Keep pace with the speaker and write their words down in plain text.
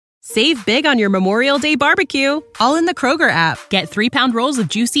Save big on your Memorial Day barbecue, all in the Kroger app. Get 3-pound rolls of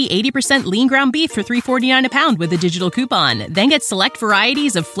juicy 80% lean ground beef for $3.49 a pound with a digital coupon. Then get select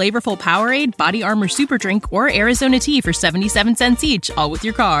varieties of flavorful Powerade, Body Armor Super Drink, or Arizona tea for 77 cents each, all with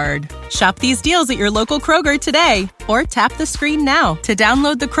your card. Shop these deals at your local Kroger today, or tap the screen now to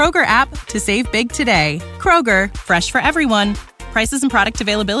download the Kroger app to save big today. Kroger, fresh for everyone. Prices and product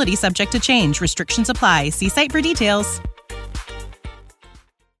availability subject to change. Restrictions apply. See site for details.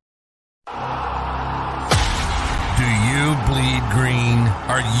 Do you bleed green?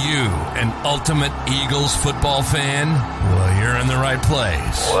 Are you an ultimate Eagles football fan? Well, you're in the right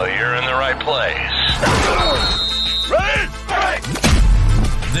place. Ready?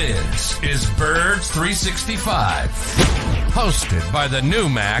 This is Birds 365, hosted by the new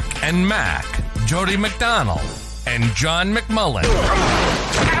Mac and Mac, Jody McDonald and John McMullen.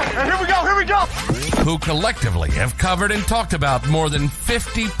 Here we go. Who collectively have covered and talked about more than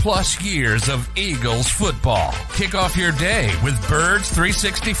 50-plus years of Eagles football. Kick off your day with Birds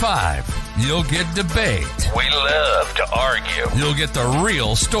 365. You'll get debate. We love to argue. You'll get the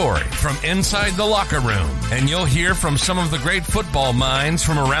real story from inside the locker room. And you'll hear from some of the great football minds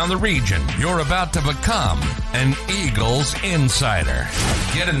from around the region. You're about to become an Eagles insider.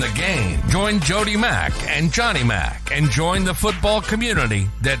 Get in the game. Join Jody Mack and Johnny Mack and join the football community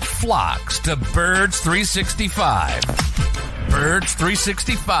that flocks to Birds 365. Birds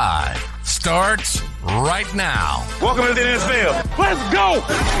 365 starts right now. Welcome to the NFL. Let's go!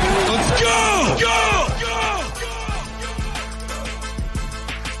 Go!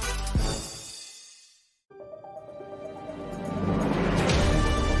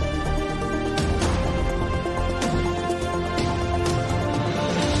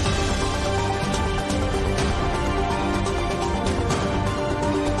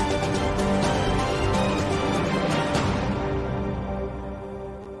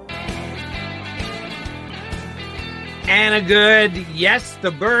 And a good, yes,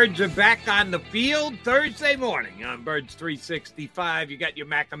 the Birds are back on the field Thursday morning on Birds 365. You got your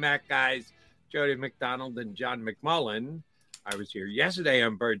Mac and Mac guys, Jody McDonald and John McMullen. I was here yesterday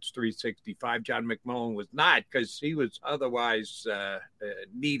on Birds 365. John McMullen was not because he was otherwise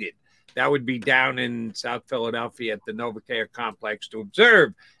needed. That would be down in South Philadelphia at the NovaCare Complex to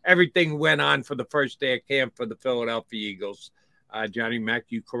observe everything went on for the first day of camp for the Philadelphia Eagles. Johnny Mack,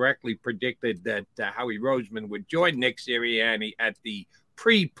 you correctly predicted that Howie Roseman would join Nick Sirianni at the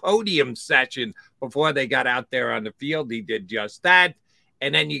pre-podium session before they got out there on the field. He did just that.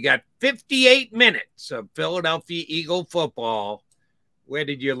 And then you got 58 minutes of Philadelphia Eagle football. Where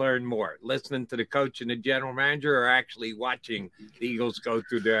did you learn more? Listening to the coach and the general manager or actually watching the Eagles go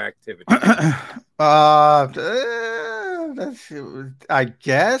through their activity? I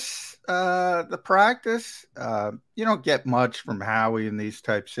guess the practice. You don't get much from Howie in these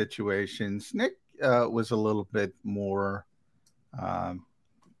type situations. Nick was a little bit more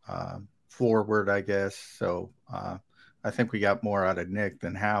forward, I guess. So I think we got more out of Nick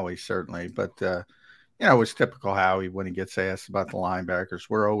than Howie, certainly. But, it was typical Howie when he gets asked about the linebackers.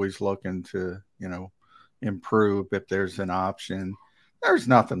 We're always looking to, improve if there's an option. There's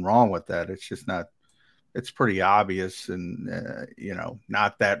nothing wrong with that. It's just not – it's pretty obvious and,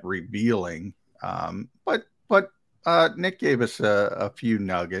 not that revealing. But Nick gave us a few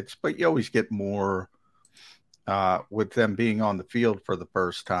nuggets, but you always get more with them being on the field for the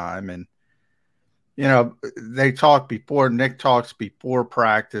first time. And, they talk before, Nick talks before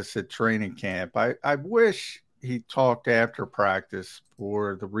practice at training camp. I wish he talked after practice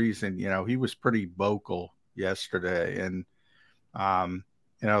for the reason, he was pretty vocal yesterday. And,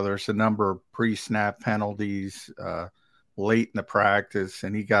 there's a number of pre-snap penalties late in the practice,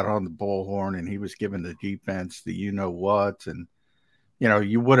 and he got on the bullhorn and he was giving the defense the you-know-what. And,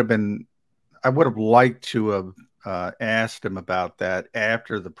 I would have liked to have asked him about that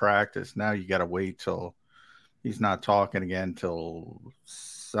after the practice. Now you got to wait till he's not talking again till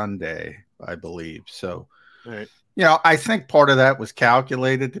Sunday, I believe. So, right. I think part of that was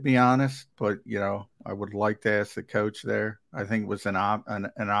calculated, to be honest, but, I would like to ask the coach there. I think it was an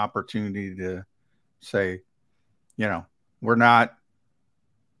opportunity to say, we're not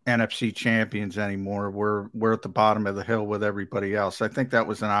NFC champions anymore. We're at the bottom of the hill with everybody else. I think that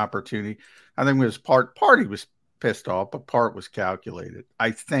was an opportunity. I think it was part he was pissed off, but part was calculated. I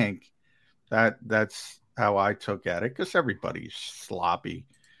think that's how I took at it, because everybody's sloppy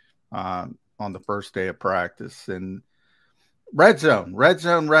on the first day of practice. And red zone.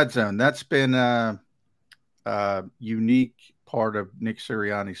 That's been a unique part of Nick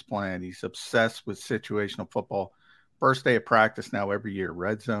Sirianni's plan. He's obsessed with situational football. First day of practice now every year,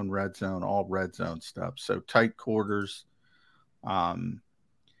 red zone, all red zone stuff. So tight quarters.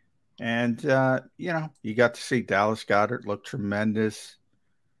 And, you got to see Dallas Goedert look tremendous.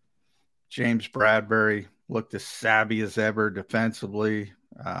 James Bradbury looked as savvy as ever defensively.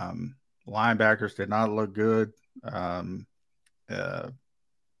 Linebackers did not look good. Uh,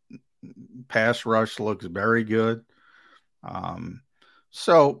 Pass rush looks very good.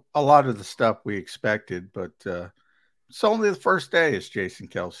 So a lot of the stuff we expected, but it's only the first day, as Jason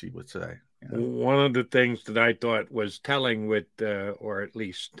Kelsey would say. One of the things that I thought was telling with, or at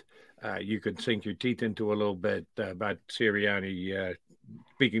least you could sink your teeth into a little bit about Sirianni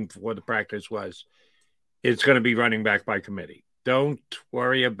speaking before the practice was, it's going to be running back by committee. Don't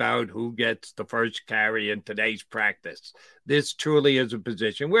worry about who gets the first carry in today's practice. This truly is a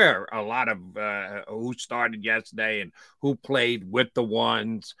position where a lot of who started yesterday and who played with the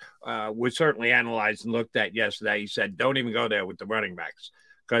ones was certainly analyzed and looked at yesterday. He said, don't even go there with the running backs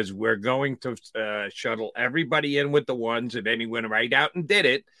because we're going to shuttle everybody in with the ones. And then he went right out and did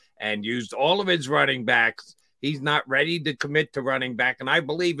it and used all of his running backs. He's not ready to commit to running back. And I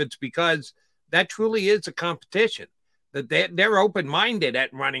believe it's because that truly is a competition. That they're open-minded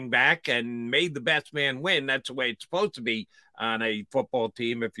at running back and made the best man win. That's the way it's supposed to be on a football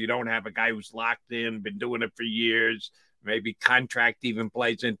team. If you don't have a guy who's locked in, been doing it for years, maybe contract even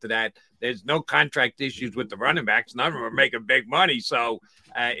plays into that. There's no contract issues with the running backs. None of them are making big money. So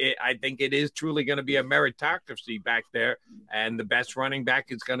I think it is truly going to be a meritocracy back there. And the best running back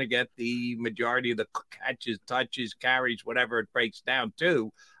is going to get the majority of the catches, touches, carries, whatever it breaks down to.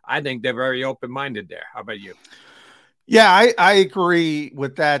 I think they're very open-minded there. How about you? Yeah, I agree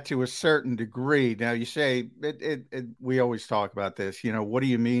with that to a certain degree. Now, you say we always talk about this. What do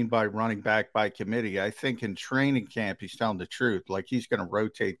you mean by running back by committee? I think in training camp, he's telling the truth. Like he's going to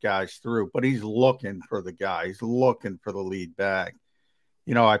rotate guys through, but he's looking for the guy. He's looking for the lead back.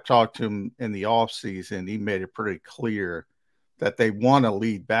 I talked to him in the offseason. He made it pretty clear that they want a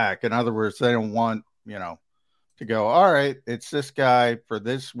lead back. In other words, they don't want, to go, all right, it's this guy for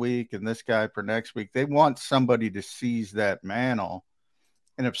this week and this guy for next week. They want somebody to seize that mantle.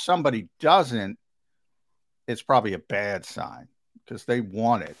 And if somebody doesn't, it's probably a bad sign because they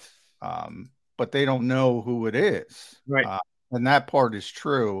want it. But they don't know who it is. Right. And that part is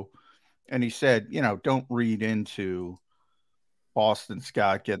true. And he said, don't read into Boston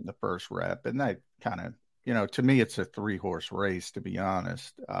Scott getting the first rep. And that kind of, to me, it's a 3-horse race, to be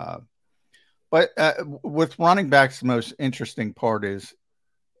honest. But with running backs, the most interesting part is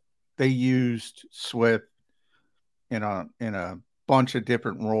they used Swift in a bunch of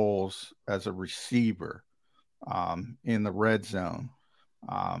different roles as a receiver in the red zone.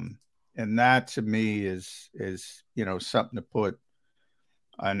 And that to me is something to put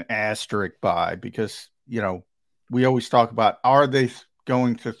an asterisk by because, we always talk about, are they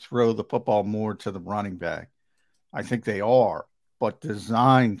going to throw the football more to the running back? I think they are, but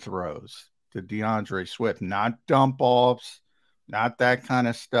design throws to DeAndre Swift, not dump offs, not that kind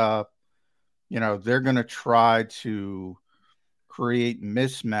of stuff. They're going to try to create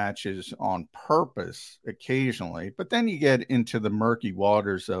mismatches on purpose occasionally, but then you get into the murky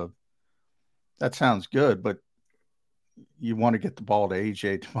waters of that sounds good, but you want to get the ball to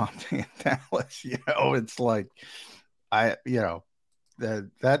AJ Devontae and Dallas. It's like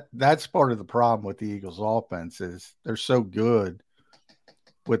that's part of the problem with the Eagles offense is they're so good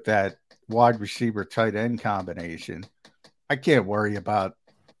with that wide receiver tight end combination. I can't worry about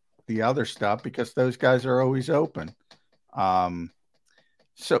the other stuff because those guys are always open.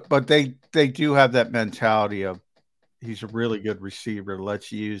 But they do have that mentality of he's a really good receiver.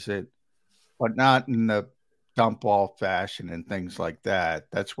 Let's use it, but not in the dump off fashion and things like that.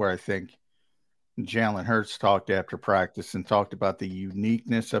 That's where I think Jalen Hurts talked after practice and talked about the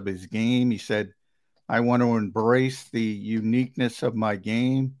uniqueness of his game. He said, I want to embrace the uniqueness of my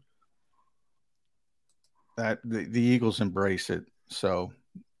game. That the Eagles embrace it. So,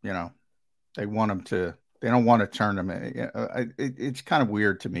 they want them to, they don't want to turn them. It's kind of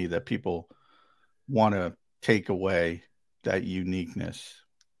weird to me that people want to take away that uniqueness.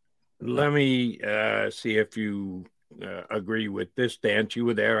 Let me see if you agree with this, Dan. You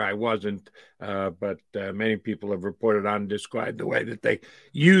were there. I wasn't. But many people have reported on and described the way that they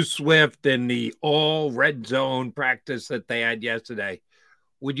use Swift in the all red zone practice that they had yesterday.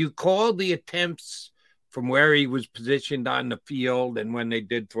 Would you call the attempts from where he was positioned on the field and when they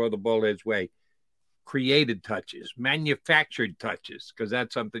did throw the ball his way, created touches, manufactured touches? Because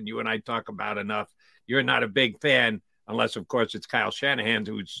that's something you and I talk about enough. You're not a big fan, unless, of course, it's Kyle Shanahan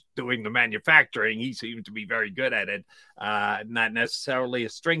who's doing the manufacturing. He seems to be very good at it. Not necessarily a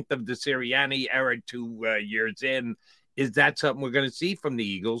strength of the Sirianni era 2 years in. Is that something we're going to see from the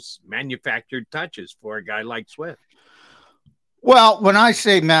Eagles, manufactured touches for a guy like Swift? Well, when I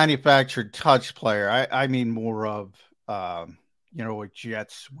say manufactured touch player, I mean more of, a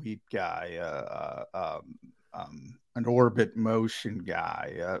jet sweep guy, an orbit motion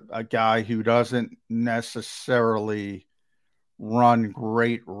guy, a guy who doesn't necessarily run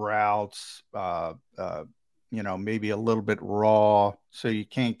great routes, maybe a little bit raw, so you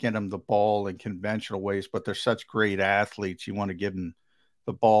can't get them the ball in conventional ways, but they're such great athletes, you want to give them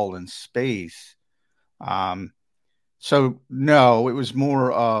the ball in space. So no, it was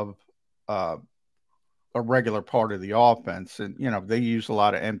more of uh, a regular part of the offense, and they use a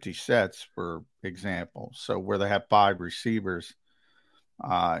lot of empty sets, for example. So where they have five receivers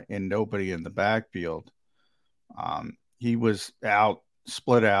and nobody in the backfield, he was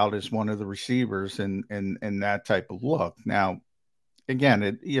split out as one of the receivers in that type of look. Now,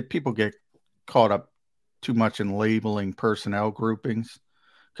 again, people get caught up too much in labeling personnel groupings,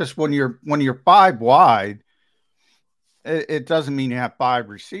 because when you're five wide, it doesn't mean you have five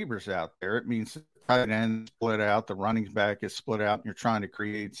receivers out there. It means the tight end split out, the running back is split out, and you're trying to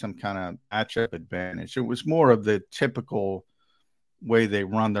create some kind of matchup advantage. It was more of the typical way they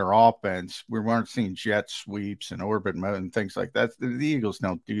run their offense. We weren't seeing jet sweeps and orbit mode and things like that. The Eagles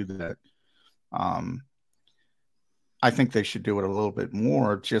don't do that. I think they should do it a little bit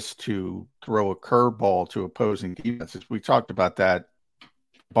more, just to throw a curveball to opposing defenses. We talked about that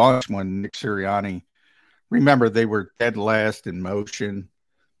a bunch when Nick Sirianni. Remember, they were dead last in motion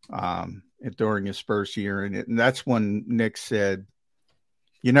during his first year. And that's when Nick said,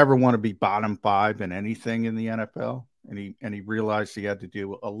 you never want to be bottom five in anything in the NFL. And he realized he had to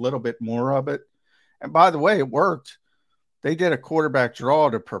do a little bit more of it. And by the way, it worked. They did a quarterback draw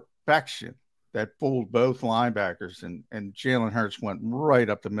to perfection that fooled both linebackers. And Jalen Hurts went right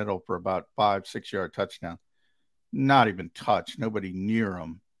up the middle for about 5-6 yard touchdown. Not even touched. Nobody near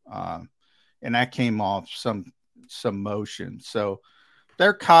him. And that came off some motion. So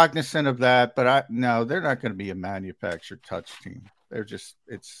they're cognizant of that, but no, they're not going to be a manufactured touch team. They're just,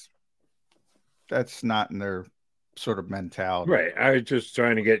 that's not in their sort of mentality. Right. I was just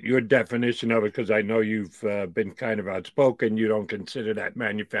trying to get your definition of it, because I know you've been kind of outspoken. You don't consider that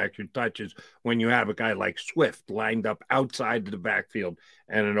manufactured touches when you have a guy like Swift lined up outside of the backfield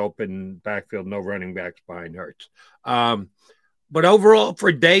and an open backfield, no running backs behind Hurts. But overall,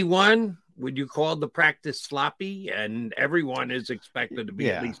 for day one, would you call the practice sloppy? And everyone is expected to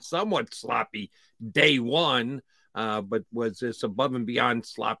be at least somewhat sloppy day one. But was this above and beyond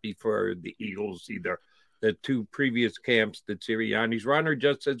sloppy for the Eagles, either the two previous camps that Sirianni's run, or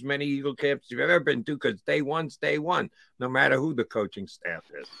just as many Eagle camps you've ever been to? Because day one's day one, no matter who the coaching staff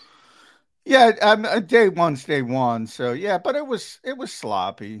is. Yeah, day one's day one. So yeah, but it was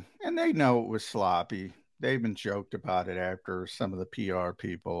sloppy, and they know it was sloppy. They even joked about it after. Some of the PR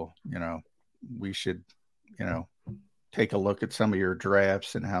people, we should, take a look at some of your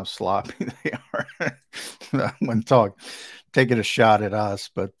drafts and how sloppy they are when taking a shot at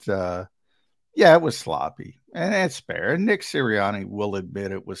us. But yeah, it was sloppy, and that's fair. And Nick Sirianni will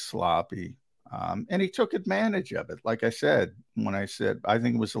admit it was sloppy. And he took advantage of it. Like I said, I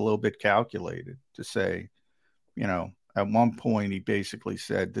think it was a little bit calculated to say, at one point he basically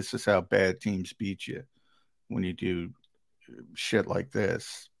said, this is how bad teams beat you when you do shit like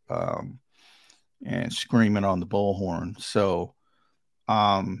this, and screaming on the bullhorn. So,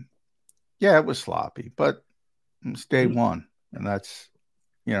 yeah, it was sloppy, but it's day one. And that's,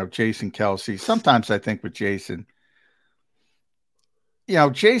 Jason Kelce. Sometimes I think with Jason,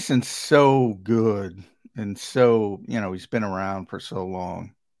 Jason's so good, and so, he's been around for so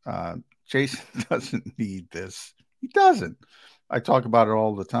long. Jason doesn't need this. He doesn't. I talk about it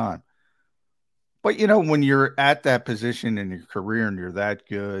all the time. But, when you're at that position in your career and you're that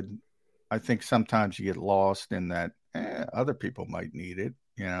good, I think sometimes you get lost in that other people might need it,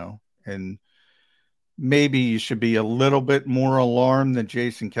 and maybe you should be a little bit more alarmed than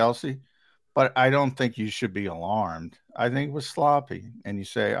Jason Kelce. But I don't think you should be alarmed. I think it was sloppy. And you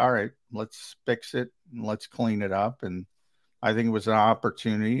say, all right, let's fix it and let's clean it up. And I think it was an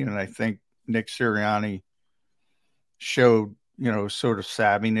opportunity. And I think Nick Sirianni showed, sort of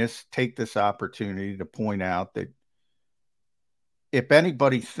savviness, take this opportunity to point out that if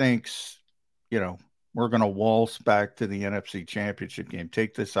anybody thinks, we're going to waltz back to the NFC Championship game,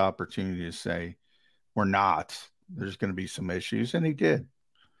 take this opportunity to say, we're not. There's going to be some issues. And he did.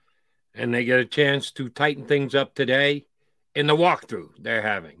 And they get a chance to tighten things up today in the walkthrough they're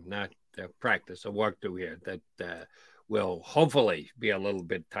having, not practice, a walkthrough here that will hopefully be a little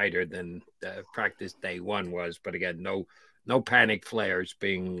bit tighter than practice day one was. But again, no panic flares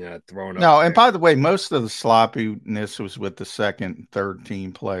being thrown up. No, and by the way, most of the sloppiness was with the second, third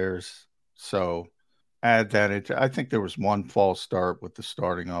team players. So, add that. I think there was one false start with the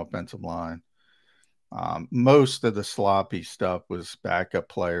starting offensive line. Most of the sloppy stuff was backup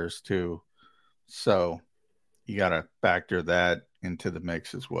players too. So you got to factor that into the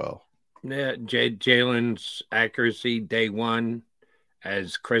mix as well. Yeah, Jalen's accuracy day one,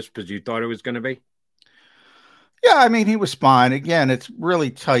 as crisp as you thought it was going to be. Yeah, I mean, he was fine. Again, it's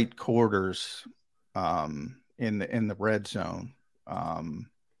really tight quarters in the red zone.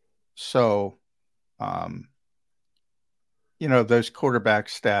 Those quarterback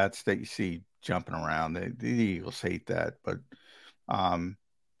stats that you see jumping around, the Eagles hate that. But,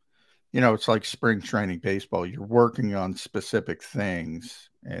 it's like spring training baseball. You're working on specific things,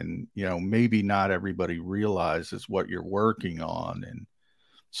 and, maybe not everybody realizes what you're working on. And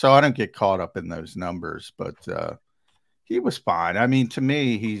so I don't get caught up in those numbers, but he was fine. I mean, to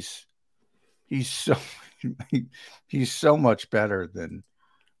me, he's so much better than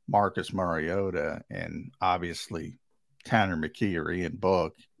Marcus Mariota and obviously Tanner McKee or Ian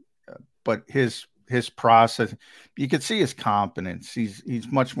Book. But his process, you can see his confidence. He's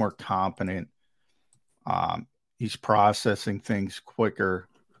much more confident. He's processing things quicker.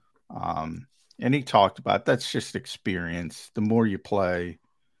 And he talked about that's just experience. The more you play,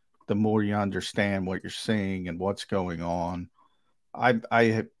 the more you understand what you're seeing and what's going on.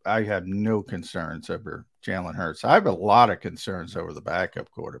 I have no concerns over Jalen Hurts. I have a lot of concerns over the backup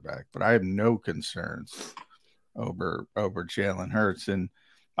quarterback, but I have no concerns over Jalen Hurts. And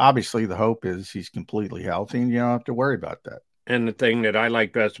obviously the hope is he's completely healthy and you don't have to worry about that. And the thing that I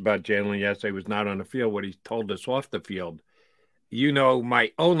like best about Jalen yesterday was not on the field, what he told us off the field.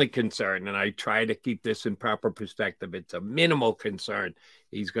 My only concern, and I try to keep this in proper perspective, it's a minimal concern.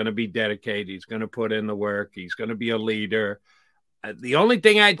 He's going to be dedicated. He's going to put in the work. He's going to be a leader. The only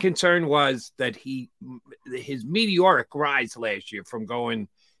thing I had concern was that his meteoric rise last year from going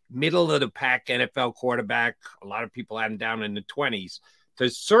middle of the pack NFL quarterback, a lot of people had him down in the 20s, to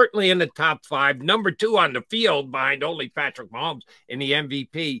certainly in the top 5, number 2 on the field behind only Patrick Mahomes in the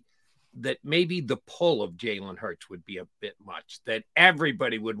MVP, that maybe the pull of Jalen Hurts would be a bit much, that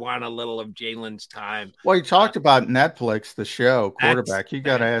everybody would want a little of Jalen's time. Well, you talked about Netflix, the show, quarterback. You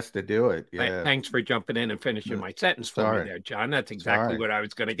got asked to do it. Yeah. Thanks for jumping in and finishing my sentence for me there, John. That's exactly what I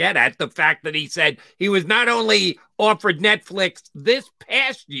was going to get at. The fact that he said he was not only offered Netflix this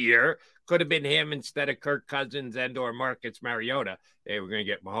past year, could have been him instead of Kirk Cousins and or Marcus Mariota. They were going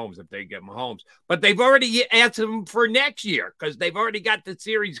to get Mahomes if they get Mahomes. But they've already asked him for next year because they've already got the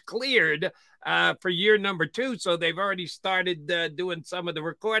series cleared for year number 2. So they've already started doing some of the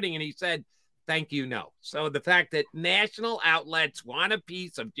recording. And he said, thank you, no. So the fact that national outlets want a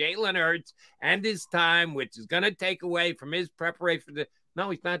piece of Jalen Hurts and his time, which is going to take away from his preparation no,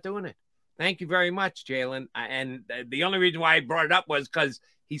 he's not doing it. Thank you very much, Jalen. And the only reason why I brought it up was because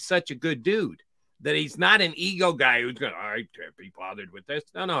he's such a good dude that he's not an ego guy who's going to, all right, can't be bothered with this.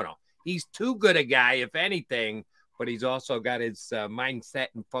 No. He's too good a guy, if anything, but he's also got his mindset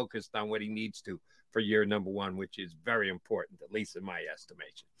and focused on what he needs to for year number 1, which is very important, at least in my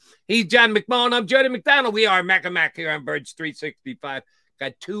estimation. He's John McMullen. I'm Jody McDonald. We are Mac and Mac here on Birds 365.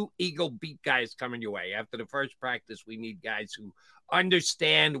 Got 2 Eagle beat guys coming your way. After the first practice, we need guys who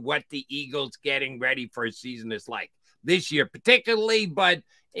understand what the Eagles getting ready for a season is like. This year particularly, but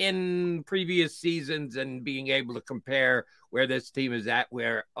in previous seasons, and being able to compare where this team is at,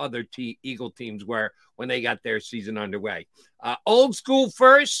 where other Eagle teams were when they got their season underway. Old school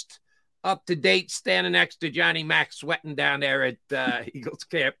first, up to date, standing next to Johnny Mac, sweating down there at Eagles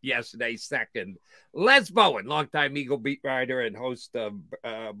camp yesterday, second. Les Bowen, longtime Eagle beat writer and host of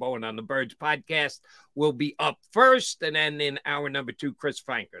Bowen on the Birds podcast, will be up first. And then in hour number 2, Chris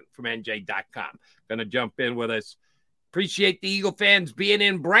Franklin from NJ.com going to jump in with us. Appreciate the Eagle fans being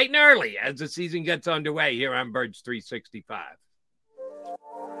in bright and early as the season gets underway here on Birds 365.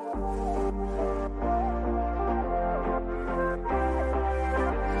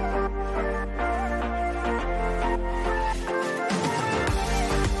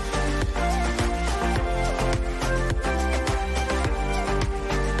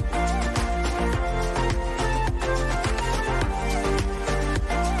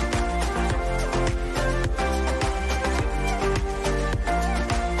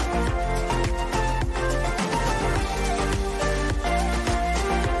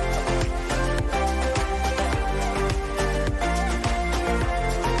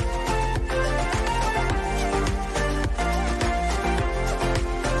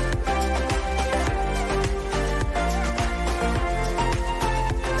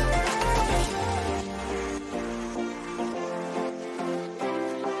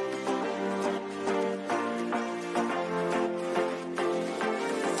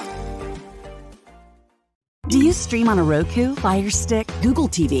 you stream on a Roku, Fire Stick, Google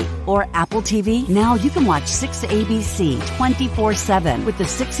TV, or Apple TV? Now you can watch 6ABC 24/7 with the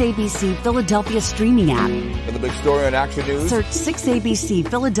 6ABC Philadelphia streaming app. For the big story on Action News, search 6ABC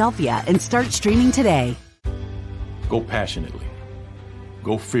Philadelphia and start streaming today. Go passionately.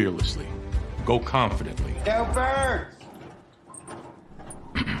 Go fearlessly. Go confidently. Go Birds!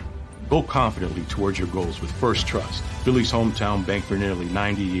 Go confidently towards your goals with First Trust, Philly's hometown bank for nearly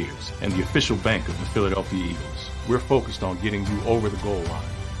 90 years, and the official bank of the Philadelphia Eagles. We're focused on getting you over the goal line.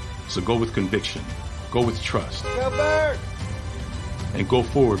 So go with conviction, go with trust, Go Birds! and go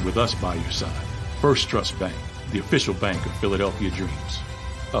forward with us by your side. First Trust Bank, the official bank of Philadelphia dreams.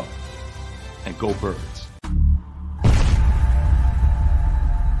 Oh, and go Birds.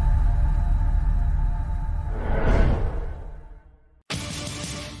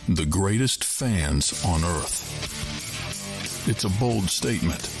 The greatest fans on earth. It's a bold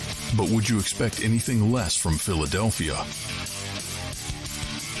statement, but would you expect anything less from Philadelphia?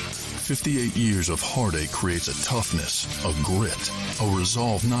 58 years of heartache creates a toughness, a grit, a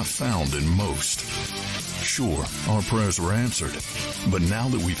resolve not found in most. Sure, our prayers were answered, but now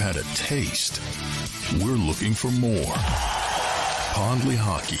that we've had a taste, we're looking for more. Pondley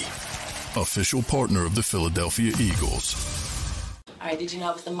Hockey, official partner of the Philadelphia Eagles. All right, did you know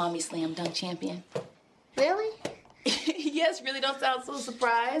I was the Mommy Slam Dunk Champion? Really? Yes, really don't sound so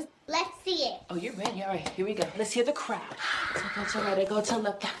surprised. Let's see it. Oh, you're ready. All right, here we go. Let's hear the crowd. So go to right, go to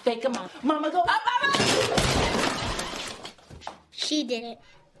left, fake 'em out. Mama, go up, mama! She did it.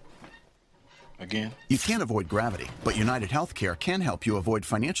 Again? You can't avoid gravity, but United Healthcare can help you avoid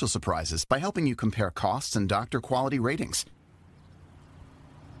financial surprises by helping you compare costs and doctor quality ratings.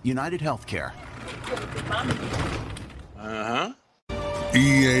 United Healthcare. Uh-huh.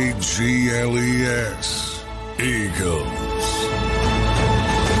 EAGLES. Eagles.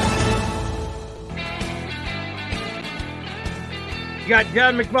 You got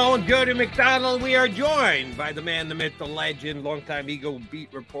John McMullen, Jody McDonald. We are joined by the man, the myth, the legend, longtime Eagle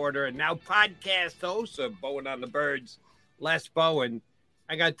beat reporter, and now podcast host of Bowen on the Birds, Les Bowen.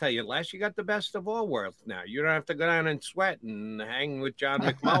 I got to tell you, Les, you got the best of all worlds now. You don't have to go down and sweat and hang with John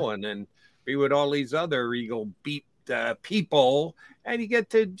McMullen and be with all these other Eagle beat people, and you get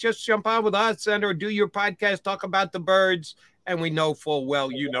to just jump on with us and or do your podcast, talk about the Birds, and we know full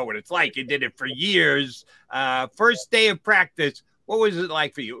well you know what it's like. You did it for years. First day of practice, what was it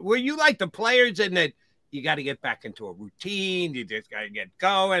like for you? Were you like the players in that you got to get back into a routine, you just got to get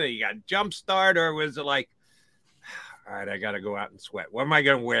going, and you got to jump start, or was it like, all right, I got to go out and sweat. What am I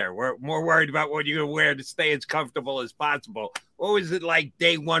going to wear? We're more worried about what you're going to wear to stay as comfortable as possible. What was it like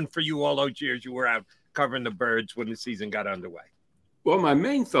day one for you all those years you were out covering the Birds when the season got underway? Well, my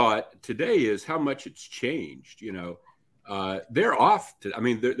main thought today is how much it's changed. You know, they're off.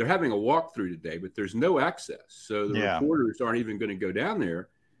 They're having a walkthrough today, but there's no access. So the reporters aren't even going to go down there.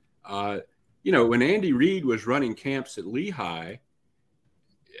 You know, when Andy Reid was running camps at Lehigh,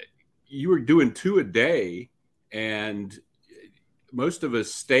 you were doing 2 a day, and most of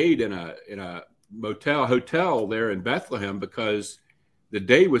us stayed in a hotel there in Bethlehem because the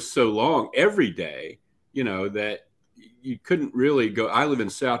day was so long every day, you know, that you couldn't really go. I live in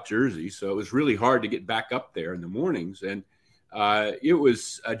South Jersey, so it was really hard to get back up there in the mornings. And it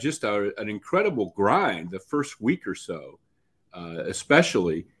was just an incredible grind the first week or so,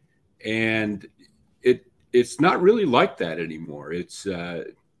 especially. And it's not really like that anymore. It's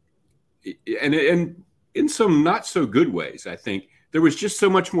and in some not so good ways, I think. There was just so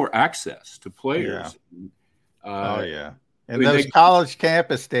much more access to players. Yeah. And those college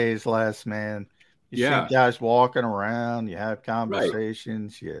campus days, Les, man, you see guys walking around, you have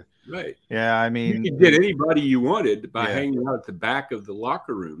conversations. Right. Yeah, I mean, you could get anybody you wanted by hanging out at the back of the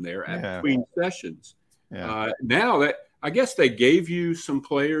locker room there between sessions. Yeah. Now that I guess they gave you some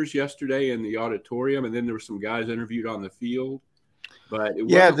players yesterday in the auditorium, and then there were some guys interviewed on the field. But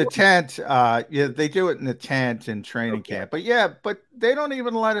the tent. They do it in the tent in training camp. But they don't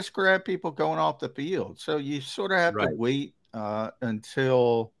even let us grab people going off the field. So you sort of have to wait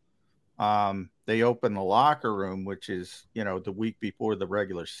until they open the locker room, which is, you know, the week before the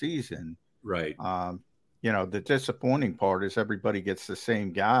regular season. Right. You know, the disappointing part is everybody gets the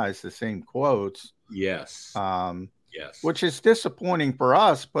same guys, the same quotes. Yes. Yes. Which is disappointing for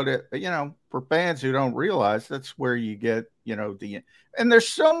us, but you know, for fans who don't realize, that's where you get, you know, and there's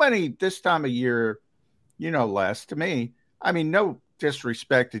so many this time of year, you know, Les, to me, I mean, no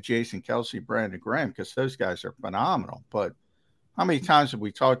disrespect to Jason Kelsey, Brandon Graham, because those guys are phenomenal, but how many times have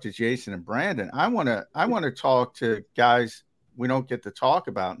we talked to Jason and Brandon? I want to talk to guys we don't get to talk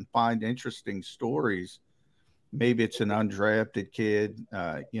about and find interesting stories. Maybe it's an undrafted kid,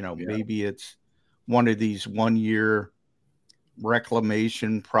 maybe it's one of these 1-year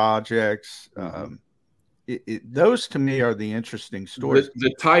reclamation projects. Those to me are the interesting stories.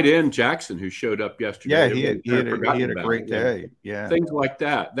 The tight end Jackson, who showed up yesterday. Yeah, he had a great day. Yeah, things like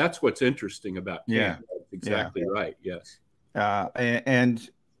that. That's what's interesting about camp. That's exactly right. Yes. And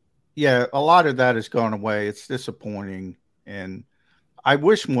a lot of that has gone away. It's disappointing, and I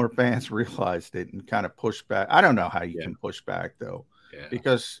wish more fans realized it and kind of pushed back. I don't know how you can push back though,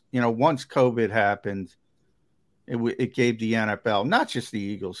 because once COVID happened, it gave the NFL, not just the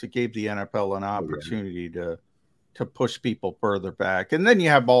Eagles, it gave the NFL an opportunity to push people further back. And then you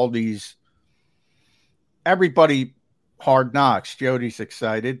have all these, everybody, Hard Knocks. Jody's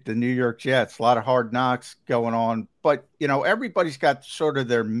excited. The New York Jets, a lot of Hard Knocks going on. But, everybody's got sort of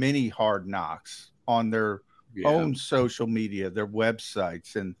their mini Hard Knocks on their own social media, their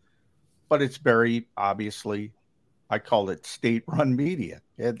websites. But it's very obviously, I call it state-run media.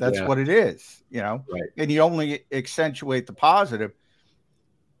 That's what it is, Right. And you only accentuate the positive.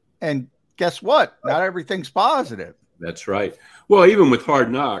 And guess what? Not everything's positive. That's right. Well, even with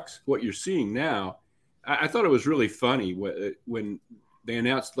Hard Knocks, what you're seeing now, I thought it was really funny when they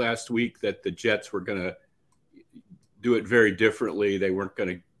announced last week that the Jets were going to do it very differently. They weren't going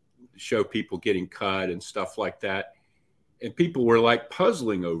to show people getting cut and stuff like that. And people were like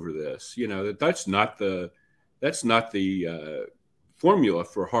puzzling over this, that's not the formula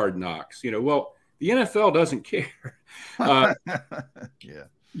for Hard Knocks. Well, the NFL doesn't care. The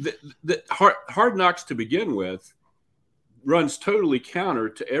Hard Knocks to begin with runs totally counter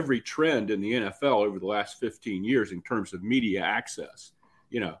to every trend in the NFL over the last 15 years in terms of media access.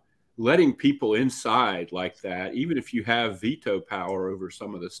 Letting people inside like that, even if you have veto power over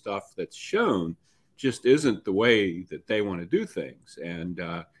some of the stuff that's shown, just isn't the way that they want to do things. And,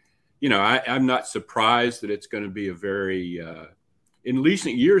 I'm not surprised that it's going to be a very, in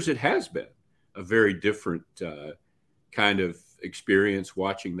recent years, it has been a very different kind of experience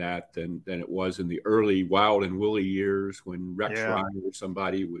watching that than it was in the early Wild and Woolly years when Rex Ryan or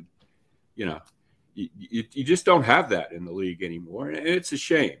somebody would, you just don't have that in the league anymore. And it's a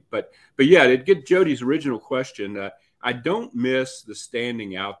shame. But yeah, to get Jody's original question, I don't miss the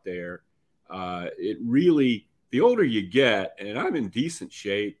standing out there. It really, the older you get, and I'm in decent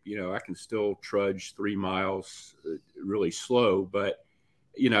shape, I can still trudge 3 miles really slow, but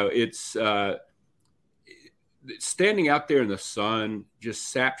it's standing out there in the sun just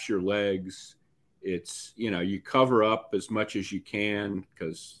saps your legs. It's, you cover up as much as you can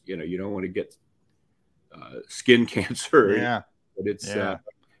because, you don't want to get skin cancer. Yeah. But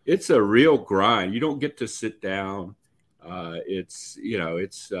it's a real grind. You don't get to sit down.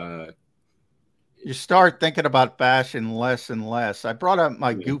 You start thinking about fashion less and less. I brought up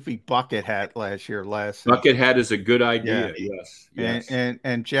my goofy bucket hat last year. Bucket hat is a good idea. Yes.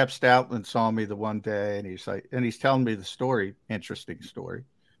 And Jeff Stoutland saw me the one day, and he's telling me the story. Interesting story.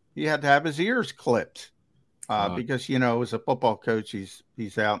 He had to have his ears clipped because as a football coach,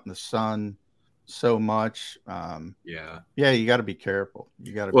 he's out in the sun so much. You got to be careful.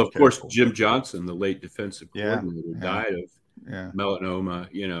 You got to. Well, of course, Jim Johnson, the late defensive coordinator, died of melanoma.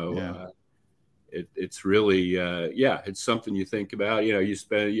 It's really, it's something you think about. You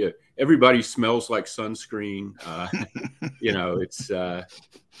spend, everybody smells like sunscreen.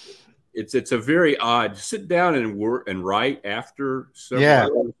 It's a very odd. Sit down and work and write after.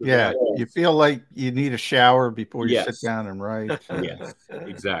 You feel like you need a shower before you sit down and write. Yes,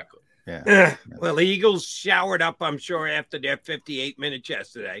 exactly. Yeah. Well, the Eagles showered up, I'm sure, after their 58 minutes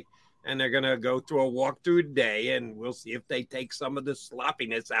yesterday. And they're going to go through a walkthrough today, and we'll see if they take some of the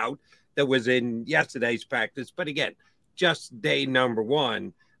sloppiness out that was in yesterday's practice. But again, just day number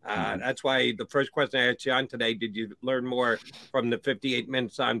one. That's why the first question I asked you on today, did you learn more from the 58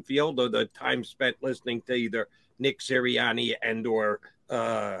 minutes on field or the time spent listening to either Nick Sirianni and or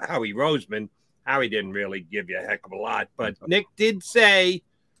Howie Roseman? Howie didn't really give you a heck of a lot, but Nick did say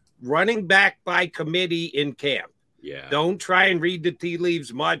running back by committee in camp. Yeah. Don't try and read the tea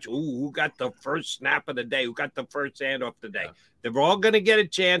leaves much. Ooh, who got the first snap of the day? Who got the first handoff today? Yeah. They're all going to get a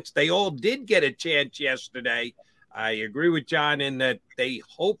chance. They all did get a chance yesterday. I agree with John in that they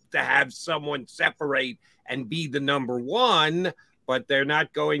hope to have someone separate and be the number one, but they're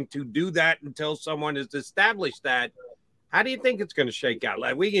not going to do that until someone has established that. How do you think it's going to shake out?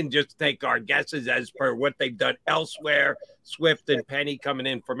 Like, we can just take our guesses as per what they've done elsewhere. Swift and Penny coming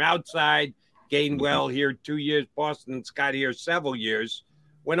in from outside. Gainwell here 2 years, Boston Scott here several years.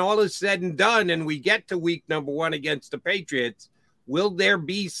 When all is said and done and we get to week number one against the Patriots, will there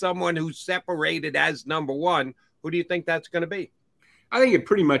be someone who's separated as number one? Who do you think that's going to be? I think it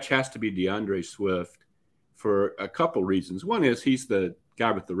pretty much has to be DeAndre Swift for a couple reasons. One is he's the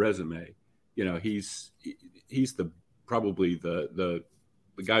guy with the resume. he's probably the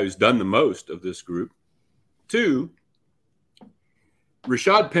guy who's done the most of this group. 2,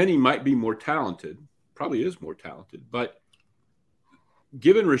 Rashad Penny might be more talented, probably is more talented, but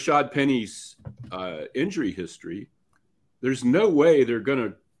given Rashad Penny's injury history, there's no way they're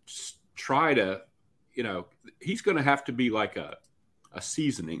going to try to, he's going to have to be like a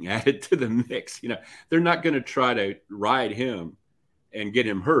seasoning added to the mix. They're not going to try to ride him and get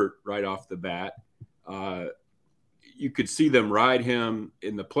him hurt right off the bat. You could see them ride him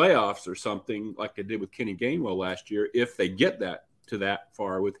in the playoffs or something like they did with Kenny Gainwell last year if they get to that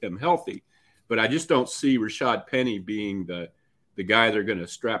far with him healthy. But I just don't see Rashad Penny being the guy they're going to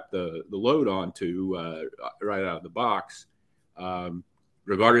strap the load onto right out of the box,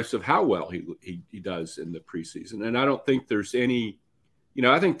 regardless of how well he does in the preseason. And I don't think there's any,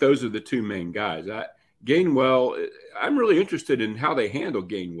 I think those are the 2 main guys. Gainwell, I'm really interested in how they handle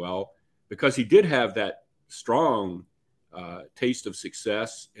Gainwell because he did have that strong taste of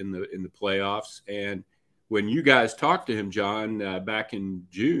success in the playoffs. And when you guys talked to him, John, back in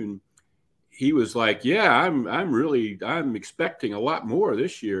June, he was like, "Yeah, I'm expecting a lot more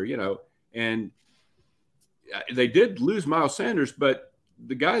this year," And they did lose Miles Sanders, but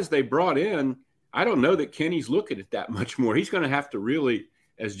the guys they brought in, I don't know that Kenny's looking at that much more. He's going to have to really,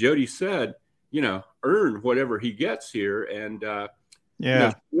 as Jody said, earn whatever he gets here. And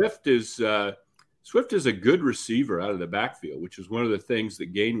Swift is a good receiver out of the backfield, which is one of the things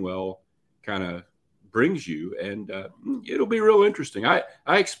that Gainwell kind of brings you. And it'll be real interesting. I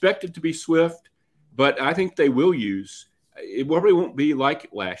expect it to be Swift, but I think they will use it. Probably won't be like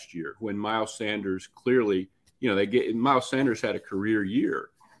last year when Miles Sanders clearly, Miles Sanders had a career year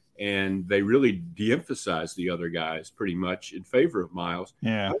and they really de-emphasized the other guys pretty much in favor of Miles.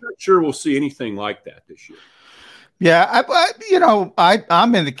 Yeah. I'm not sure we'll see anything like that this year. Yeah,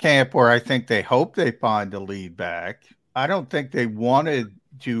 I'm in the camp where I think they hope they find a lead back. I don't think they want to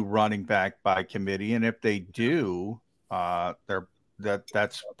do running back by committee, and if they do,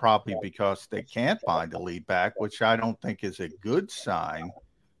 that's probably because they can't find a lead back, which I don't think is a good sign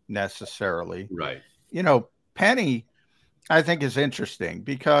necessarily. Right. Penny, I think, is interesting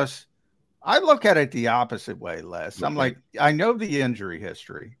because I look at it the opposite way, Les. I'm like, I know the injury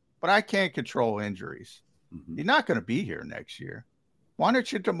history, but I can't control injuries. Mm-hmm. You're not going to be here next year. Why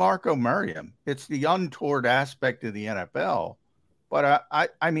don't you DeMarco Murray him? It's the untoward aspect of the NFL. But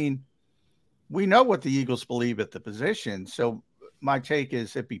I mean, we know what the Eagles believe at the position. So my take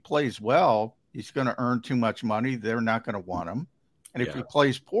is if he plays well, he's going to earn too much money. They're not going to want him. And if he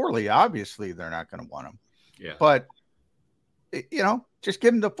plays poorly, obviously they're not going to want him. Yeah. But, just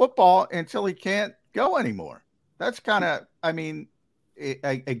give him the football until he can't go anymore. That's kind of,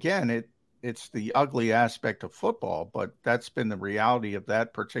 it's the ugly aspect of football, but that's been the reality of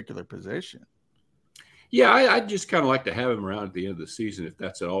that particular position. Yeah, I'd just kind of like to have him around at the end of the season if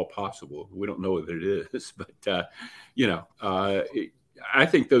that's at all possible. We don't know whether it is, but, I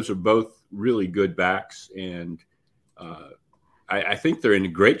think those are both really good backs, and I think they're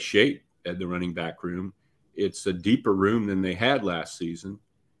in great shape at the running back room. It's a deeper room than they had last season.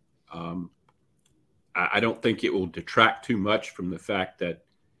 I don't think it will detract too much from the fact that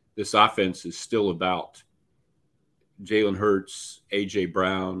this offense is still about Jalen Hurts, A.J.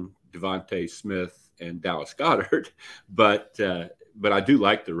 Brown, Devontae Smith, and Dallas Goedert. But I do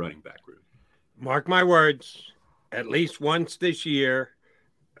like the running back room. Mark my words, at least once this year,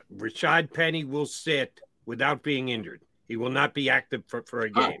 Rashad Penny will sit without being injured. He will not be active for a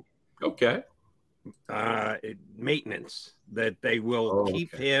game. Okay. Maintenance, that they will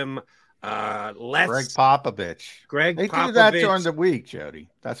keep him less. Greg Popovich. They Popovich. Do that during the week, Jody.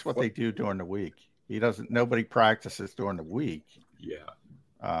 That's what they do during the week. Nobody practices during the week. Yeah.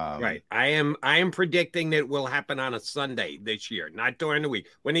 Right. I am predicting that it will happen on a Sunday this year, not during the week.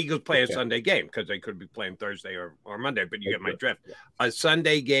 When Eagles play a Sunday game, because they could be playing Thursday or Monday, but you get my drift. Yeah. A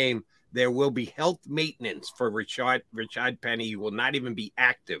Sunday game, there will be health maintenance for Rashad Penny. He will not even be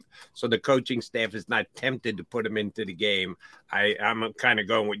active. So the coaching staff is not tempted to put him into the game. I'm kind of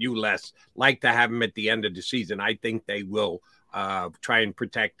going with you, Les. Like to have him at the end of the season. I think they will try and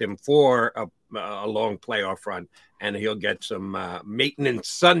protect him for a long playoff run, and he'll get some maintenance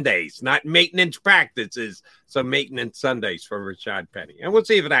Sundays, not maintenance practices, some maintenance Sundays for Rashad Penny. And we'll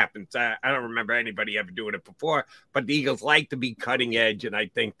see if it happens. I don't remember anybody ever doing it before, but the Eagles like to be cutting edge, and I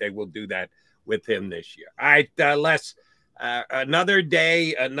think they will do that with him this year. All right, Les, another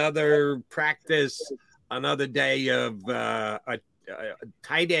day, another practice, another day of a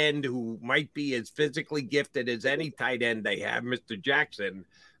tight end who might be as physically gifted as any tight end they have, Mr. Jackson,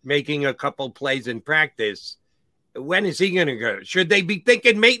 making a couple plays in practice. When is he going to go? Should they be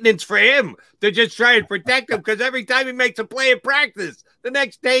thinking maintenance for him to just try and protect him? Because every time he makes a play in practice, the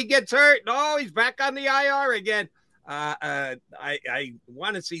next day he gets hurt. No, he's back on the IR again. I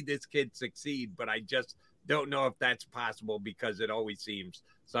want to see this kid succeed, but I just don't know if that's possible because it always seems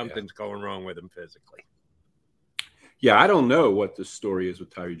something's going wrong with him physically. Yeah, I don't know what the story is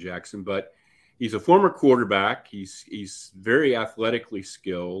with Tyree Jackson, but he's a former quarterback. He's very athletically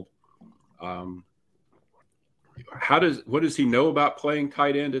skilled. What does he know about playing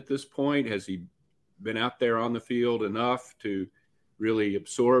tight end at this point? Has he been out there on the field enough to really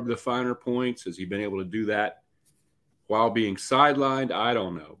absorb the finer points? Has he been able to do that while being sidelined? I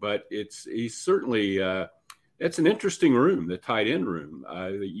don't know, but he's certainly it's an interesting room, the tight end room.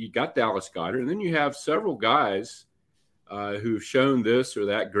 You got Dallas Goedert, and then you have several guys who've shown this or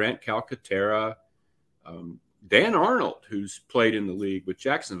that. Grant Calcaterra, Dan Arnold, who's played in the league with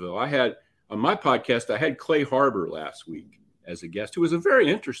Jacksonville. On my podcast, I had Clay Harbor last week as a guest, who was a very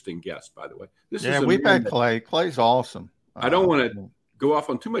interesting guest, by the way. We've had Clay. Clay's awesome. I don't want to go off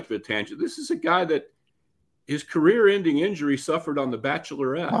on too much of a tangent. This is a guy that his career-ending injury suffered on The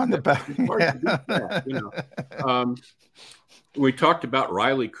Bachelorette. On the back, we talked about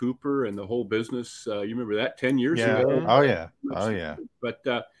Riley Cooper and the whole business. You remember that 10 years ago? Oh yeah. But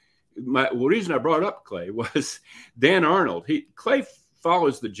the reason I brought up Clay was Dan Arnold. Clay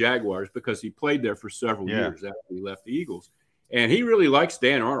follows the Jaguars because he played there for several years after he left the Eagles. And he really likes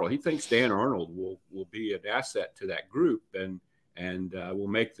Dan Arnold. He thinks Dan Arnold will be an asset to that group and will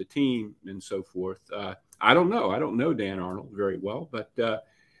make the team and so forth. I don't know. I don't know Dan Arnold very well, but that's.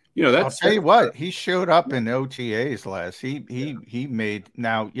 I'll tell you what, he showed up in OTAs last. He made.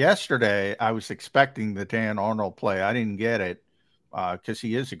 Now yesterday, I was expecting the Dan Arnold play. I didn't get it because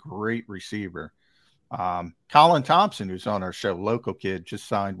he is a great receiver. Colin Thompson, who's on our show, local kid, just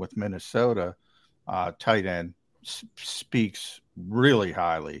signed with Minnesota, tight end, speaks really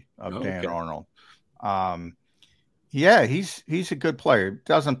highly of Dan Arnold. He's a good player.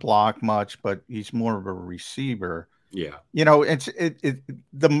 Doesn't block much, but he's more of a receiver. Yeah. It's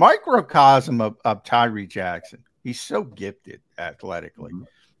the microcosm of Tyree Jackson. He's so gifted athletically. Mm-hmm.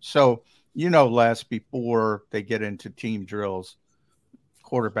 So, Les, before they get into team drills,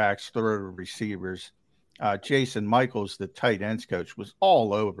 quarterbacks throw to receivers. Jason Michaels, the tight ends coach, was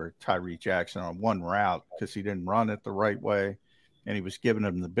all over Tyree Jackson on one route because he didn't run it the right way, and he was giving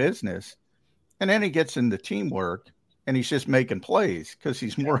him the business. And then he gets into teamwork, and he's just making plays because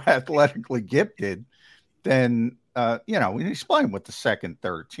he's more athletically gifted than and he's playing with the second,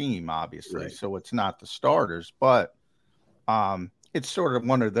 third team, obviously, right. So it's not the starters, but it's sort of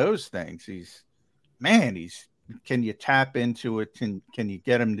one of those things. Can you tap into it? Can you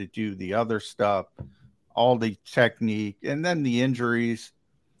get him to do the other stuff? All the technique and then the injuries.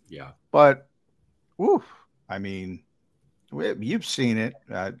 Yeah. But, I mean, you've seen it.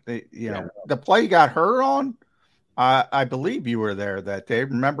 The play got her on. I believe you were there that day.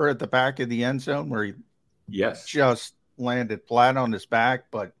 Remember at the back of the end zone where he just landed flat on his back,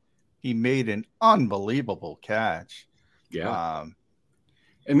 but he made an unbelievable catch. Yeah.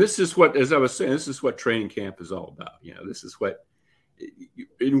 And this is what, as I was saying, this is what training camp is all about. This is what,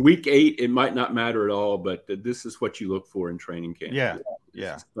 in week 8, it might not matter at all, but this is what you look for in training camp.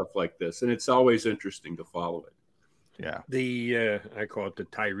 Yeah. Stuff like this. And it's always interesting to follow it. Yeah. I call it the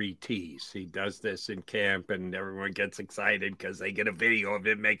Tyree tease. He does this in camp and everyone gets excited because they get a video of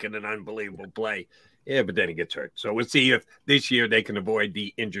him making an unbelievable play. Yeah, but then he gets hurt. So we'll see if this year they can avoid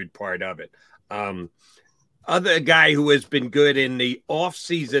the injured part of it. Other guy who has been good in the off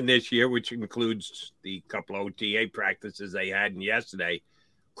season this year, which includes the couple of OTA practices they had yesterday,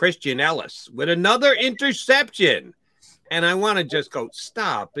 Christian Ellis with another interception. And I want to just go,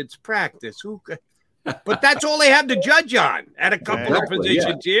 stop. It's practice. But that's all they have to judge on at a couple of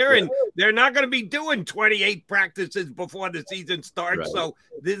positions here. And they're not going to be doing 28 practices before the season starts. Right. So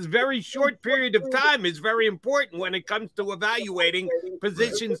this very short period of time is very important when it comes to evaluating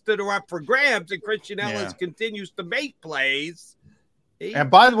positions that are up for grabs. And Christian Ellis continues to make plays. And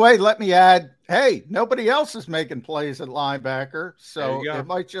by the way, let me add, hey, nobody else is making plays at linebacker. So it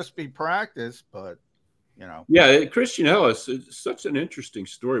might just be practice, but Yeah, Christian Ellis is such an interesting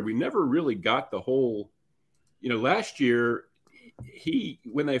story. We never really got the whole, last year,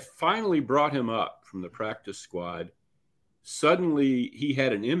 when they finally brought him up from the practice squad, suddenly he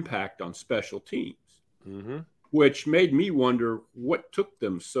had an impact on special teams, which made me wonder what took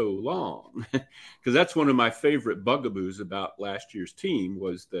them so long. Because that's one of my favorite bugaboos about last year's team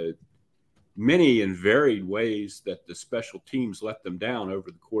was the many and varied ways that the special teams let them down over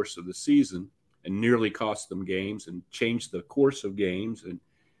the course of the season and nearly cost them games and changed the course of games. And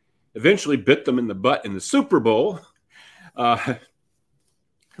eventually bit them in the butt in the Super Bowl. Who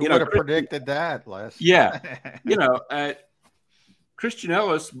would have predicted that, Les? Yeah. Christian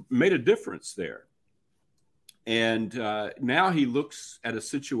Ellis made a difference there. And now he looks at a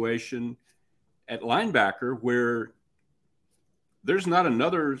situation at linebacker where there's not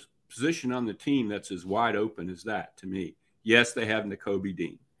another position on the team that's as wide open as that to me. Yes, they have Nakobe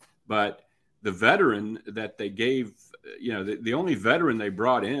Dean, but the veteran that they gave, the only veteran they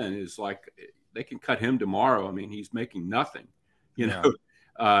brought in is like, they can cut him tomorrow. I mean, he's making nothing,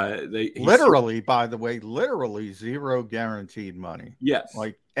 by the way, literally zero guaranteed money. Yes.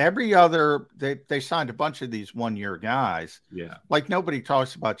 Like every other, they signed a bunch of these 1-year guys. Yeah. Like nobody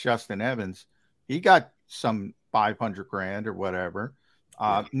talks about Justin Evans. He got some $500,000 or whatever.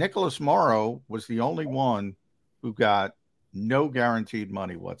 Nicholas Morrow was the only one who got no guaranteed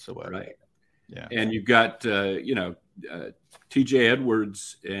money whatsoever. Right. Yeah. And you've got, TJ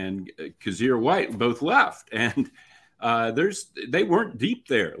Edwards and Kazir White both left. And they weren't deep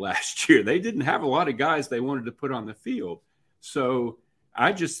there last year. They didn't have a lot of guys they wanted to put on the field. So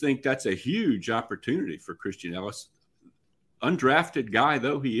I just think that's a huge opportunity for Christian Ellis, undrafted guy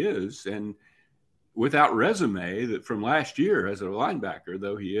though he is, and without resume that from last year as a linebacker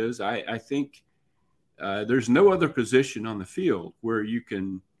though he is. I think there's no other position on the field where you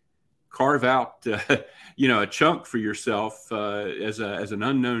can carve out a chunk for yourself as an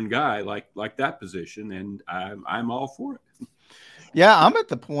unknown guy like that position, and I'm all for it. Yeah, I'm at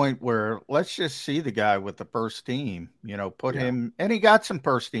the point where let's just see the guy with the first team, put him, and he got some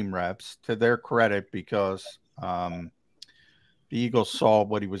first team reps to their credit because the Eagles saw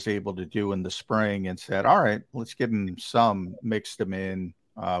what he was able to do in the spring and said, all right, let's give him some, mixed him in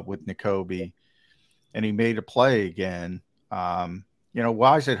with Nakobe, and he made a play again.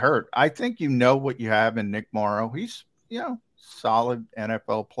 Why is it hurt? I think what you have in Nick Morrow. He's, solid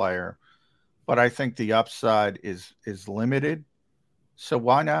NFL player, but I think the upside is limited. So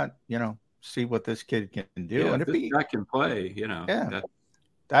why not, see what this kid can do? Yeah, and if this guy can play,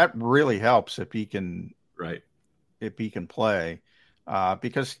 that really helps if he can, right? If he can play,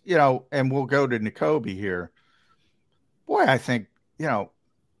 because, and we'll go to Nakobe here. Boy, I think,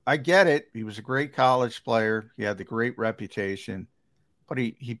 I get it. He was a great college player. He had the great reputation. But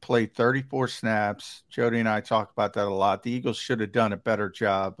he played 34 snaps. Jody and I talk about that a lot. The Eagles should have done a better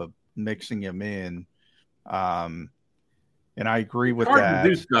job of mixing him in. And I agree with hard that. To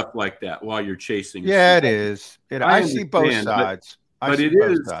do stuff like that while you're chasing. Yeah, it is. I see both sides. But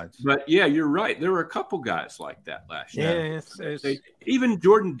yeah, you're right. There were a couple guys like that last year. Even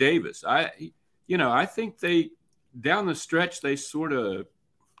Jordan Davis. I think they down the stretch they sort of.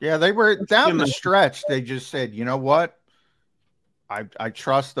 Yeah, they were down the stretch. They just said, you know what? I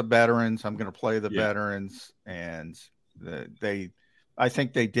trust the veterans. I'm going to play the veterans, and I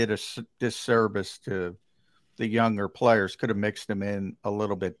think they did a disservice to the younger players. Could have mixed them in a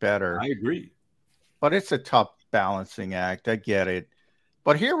little bit better. I agree, but it's a tough balancing act. I get it,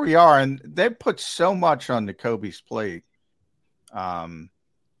 but here we are, and they've put so much on Nakobe's plate. I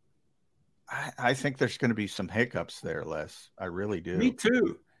think there's going to be some hiccups there, Les. I really do. Me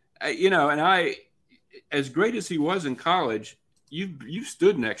too. And I, as great as he was in college. You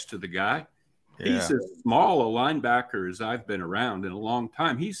stood next to the guy. Yeah. He's as small a linebacker as I've been around in a long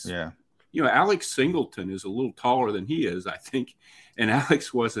time. He's, Alex Singleton is a little taller than he is, I think. And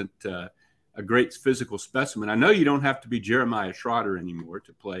Alex wasn't a great physical specimen. I know you don't have to be Jeremiah Schroeder anymore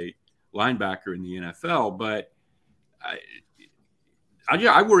to play linebacker in the NFL, but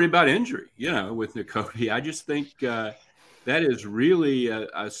I worry about injury, with Nakobe. I just think that is really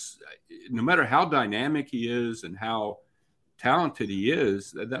no matter how dynamic he is and how talented he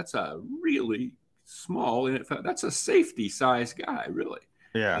is, that's a really small, that's a safety size guy, really.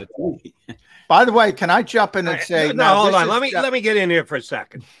 Yeah. By the way, can I jump in and say no, hold on, let me get in here for a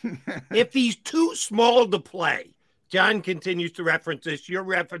second. If he's too small to play, John continues to reference this, you're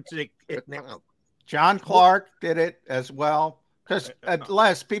referencing it now. John Clark did it as well, because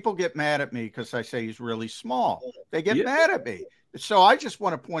Les, people get mad at me because I say he's really small. They get mad at me. So I just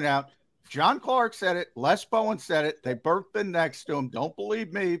want to point out, John Clark said it. Les Bowen said it. They both been next to him. Don't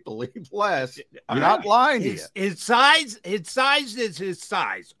believe me. Believe Les. I'm not lying to you. His size is his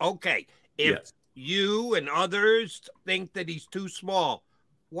size. Okay. If you and others think that he's too small,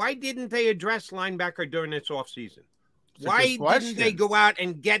 why didn't they address linebacker during this offseason? Why didn't they go out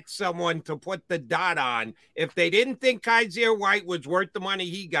and get someone to put the dot on if they didn't think Kaiser White was worth the money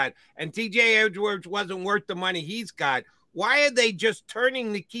he got and TJ Edwards wasn't worth the money he's got? Why are they just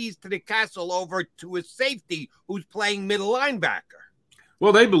turning the keys to the castle over to a safety who's playing middle linebacker?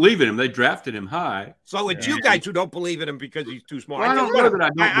 Well, they believe in him. They drafted him high. So it's you guys who don't believe in him because he's too smart. Well, I don't know that I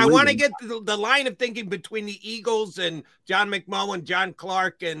don't I want to him. get the line of thinking between the Eagles and John McMullen, John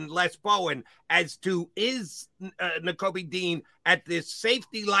Clark, and Les Bowen as to is Nakobe Dean at this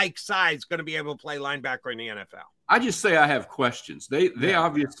safety-like size going to be able to play linebacker in the NFL? I just say I have questions. They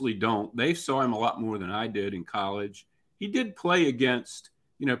obviously don't. They saw him a lot more than I did in college. He did play against,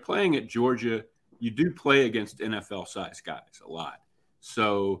 playing at Georgia, you do play against NFL-sized guys a lot.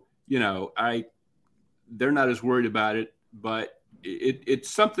 So, they're not as worried about it, but it's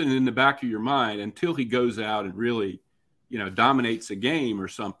something in the back of your mind until he goes out and really, dominates a game or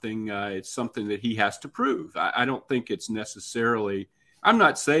something. It's something that he has to prove. I don't think it's necessarily, I'm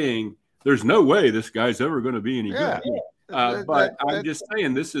not saying there's no way this guy's ever going to be any good. But I'm just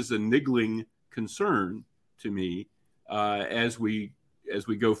saying this is a niggling concern to me as we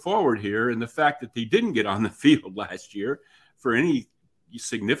go forward here. And the fact that he didn't get on the field last year for any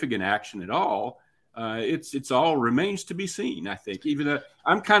significant action at all, it's all remains to be seen. I think even though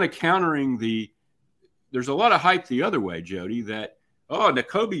I'm kind of countering there's a lot of hype the other way, Jody, that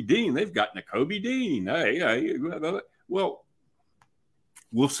Nakobe Dean, they've got Nakobe Dean. Well,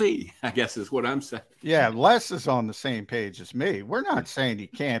 we'll see, I guess is what I'm saying. Yeah, Les is on the same page as me. We're not saying he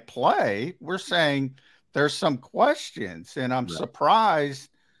can't play. We're saying there's some questions, and I'm surprised,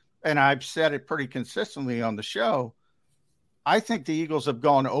 and I've said it pretty consistently on the show. I think the Eagles have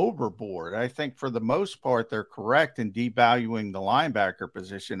gone overboard. I think for the most part, they're correct in devaluing the linebacker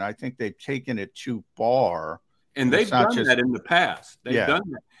position. I think they've taken it too far. And they've done that in the past. They've done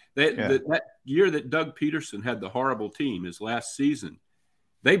that. That year that Doug Peterson had the horrible team, his last season,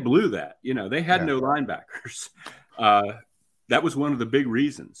 they blew that. They had no linebackers. That was one of the big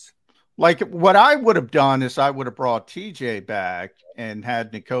reasons. Like what I would have done is I would have brought TJ back and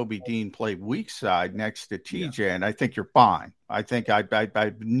had Nakobe Dean play weak side next to TJ, and I think you're fine. I think I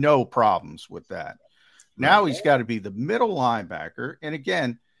have no problems with that. Now he's got to be the middle linebacker. And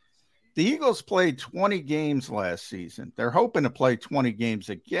again, the Eagles played 20 games last season. They're hoping to play 20 games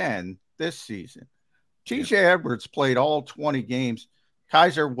again this season. TJ Edwards played all 20 games.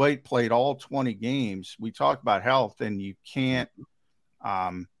 Kaiser White played all 20 games. We talk about health, and you can't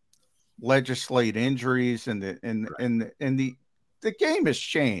legislate injuries, and the game has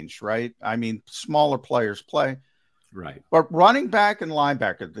changed, right? I mean, smaller players play, right? But running back and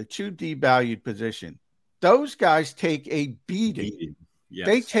linebacker, the two devalued position, those guys take a beating. Yes.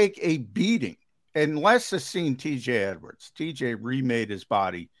 They take a beating. Unless has seen TJ Edwards. TJ remade his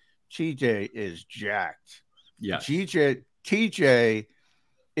body. TJ is jacked. Yeah. TJ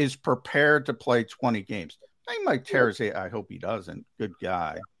is prepared to play 20 games. He might tear his I hope he doesn't. Good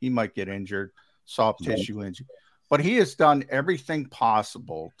guy. He might get injured, soft tissue injury. But he has done everything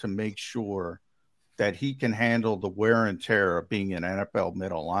possible to make sure that he can handle the wear and tear of being an NFL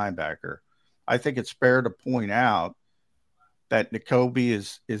middle linebacker. I think it's fair to point out that Nakobe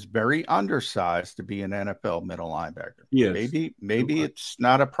is very undersized to be an NFL middle linebacker. Yes. Maybe it's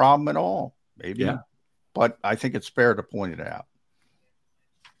not a problem at all. Maybe. Yeah. But I think it's fair to point it out.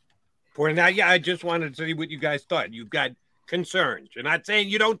 I just wanted to see what you guys thought. You've got concerns. You're not saying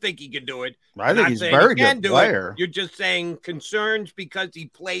you don't think he can do it. I think he's a very good player. You're just saying concerns because he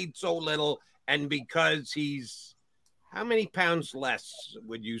played so little and because he's how many pounds less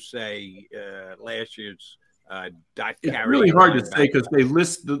would you say last year's it's really hard to say because they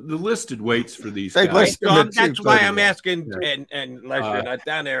list the listed weights for these guys. That's why I'm asking, and Les, you're not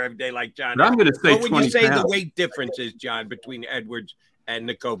down there every day like John. But I'm going to say, what would you say the weight difference is, John, between Edwards and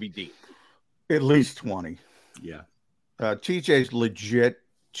Nakobe Dean? At least 20. Yeah. TJ's legit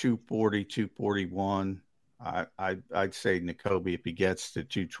 240, 241. I'd say Nakobe, if he gets to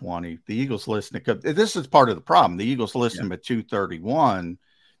 220, the Eagles list Nakobe. This is part of the problem. The Eagles list him at 231,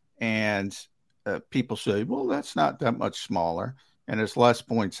 and people say, well, that's not that much smaller. And as Les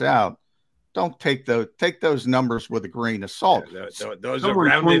points out, don't take those numbers with a grain of salt. Those are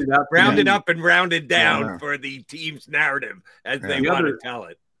rounded up and rounded down for the team's narrative as they want to tell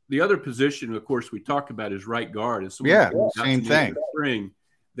it. The other position, of course, we talked about is right guard. And so same thing. Spring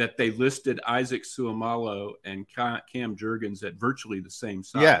that they listed Isaac Suamalo and Cam Jurgens at virtually the same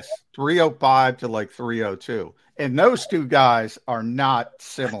size. Yes, 305 to like 302. And those two guys are not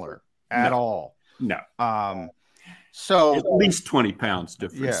similar at all. No. So at least 20 pounds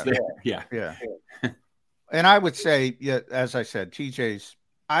difference there. Yeah. And I would say, as I said, TJ's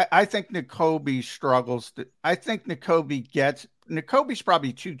I think Nakobe struggles. I think Nakobe's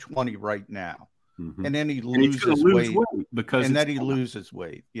probably 220 right now. Mm-hmm. And then he loses weight then he loses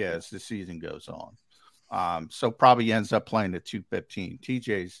weight. Yeah, as the season goes on. So probably ends up playing at 215.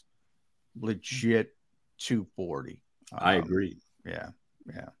 TJ's legit 240. I agree. Yeah.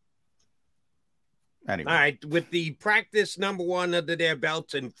 Anyway. All right. With the practice number one under their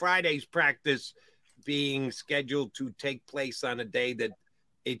belts and Friday's practice being scheduled to take place on a day that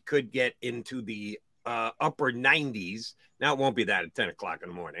it could get into the upper 90s. Now, it won't be that at 10 o'clock in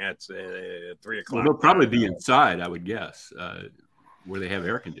the morning. That's 3 o'clock. Well, they'll probably be inside, I would guess, where they have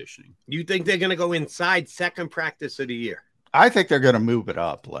air conditioning. You think they're going to go inside second practice of the year? I think they're going to move it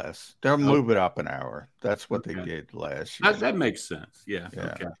up, Les. They'll move it up an hour. That's what they did last year. That makes sense. Yeah.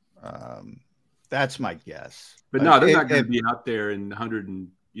 Okay. That's my guess. But no, they're not going to be out there in 100 and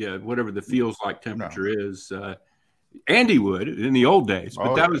whatever the feels like temperature is. Andy would in the old days,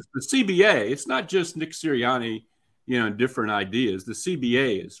 but that was the CBA. It's not just Nick Sirianni, different ideas. The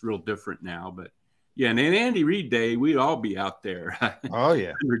CBA is real different now, but and in Andy Reid day, we'd all be out there. Oh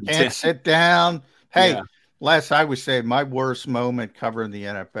yeah, and sit down. Hey, Les, I would say my worst moment covering the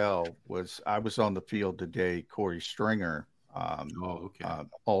NFL was I was on the field today. Corey Stringer,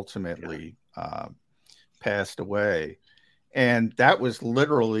 ultimately passed away. And that was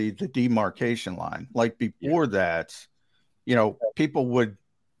literally the demarcation line. Like before that, people would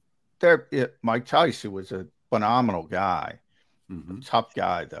Mike Tyson was a phenomenal guy, tough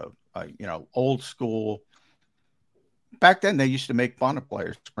guy though, old school. Back then they used to make fun of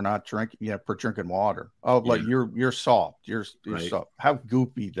players for not drinking, for drinking water. Oh, like you're soft. You're soft. How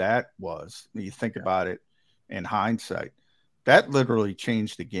goofy that was when you think about it in hindsight. That literally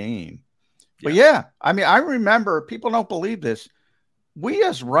changed the game. But I remember, people don't believe this. We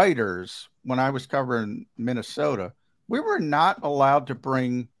as writers, when I was covering Minnesota, we were not allowed to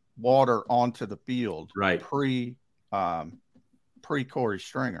bring water onto the field pre Corey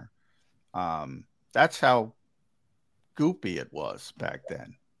Stringer. That's how goopy it was back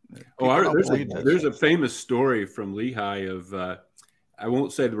then. There's a famous story from Lehigh of I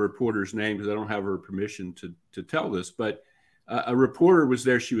won't say the reporter's name because I don't have her permission to tell this, but a reporter was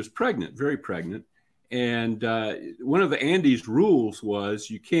there. She was pregnant, very pregnant. And one of Andy's rules was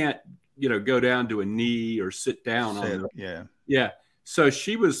you can't, go down to a knee or sit down on it. Yeah. So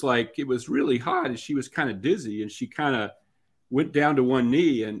she was like, it was really hot and she was kind of dizzy and she kind of went down to one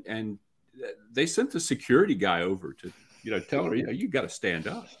knee and they sent the security guy over to, tell her, you got to stand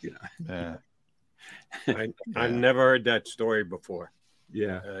up, Yeah. I've never heard that story before.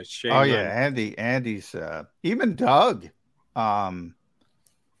 Yeah. Andy's even Doug.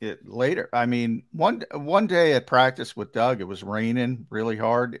 Later, one day at practice with Doug, it was raining really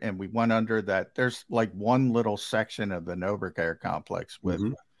hard, and we went under that. There's like one little section of the NovaCare complex with,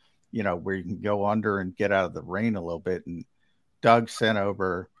 where you can go under and get out of the rain a little bit. And Doug sent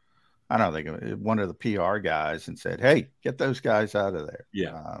over, I don't think one of the PR guys, and said, "Hey, get those guys out of there."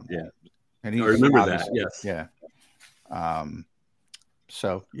 Yeah, And he I remember that. Yes. Yeah.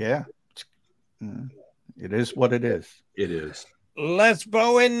 So yeah, it is what it is. It is. Les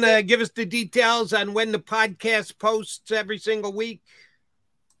Bowen, give us the details on when the podcast posts every single week.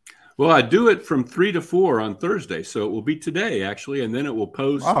 Well, I do it from 3 to 4 on Thursday, so it will be today actually, and then it will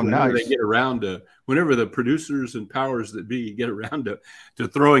post whenever they get around to, whenever the producers and powers that be get around to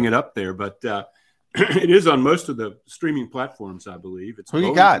throwing it up there. But it is on most of the streaming platforms, I believe. It's Who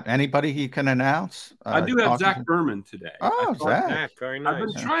you got? Anybody you can announce? I do have Zach Berman today. Oh, Zach. Very nice. I've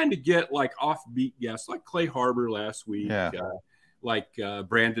been trying to get like offbeat guests, like Clay Harbor last week, like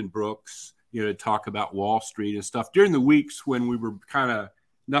Brandon Brooks, to talk about Wall Street and stuff during the weeks when we were kind of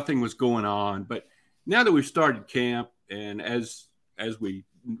nothing was going on. But now that we've started camp, and as we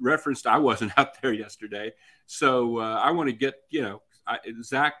referenced, I wasn't out there yesterday, so I want to get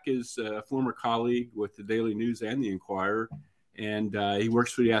Zach is a former colleague with the Daily News and the Inquirer, and he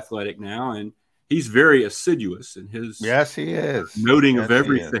works for The Athletic now, and he's very assiduous in his he is noting of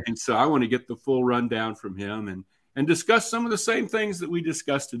everything. So I want to get the full rundown from him and discuss some of the same things that we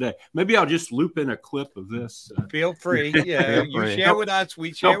discussed today. Maybe I'll just loop in a clip of this. Feel free. Yeah, you share with us,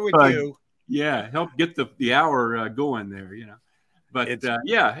 we share with you. Yeah, help get the hour going there, But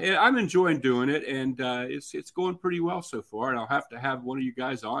I'm enjoying doing it, and it's going pretty well so far. And I'll have to have one of you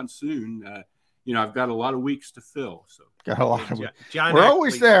guys on soon. I've got a lot of weeks to fill. So got a lot of weeks. We're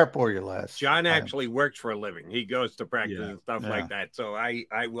always there for you, Les. John actually works for a living. He goes to practice and stuff like that. So I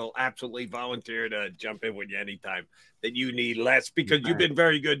will absolutely volunteer to jump in with you anytime that you need, Les, because you've been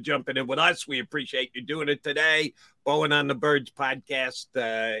very good jumping in with us. We appreciate you doing it today. Bowen on the Birds podcast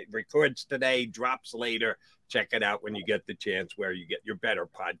records today, drops later. Check it out when you get the chance where you get your better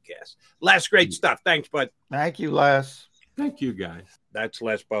podcast. Les, great stuff. Thanks, bud. Thank you, Les. Thank you, guys. That's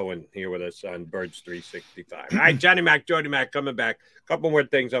Les Bowen here with us on Birds 365. All right, Jody Mac coming back. A couple more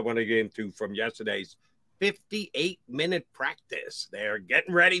things I want to get into from yesterday's 58-minute practice. They're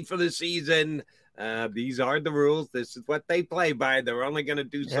getting ready for the season. These are the rules. This is what they play by. They're only going to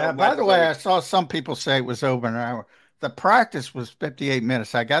do so much. By the way, I saw some people say it was over an hour. The practice was 58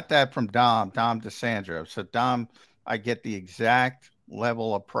 minutes. I got that from Dom DeSandro. So, Dom, I get the exact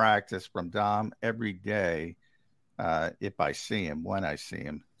level of practice from Dom every day. If I see him, when I see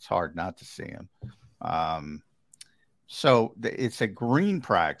him, it's hard not to see him. So it's a green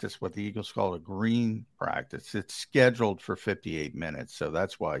practice, what the Eagles call a green practice. It's scheduled for 58 minutes. So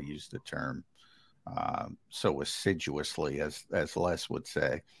that's why I use the term so assiduously, as Les would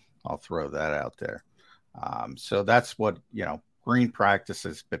say. I'll throw that out there. So that's what, green practice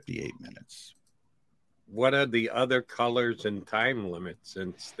is 58 minutes. What are the other colors and time limits?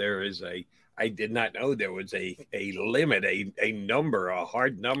 Since there is I did not know there was a limit, a number, a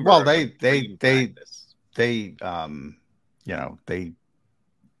hard number. Well, they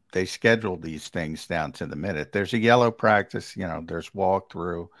schedule these things down to the minute. There's a yellow practice, there's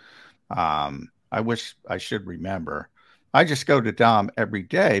walkthrough. I wish I should remember. I just go to Dom every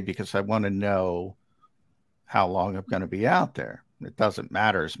day because I want to know how long I'm going to be out there. It doesn't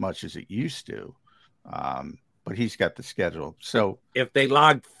matter as much as it used to. But he's got the schedule. So if they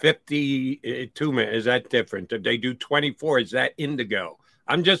log 52 minutes, is that different? If they do 24, is that indigo?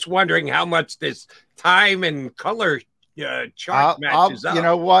 I'm just wondering how much this time and color chart matches up. You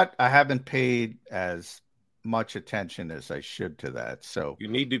know what? I haven't paid as much attention as I should to that. So you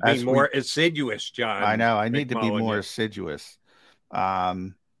need to be more assiduous, John. I know. I need to be more assiduous.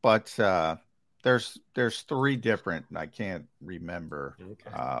 But there's three different, and I can't remember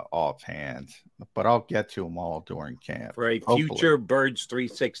offhand, but I'll get to them all during camp. For a future Birds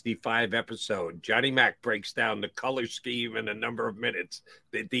 365 episode, Johnny Mac breaks down the color scheme and the number of minutes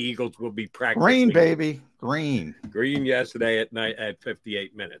that the Eagles will be practicing. Green, baby. Green yesterday at night at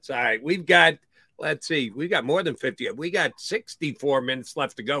 58 minutes. All right, we've got more than 50. We got 64 minutes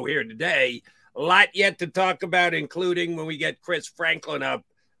left to go here today. A lot yet to talk about, including when we get Chris Franklin up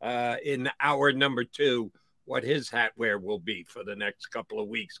in hour number 2, what his hat wear will be for the next couple of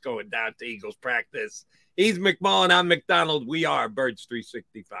weeks going down to Eagles practice. He's McMullen. I'm McDonald. We are Birds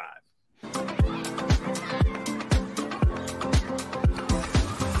 365.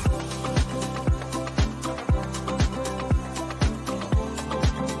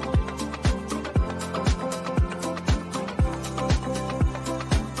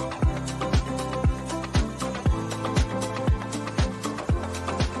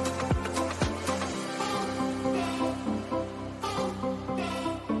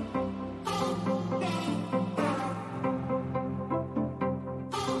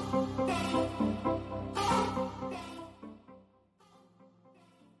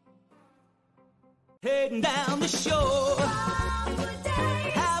 Heading down the shore,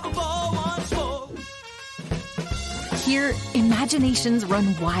 have a ball once more. Here, imaginations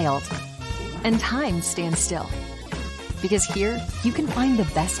run wild and time stands still. Because here, you can find the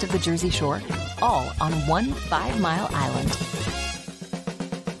best of the Jersey Shore, all on one 5-mile island.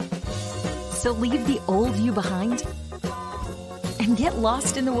 So leave the old you behind and get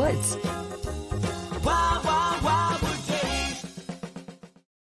lost in the woods. Wild, wild, wild wood days.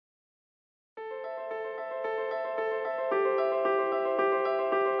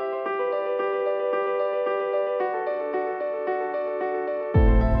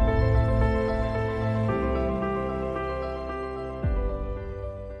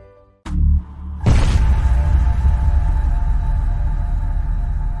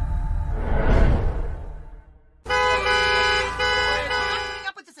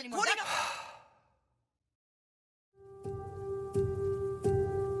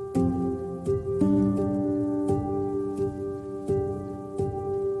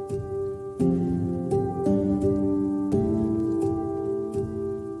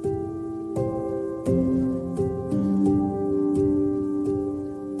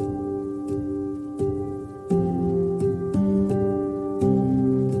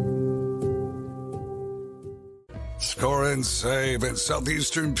 Score and save in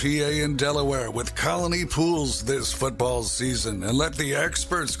southeastern PA and Delaware with Colony Pools this football season, and let the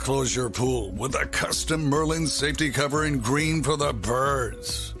experts close your pool with a custom Merlin safety cover in green for the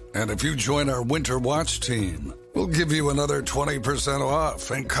birds. And if you join our Winter Watch team, we'll give you another 20%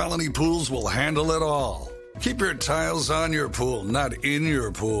 off, and Colony Pools will handle it all. Keep your tiles on your pool, not in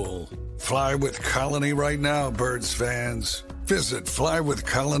your pool. Fly with Colony right now, Birds fans. Visit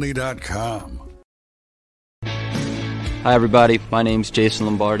flywithcolony.com. Hi everybody, my name's Jason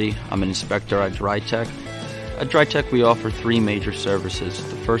Lombardi. I'm an inspector at DryTech. At DryTech we offer 3 major services,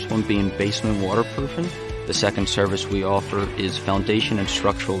 the first one being basement waterproofing, The second service we offer is foundation and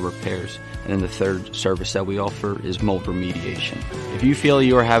structural repairs. And then the third service that we offer is mold remediation. If you feel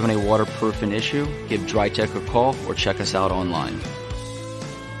you are having a waterproofing issue, give DryTech a call or check us out online.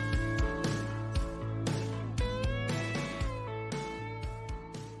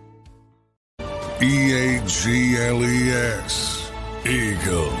 EAGLES,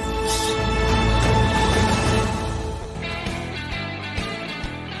 Eagles.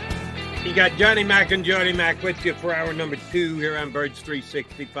 You got Johnny Mac and Jody Mac with you for hour number 2 here on Birds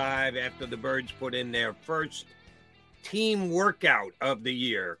 365 after the Birds put in their first team workout of the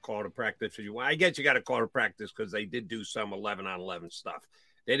year. Call to practice. I guess you got to call to practice because they did do some 11-on-11 stuff.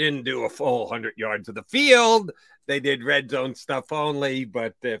 They didn't do a full 100 yards of the field. They did red zone stuff only.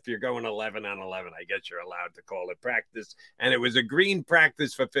 But if you're going 11-on-11, I guess you're allowed to call it practice. And it was a green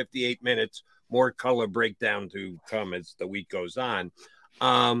practice for 58 minutes. More color breakdown to come as the week goes on.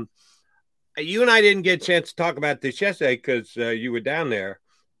 You and I didn't get a chance to talk about this yesterday because you were down there.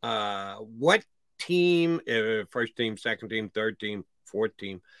 What team, first team, second team, third team, fourth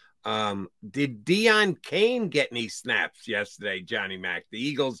team, did Deion Kane get any snaps yesterday, Johnny Mac? The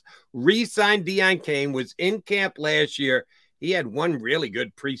Eagles re-signed Deion Kane, was in camp last year. He had one really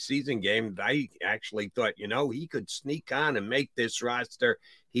good preseason game that I actually thought, he could sneak on and make this roster.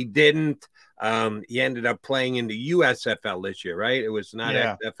 He didn't. He ended up playing in the USFL this year, right? It was not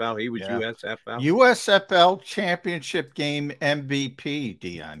XFL. He was USFL. USFL championship game MVP,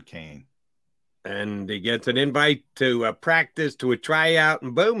 Deion Kane. And he gets an invite to a practice, to a tryout,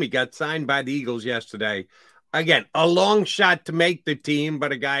 and boom, he got signed by the Eagles yesterday. Again, a long shot to make the team,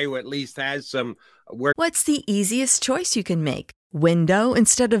 but a guy who at least has some work. What's the easiest choice you can make? Window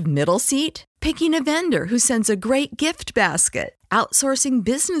instead of middle seat? Picking a vendor who sends a great gift basket? Outsourcing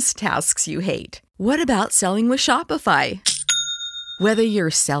business tasks you hate? What about selling with Shopify? Whether you're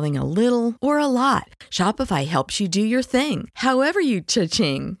selling a little or a lot, Shopify helps you do your thing, however you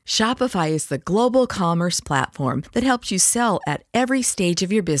cha-ching. Shopify is the global commerce platform that helps you sell at every stage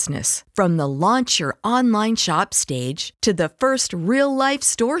of your business. From the launch your online shop stage to the first real-life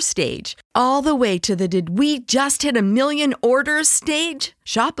store stage, all the way to the did we just hit 1 million orders stage.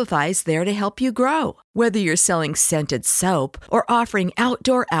 Shopify's there to help you grow. Whether you're selling scented soap or offering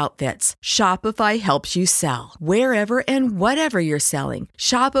outdoor outfits, Shopify helps you sell. Wherever and whatever you're selling,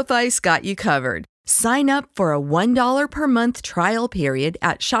 Shopify's got you covered. Sign up for a $1 per month trial period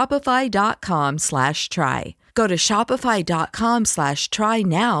at shopify.com/try. Go to shopify.com/try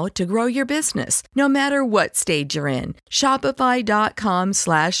now to grow your business, no matter what stage you're in.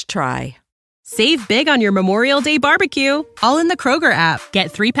 Shopify.com/try. Save big on your Memorial Day barbecue, all in the Kroger app.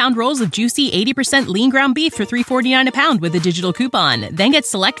 Get 3-pound rolls of juicy 80% lean ground beef for $3.49 a pound with a digital coupon. Then get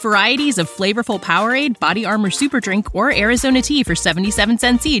select varieties of flavorful Powerade, Body Armor Super Drink, or Arizona tea for 77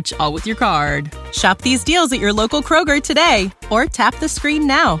 cents each, all with your card. Shop these deals at your local Kroger today, or tap the screen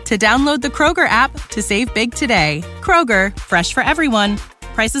now to download the Kroger app to save big today. Kroger, fresh for everyone.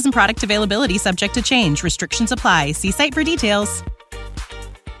 Prices and product availability subject to change. Restrictions apply. See site for details.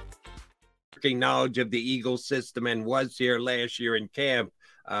 Knowledge of the Eagles system and was here last year in camp.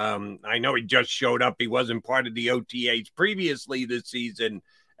 I know he just showed up. He wasn't part of the OTAs previously this season.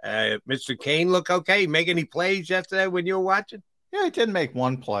 Mr. Kane look okay? Make any plays yesterday when you were watching? Yeah, he did make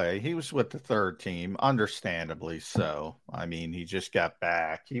one play. He was with the third team, understandably so. I mean, he just got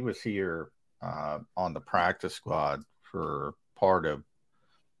back. He was here on the practice squad for part of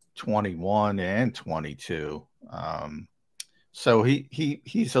 21 and 22. So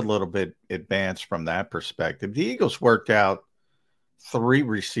he's a little bit advanced from that perspective. The Eagles worked out 3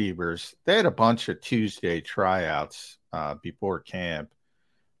 receivers. They had a bunch of Tuesday tryouts before camp.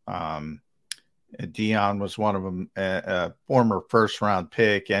 Deion was one of them, a former first-round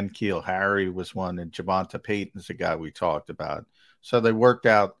pick. N'Keal Harry was one, and Javonta Payton's the guy we talked about. So they worked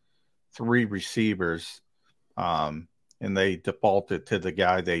out 3 receivers, and they defaulted to the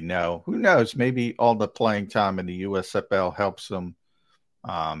guy they know. Who knows? Maybe all the playing time in the USFL helps them.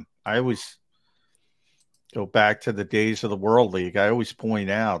 I always go back to the days of the World League. I always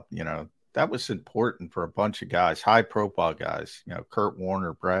point out, that was important for a bunch of guys, high-profile guys, Kurt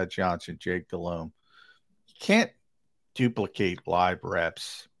Warner, Brad Johnson, Jake Delhomme. You can't duplicate live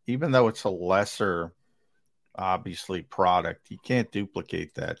reps, even though it's a lesser, obviously, product. You can't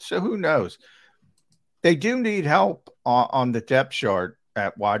duplicate that. So who knows? They do need help on the depth chart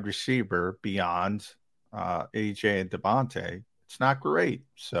at wide receiver beyond AJ and Devontae. It's not great.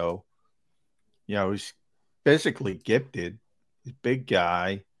 So, he's physically gifted. He's a big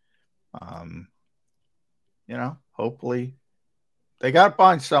guy. Hopefully they got to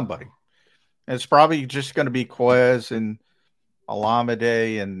find somebody. And it's probably just going to be Quez and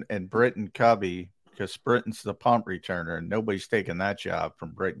Alameda and Britton Covey, because Britton's the punt returner, and nobody's taking that job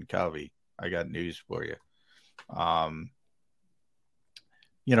from Britton Covey. I got news for you.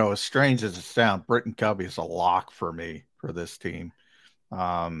 As strange as it sounds, Britton Covey is a lock for me for this team.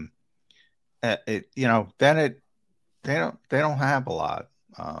 Then they don't have a lot.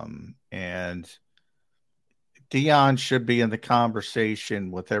 And Dion should be in the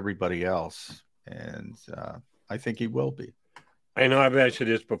conversation with everybody else. And I think he will be. I know I've asked you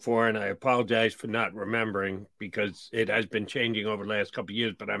this before, and I apologize for not remembering because it has been changing over the last couple of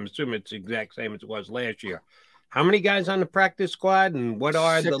years, but I'm assuming it's the exact same as it was last year. How many guys on the practice squad, and what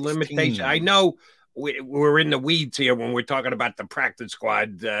are 16. The limitations? I know we're in the weeds here when we're talking about the practice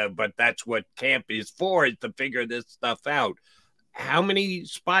squad, but that's what camp is for, is to figure this stuff out. How many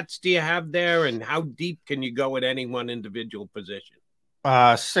spots do you have there, and how deep can you go at any one individual position?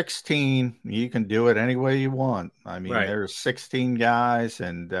 16. You can do it any way you want. I mean, right. There's 16 guys,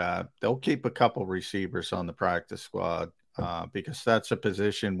 and they'll keep a couple receivers on the practice squad because that's a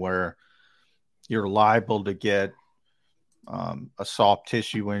position where you're liable to get a soft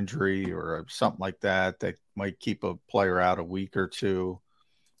tissue injury or something like that might keep a player out a week or two.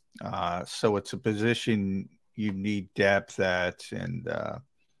 So it's a position you need depth at, and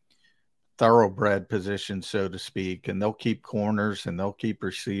thoroughbred position, so to speak, and they'll keep corners and they'll keep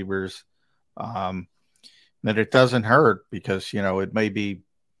receivers. That it doesn't hurt because, it may be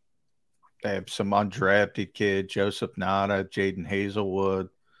they have some undrafted kid, Joseph Nada, Jaden Hazelwood,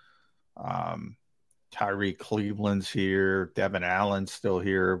 Tyree Cleveland's here, Devin Allen's still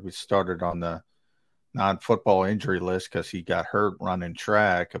here. We started on the non-football injury list because he got hurt running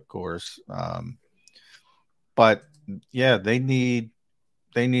track, of course. But yeah, they need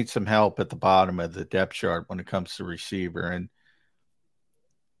some help at the bottom of the depth chart when it comes to receiver. And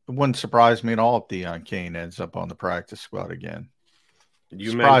it wouldn't surprise me at all if Deion Kane ends up on the practice squad again.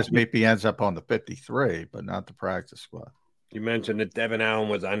 Surprise me if he ends up on the 53, but not the practice squad. You mentioned that Devin Allen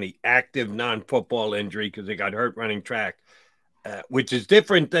was on the active non-football injury because he got hurt running track, which is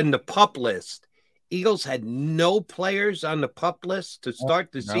different than the PUP list. Eagles had no players on the PUP list to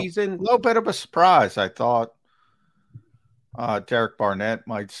start the season. A little bit of a surprise. I thought Derek Barnett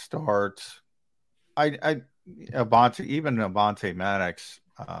might start. Avonte Maddox,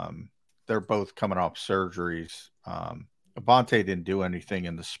 they're both coming off surgeries. Avonte didn't do anything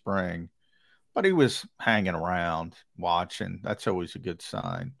in the spring, but he was hanging around watching. That's always a good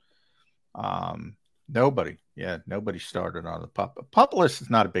sign. Nobody started on the PUP. PUP list is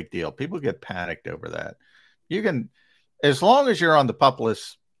not a big deal. People get panicked over that. You can, as long as you're on the PUP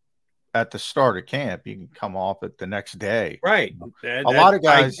list at the start of camp, you can come off it the next day. Right. A lot of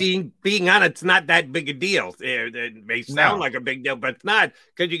guys being on it's not that big a deal. It may sound like a big deal, but it's not,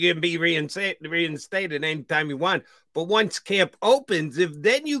 because you can be reinstated anytime you want. But once camp opens, if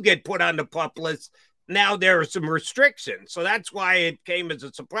then you get put on the PUP list, now there are some restrictions. So that's why it came as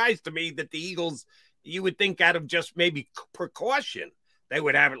a surprise to me that the Eagles, you would think out of just maybe precaution, they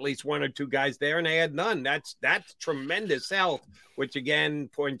would have at least one or two guys there, and they had none. That's tremendous health, which again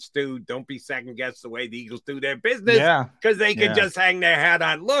points to don't be second guess the way the Eagles do their business, because they can just hang their hat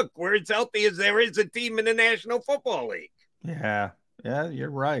on. Look, we're as healthy as there is a team in the National Football League. Yeah,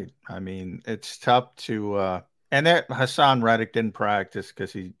 you're right. I mean, it's tough to and that Hassan Reddick didn't practice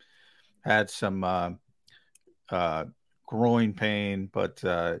because he had some groin pain, but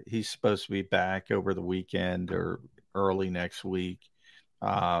he's supposed to be back over the weekend or early next week.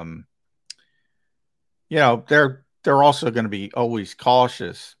 They're also going to be always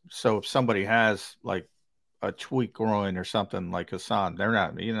cautious. So if somebody has like a tweaked groin or something like Hassan, they're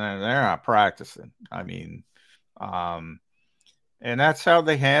not practicing. I mean, and that's how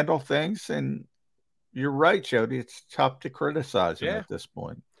they handle things. And you're right, Jody. It's tough to criticize him at this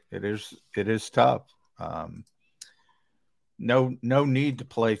point. It is tough. No need to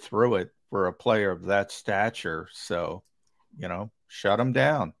play through it for a player of that stature. So, shut him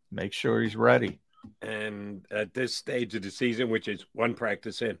down. Make sure he's ready. And at this stage of the season, which is one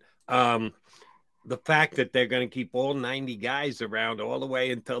practice in, the fact that they're going to keep all 90 guys around all the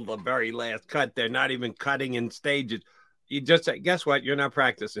way until the very last cut, they're not even cutting in stages. You just say, guess what? You're not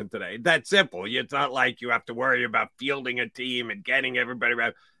practicing today. That's simple. It's not like you have to worry about fielding a team and getting everybody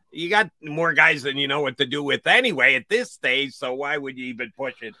around. You got more guys than you know what to do with anyway at this stage, so why would you even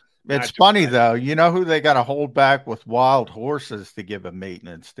push it? It's funny, though. You know who they got to hold back with wild horses to give a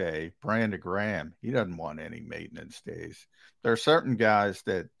maintenance day? Brandon Graham. He doesn't want any maintenance days. There are certain guys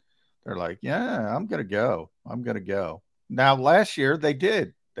that they're like, yeah, I'm going to go. Now, last year they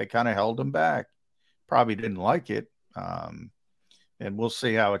did. They kind of held him back. Probably didn't like it. And we'll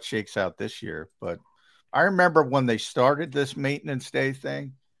see how it shakes out this year. But I remember when they started this maintenance day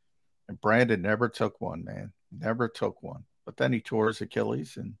thing, And Brandon never took one, man. Never took one. But then he tore his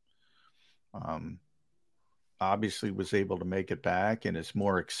Achilles and obviously was able to make it back and is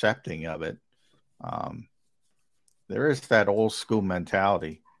more accepting of it. There is that old school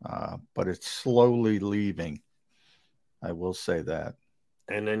mentality, but it's slowly leaving. I will say that.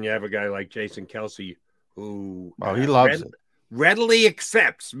 And then you have a guy like Jason Kelsey who he loves it. Readily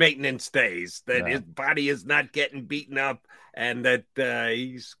accepts maintenance days, that his body is not getting beaten up, and that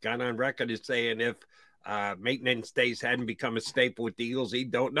he's gone on record as saying if maintenance days hadn't become a staple with the Eagles, he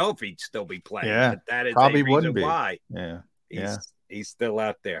don't know if he'd still be playing. Yeah, but that is probably a reason wouldn't be. why. Yeah, he's still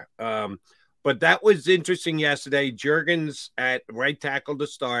out there. But that was interesting yesterday. Juergens at right tackle to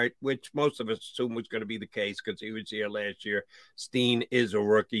start, which most of us assumed was going to be the case because he was here last year. Steen is a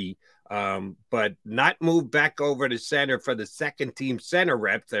rookie, but not moved back over to center for the second team center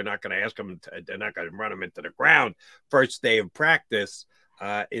reps. They're not going to ask him. They're not going to run him into the ground first day of practice.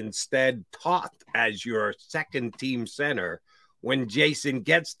 Instead, Toth as your second team center. When Jason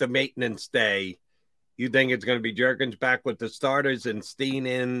gets the maintenance day, you think it's going to be Juergens back with the starters and Steen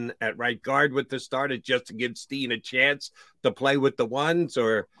in at right guard with the starters just to give Steen a chance to play with the ones?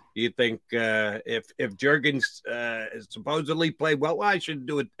 Or you think if Juergens supposedly played well, I should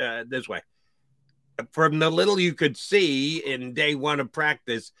do it this way. From the little you could see in day one of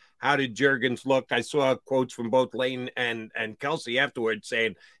practice, how did Juergens look? I saw quotes from both Lane and Kelsey afterwards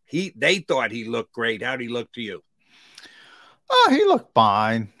saying they thought he looked great. How did he look to you? Oh, he looked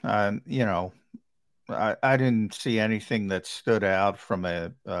fine. I didn't see anything that stood out from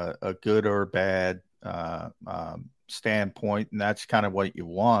a good or bad standpoint, and that's kind of what you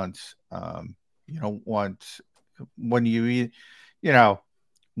want. You don't want when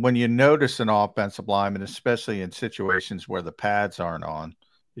you notice an offensive lineman, especially in situations where the pads aren't on,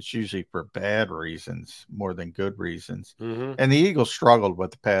 it's usually for bad reasons more than good reasons. Mm-hmm. And the Eagles struggled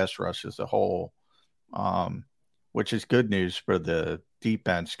with the pass rush as a whole, which is good news for the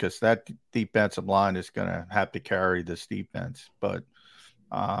defense because that defensive line is going to have to carry this defense. But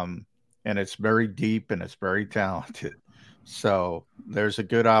and it's very deep and it's very talented. So there's a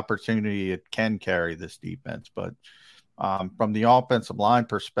good opportunity it can carry this defense. But from the offensive line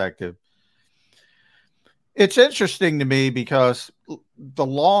perspective, it's interesting to me because the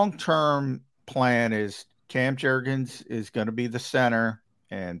long-term plan is Cam Juergens is going to be the center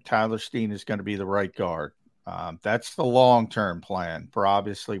and Tyler Steen is going to be the right guard. That's the long-term plan for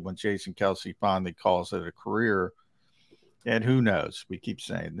obviously when Jason Kelsey finally calls it a career. And who knows? We keep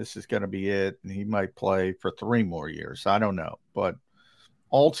saying this is going to be it, and he might play for 3 more years. I don't know. But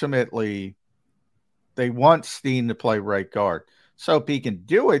ultimately, they want Steen to play right guard. So if he can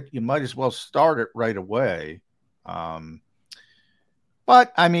do it, you might as well start it right away. But,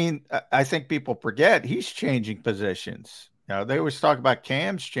 I mean, I think people forget he's changing positions. They always talk about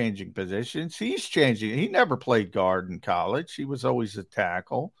Cam's changing positions. He's changing. He never played guard in college. He was always a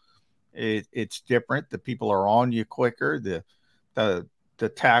tackle. It's different. The people are on you quicker. The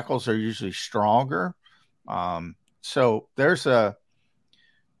tackles are usually stronger. So there's sort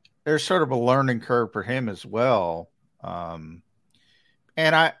of a learning curve for him as well. And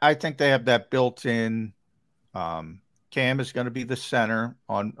I think they have that built in. Cam is going to be the center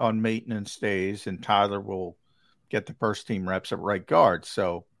on maintenance days, and Tyler will get the first team reps at right guard.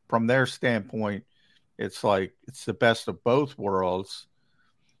 So from their standpoint, it's like it's the best of both worlds.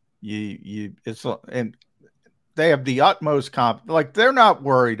 And they have the utmost like they're not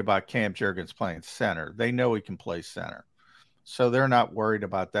worried about Cam Juergens playing center. They know he can play center. So they're not worried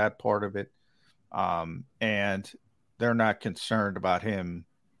about that part of it. And they're not concerned about him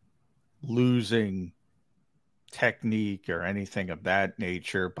losing technique or anything of that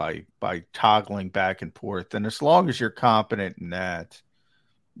nature by toggling back and forth. And as long as you're confident in that,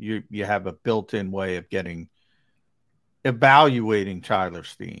 you have a built-in way of evaluating Tyler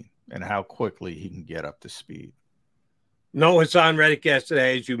Steen and how quickly he can get up to speed. No, it's on Reddick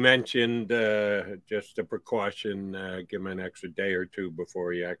yesterday, as you mentioned, just a precaution, give him an extra day or two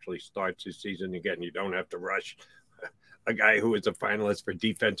before he actually starts his season again. You don't have to rush a guy who is a finalist for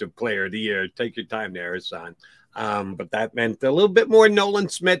Defensive Player of the Year. Take your time there, Hassan. But that meant a little bit more Nolan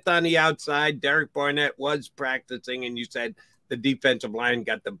Smith on the outside. Derek Barnett was practicing, and you said the defensive line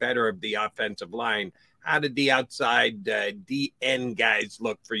got the better of the offensive line. How did the outside DN guys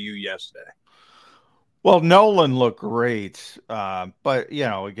look for you yesterday? Well, Nolan looked great, but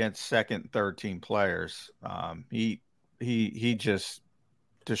against second, third team players, he just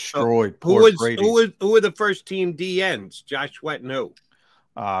destroyed. Who were the first team DNs? Josh Sweat and who?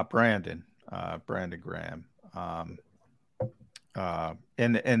 Brandon Graham.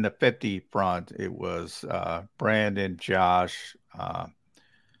 In the 50 front, it was Brandon, Josh,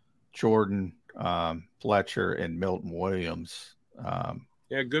 Jordan, Fletcher, and Milton Williams.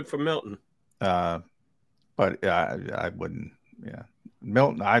 Yeah, good for Milton. But I wouldn't. Yeah,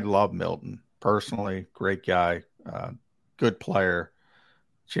 Milton. I love Milton personally. Great guy, good player.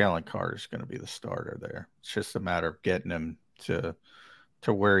 Jalen Carter's going to be the starter there. It's just a matter of getting him to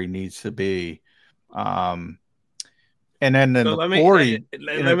where he needs to be. And then in So the 40.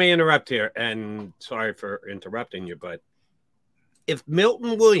 Let me interrupt here, and sorry for interrupting you, but if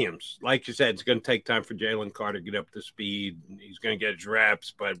Milton Williams, like you said, it's going to take time for Jalen Carter to get up to speed. He's going to get his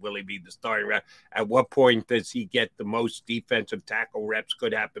reps, but will he be the starting rep? At what point does he get the most defensive tackle reps?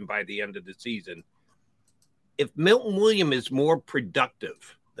 Could happen by the end of the season. If Milton Williams is more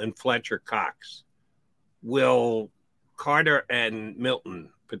productive than Fletcher Cox, will Carter and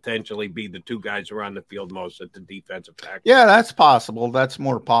Milton potentially be the two guys who are on the field most at the defensive tackle? Yeah, that's possible. That's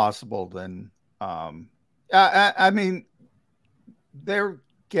more possible than I mean, they're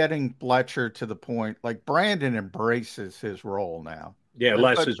getting Fletcher to the point like Brandon embraces his role now. Yeah,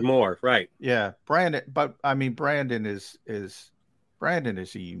 less is more, right? Yeah, Brandon. But I mean, Brandon is a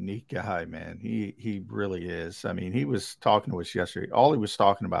unique guy, man. He really is. I mean, he was talking to us yesterday. All he was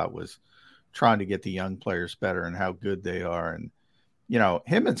talking about was trying to get the young players better and how good they are. And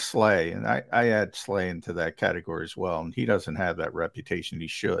him and Slay, and I add Slay into that category as well. And he doesn't have that reputation he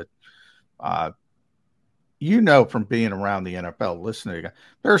should. From being around the NFL, listening to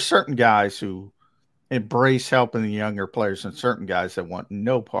there are certain guys who embrace helping the younger players and certain guys that want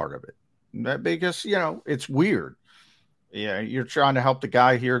no part of it because, it's weird. Yeah. You're trying to help the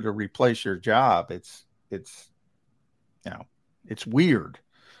guy here to replace your job. It's weird,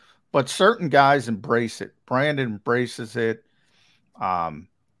 but certain guys embrace it. Brandon embraces it.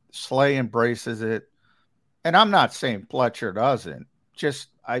 Slay embraces it. And I'm not saying Fletcher doesn't. Just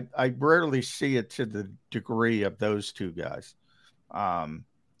I rarely see it to the degree of those two guys. But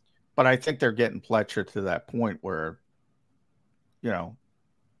I think they're getting Fletcher to that point where,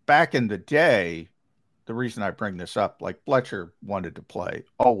 back in the day, the reason I bring this up, like Fletcher wanted to play,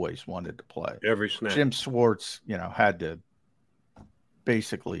 always wanted to play. Every snap. Jim Schwartz, had to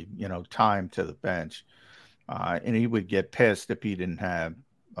basically, time to the bench. And he would get pissed if he didn't have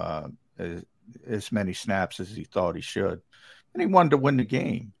as many snaps as he thought he should. And he wanted to win the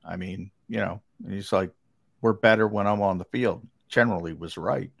game. I mean, he's like, we're better when I'm on the field. Generally was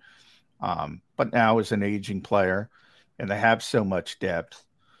right. But now as an aging player, and they have so much depth.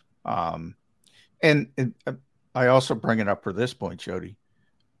 And I also bring it up for this point, Jody.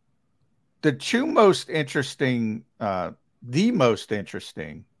 The most interesting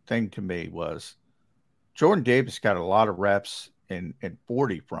thing to me was Jordan Davis got a lot of reps in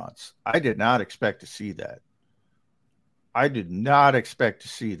 40 fronts. I did not expect to see that.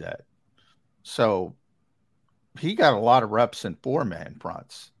 So he got a lot of reps in 4-man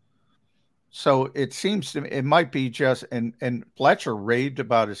fronts. So it seems to me it might be just and Fletcher raved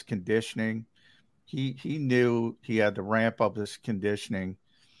about his conditioning. He knew he had to ramp up his conditioning.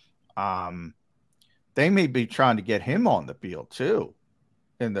 They may be trying to get him on the field too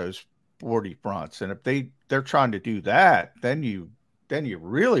in those 40 fronts. And if they're trying to do that, then you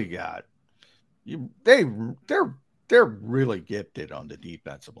really got they're really gifted on the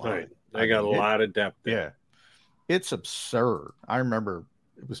defensive line. Right. They got a lot of depth there. Yeah. It's absurd. I remember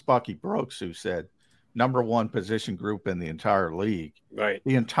it was Bucky Brooks who said number one position group in the entire league. Right.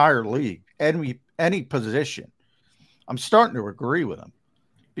 The entire league. Any position. I'm starting to agree with him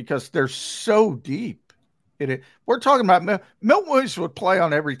because they're so deep. We're talking about Milton Williams would play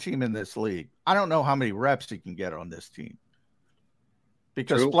on every team in this league. I don't know how many reps he can get on this team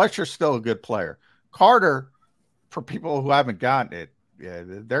because Fletcher's still a good player. Carter, for people who haven't gotten it, yeah,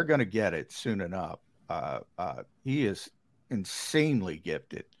 they're going to get it soon enough. He is insanely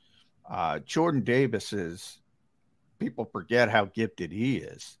gifted. Jordan Davis people forget how gifted he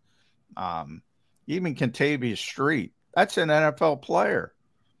is. Even Kentavious Street, that's an NFL player.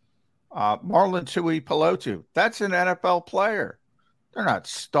 Marlon Tuipulotu, that's an NFL player. They're not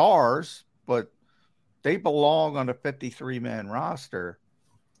stars, but they belong on a 53-man roster.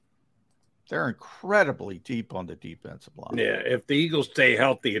 They're incredibly deep on the defensive line. Yeah, if the Eagles stay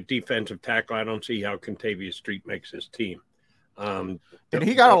healthy at defensive tackle, I don't see how Kentavious Street makes his team. And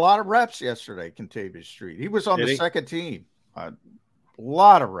he got a lot of reps yesterday, Kentavious Street. He was on the second team. A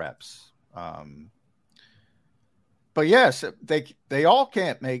lot of reps. But yes, they all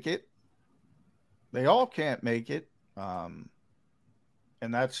can't make it. They all can't make it. And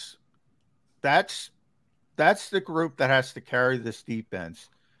that's the group that has to carry this defense.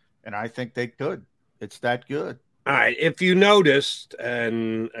 And I think they could. It's that good. All right. If you noticed,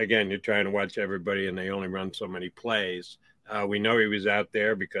 and again, you're trying to watch everybody and they only run so many plays, We know he was out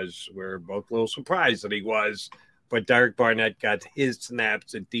there because we're both a little surprised that he was. But Derek Barnett got his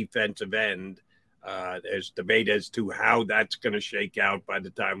snaps at defensive end. There's debate as to how that's going to shake out by the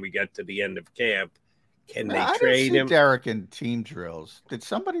time we get to the end of camp. Can they trade him? Derek in team drills. Did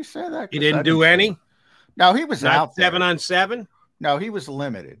somebody say that? He didn't do any? No, he was not out there. 7-on-7? No, he was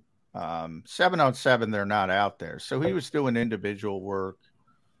limited. 7-on-7, they're not out there. So he was doing individual work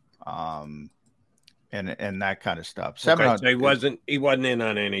and that kind of stuff. So he wasn't in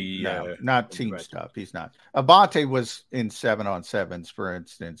on any not team stuff. He's not. Avante was in 7-on-7s, for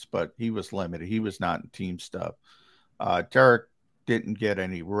instance, but he was limited. He was not in team stuff. Derek didn't get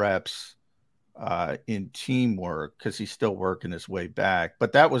any reps in teamwork because he's still working his way back.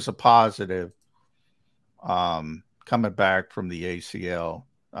 But that was a positive coming back from the ACL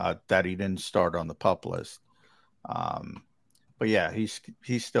that he didn't start on the PUP list. But yeah, he's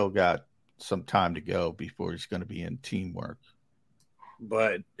still got some time to go before he's going to be in teamwork.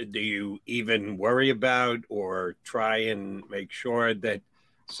 But do you even worry about or try and make sure that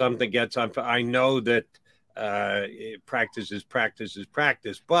something gets on? I know that practice is practice,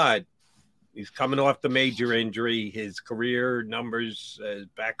 but he's coming off the major injury. His career numbers,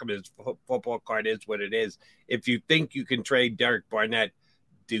 back of his football card is what it is. If you think you can trade Derek Barnett,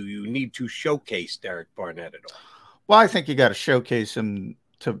 do you need to showcase Derek Barnett at all? Well, I think you got to showcase him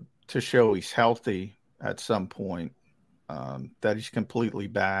to show he's healthy at some point, that he's completely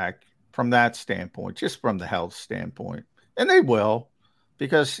back from that standpoint, just from the health standpoint. And they will,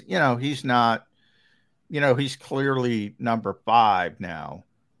 because, he's not, he's clearly number 5 now,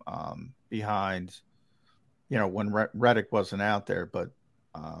 behind, when Reddick wasn't out there. But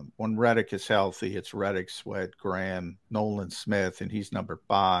when Reddick is healthy, it's Reddick, Sweat, Graham, Nolan Smith, and he's number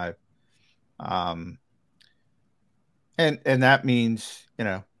 5. And that means,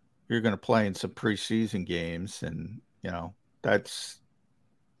 you're going to play in some preseason games, and,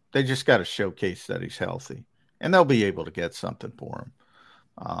 they just got to showcase that he's healthy, and they'll be able to get something for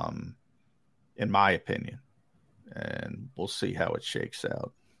him, in my opinion, and we'll see how it shakes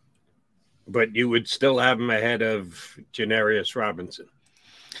out. But you would still have him ahead of Janarius Robinson.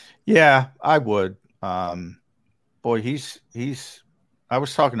 Yeah, I would. Boy, he's, I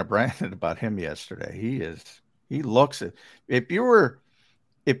was talking to Brandon about him yesterday. He looks it. If you were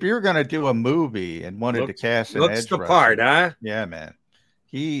going to do a movie and wanted to cast an edge rusher, part, huh? Yeah, man.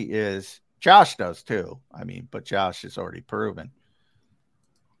 He is. Josh does too. But Josh is already proven.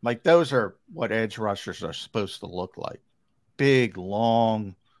 Like, those are what edge rushers are supposed to look like. Big,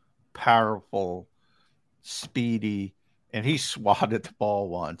 long, powerful, speedy. And he swatted the ball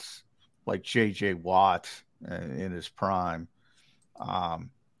once, like J.J. Watt in his prime.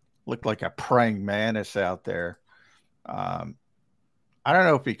 Looked like a praying mantis out there. I don't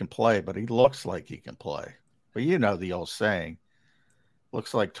know if he can play, but he looks like he can play. But the old saying,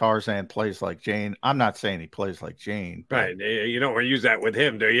 looks like Tarzan, plays like Jane. I'm not saying he plays like Jane. Right. You don't want to use that with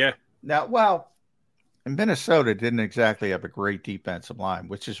him, do you? Now, well, Minnesota didn't exactly have a great defensive line,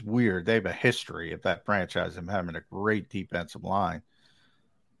 which is weird. They have a history of that franchise of having a great defensive line.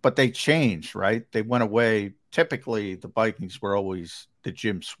 But they changed, right? They went away. Typically, the Vikings were always the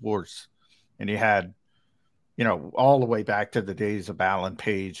Jim Schwartz. And you had, all the way back to the days of Alan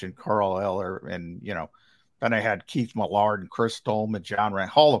Page and Carl Eller. And, then I had Keith Millard and Chris Dolman, John Rand,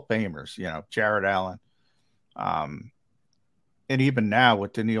 Hall of Famers, Jared Allen. And even now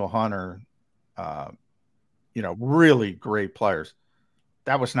with Daniil Hunter, really great players.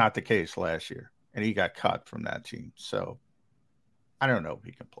 That was not the case last year. And he got cut from that team. So I don't know if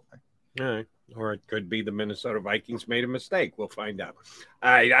he can play. All right. Or it could be the Minnesota Vikings made a mistake. We'll find out.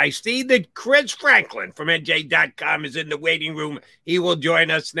 I see that Chris Franklin from NJ.com is in the waiting room. He will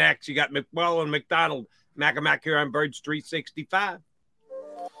join us next. You got McMullen, McDonald, Mac here on Birds 365.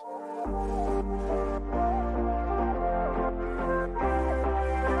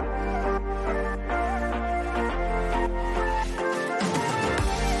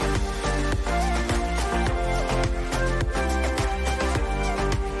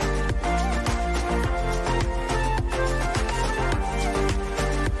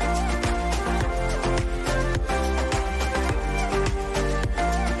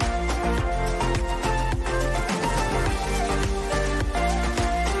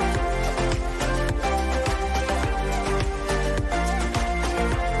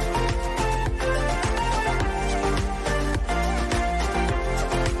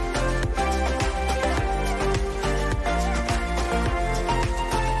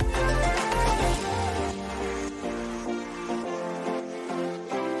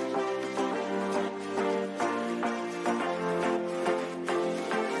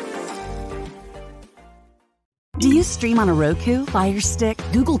 you stream on a Roku, Fire Stick,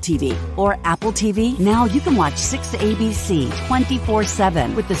 Google TV, or Apple TV? Now you can watch 6ABC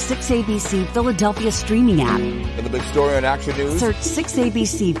 24/7 with the 6ABC Philadelphia streaming app. For the big story on Action News, Search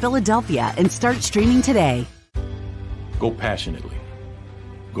 6ABC Philadelphia and start streaming today. Go passionately.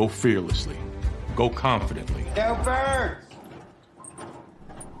 Go fearlessly. Go confidently. Go Birds!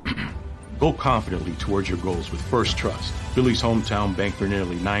 Go confidently towards your goals with First Trust, Philly's hometown bank for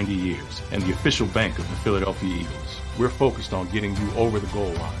nearly 90 years, and the official bank of the Philadelphia Eagles. We're focused on getting you over the goal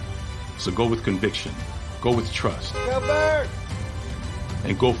line. So go with conviction, go with trust, Go Birds!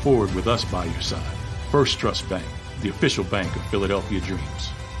 and go forward with us by your side. First Trust Bank, the official bank of Philadelphia dreams.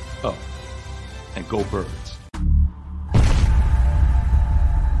 Oh, and go Birds.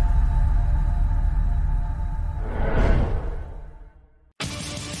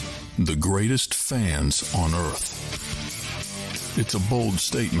 The greatest fans on earth. It's a bold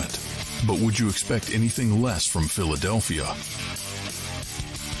statement, but would you expect anything less from Philadelphia?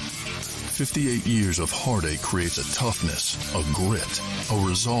 58 years of heartache creates a toughness, a grit, a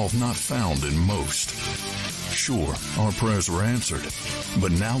resolve not found in most. Sure, our prayers were answered,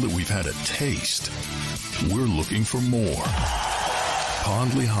 but now that we've had a taste, we're looking for more.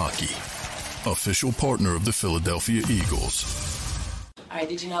 Pondley Hockey, official partner of the Philadelphia Eagles. All right,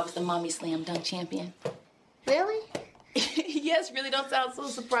 did you know I was the Mommy Slam Dunk Champion? Really? Yes, really don't sound so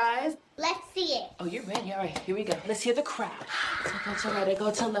surprised. Let's see it. Oh, you're ready. All right, here we go. Let's hear the crowd. So go to right, go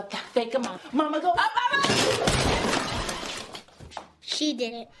to left, fake 'em out. Mama, go up, She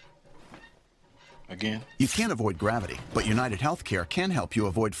did it. Again? You can't avoid gravity, but United Healthcare can help you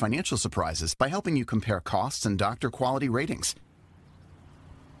avoid financial surprises by helping you compare costs and doctor quality ratings.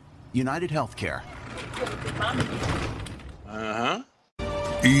 United Healthcare. Uh-huh.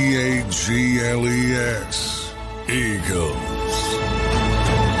 EAGLES. Eagles.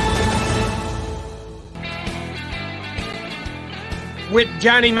 With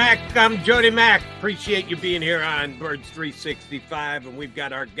Johnny Mac, I'm Jody Mac. Appreciate you being here on Birds 365. And we've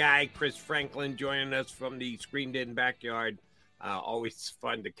got our guy, Chris Franklin, joining us from the Screened In Backyard. Always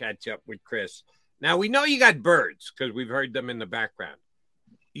fun to catch up with Chris. Now, we know you got birds because we've heard them in the background.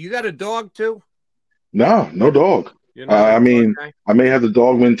 You got a dog, too? No dog. I mean, I may have the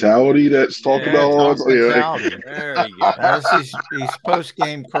dog mentality that's talked about all the time. There you go. He's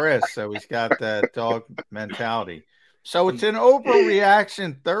post-game Chris, so he's got that dog mentality. So it's an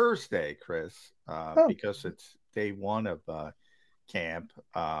overreaction Thursday, Chris, because it's day one of camp.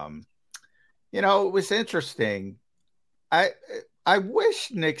 It was interesting. I wish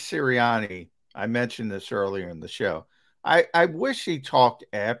Nick Sirianni, I mentioned this earlier in the show, I wish he talked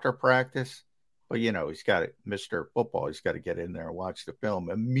after practice. But, he's got it, Mr. Football. He's got to get in there and watch the film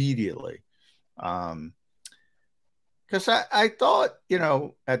immediately. Because I thought,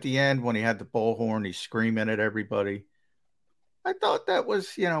 at the end when he had the bullhorn, he's screaming at everybody. I thought that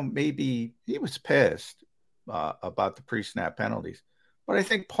was, maybe he was pissed about the pre-snap penalties. But I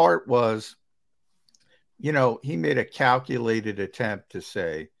think part was, he made a calculated attempt to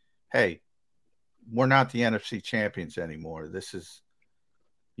say, hey, we're not the NFC champions anymore. This is,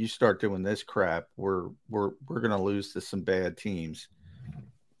 you start doing this crap, we're going to lose to some bad teams.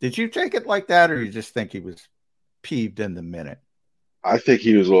 Did you take it like that, or you just think he was peeved in the minute? I think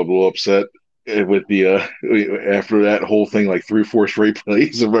he was a little upset with the after that whole thing, like 3 or 4 straight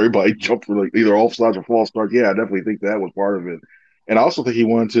plays of everybody jumped for like either offsides or false start. Yeah, I definitely think that was part of it. And I also think he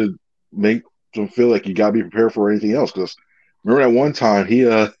wanted to make them feel like you got to be prepared for anything else. Because remember that one time he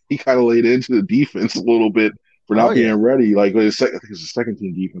kind of laid into the defense a little bit for not being ready. Like I think it's the second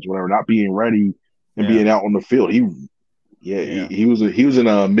team defense, whatever, not being ready and being out on the field. He was in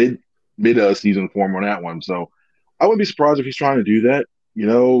a mid season form on that one. So I wouldn't be surprised if he's trying to do that.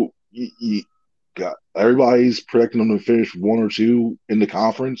 You got everybody's projecting them to finish 1 or 2 in the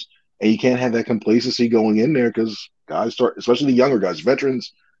conference, and you can't have that complacency going in there because guys start, especially the younger guys,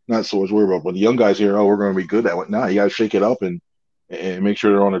 veterans, not so much worried about, but the young guys here, we're going to be good at it. Nah, you got to shake it up and make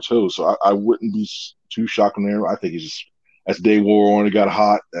sure they're on their toes. So I wouldn't be too shocked on there. I think he's just, as the day wore on, it got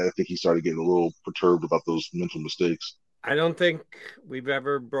hot. I think he started getting a little perturbed about those mental mistakes. I don't think we've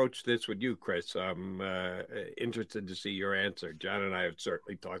ever broached this with you, Chris. I'm interested to see your answer. John and I have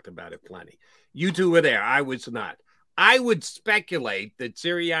certainly talked about it plenty. You two were there. I was not. I would speculate that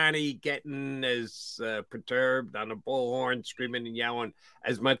Sirianni getting as perturbed on a bullhorn, screaming and yelling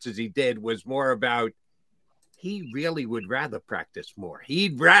as much as he did was more about he really would rather practice more.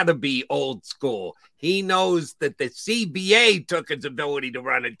 He'd rather be old school. He knows that the CBA took his ability to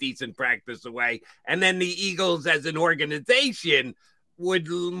run a decent practice away. And then the Eagles as an organization would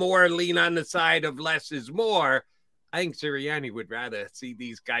more lean on the side of less is more. I think Sirianni would rather see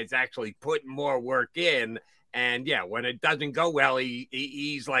these guys actually put more work in And yeah, when it doesn't go well,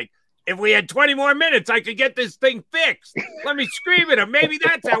 he's like, if we had 20 more minutes, I could get this thing fixed. Let me scream at him. Maybe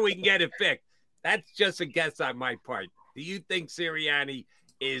that's how we can get it fixed. That's just a guess on my part. Do you think Sirianni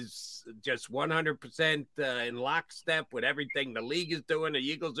is just 100% in lockstep with everything the league is doing, the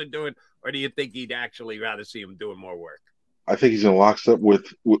Eagles are doing, or do you think he'd actually rather see him doing more work? I think he's in lockstep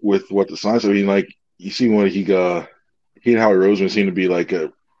with what the signs. I mean, like you see when he and Howie Roseman seem to be like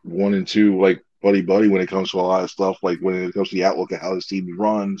a 1 and 2, like buddy when it comes to a lot of stuff. Like when it comes to the outlook of how his team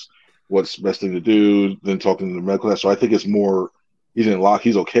runs, what's the best thing to do, then talking to the medical. So I think it's more he's in lock.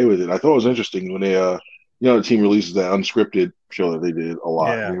 He's okay with it. I thought it was interesting when they the team releases that unscripted show that they did a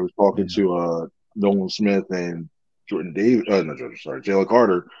lot. Yeah. And he was talking to Nolan Smith and Jordan Davis, not Jordan, sorry, Jalen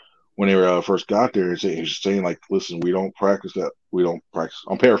Carter when they first got there. And he was saying like, listen, we don't practice that. We don't practice.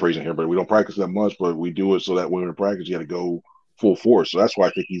 I'm paraphrasing here, but we don't practice that much, but we do it so that when we're in practice, you got to go full force. So that's why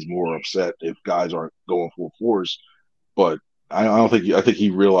I think he's more upset if guys aren't going full force. But I don't think I think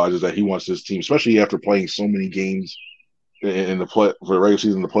he realizes that he wants this team, especially after playing so many games in the play for the regular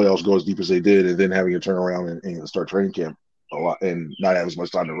season, the playoffs go as deep as they did, and then having to turn around and start training camp a lot and not have as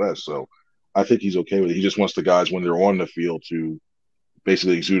much time to rest. So I think he's okay with it. He just wants the guys when they're on the field to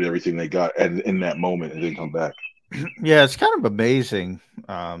basically exude everything they got and in that moment and then come back. Yeah, it's kind of amazing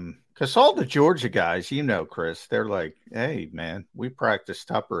because all the Georgia guys, Chris, they're like, hey, man, we practice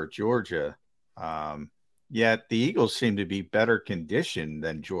tougher at Georgia. Yet the Eagles seem to be better conditioned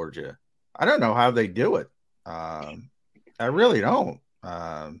than Georgia. I don't know how they do it. I really don't.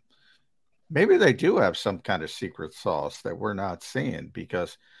 Maybe they do have some kind of secret sauce that we're not seeing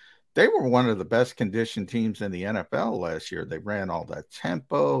because they were one of the best conditioned teams in the NFL last year. They ran all that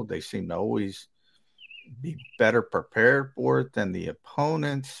tempo. They seem to always be better prepared for it than the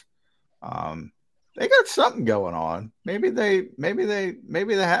opponents. They got something going on. Maybe they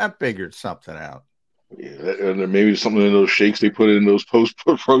have figured something out. Yeah, and maybe something in those shakes they put in those post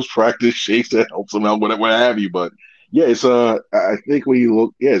practice shakes that helps them out, whatever have you. But yeah, it's I think when you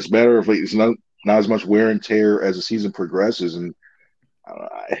look, it's better if it's not as much wear and tear as the season progresses, and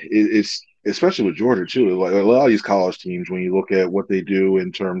it's especially with Georgia too. Like a lot of these college teams, when you look at what they do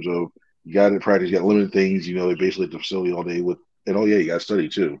in terms of you got to practice, you got limited things. They basically at the facility all day with, and you got to study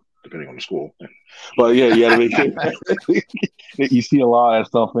too, depending on the school. But yeah, you got to make sure you see a lot of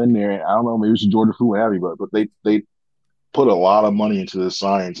stuff in there. I don't know, maybe it's Georgia food, what have you, but they put a lot of money into the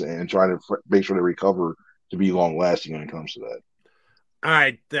science and try to make sure they recover to be long lasting when it comes to that. All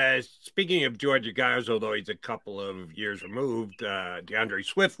right. Speaking of Georgia guys, although he's a couple of years removed, DeAndre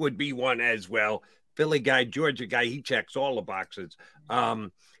Swift would be one as well. Philly guy, Georgia guy, he checks all the boxes.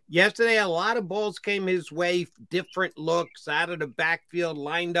 Yesterday, a lot of balls came his way, different looks out of the backfield,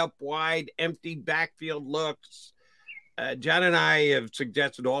 lined up wide, empty backfield looks. John and I have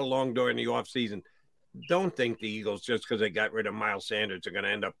suggested all along during the offseason, don't think the Eagles, just because they got rid of Miles Sanders, are going to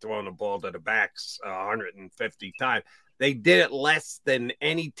end up throwing the ball to the backs 150 times. They did it less than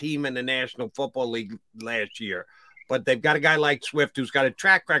any team in the National Football League last year. But they've got a guy like Swift who's got a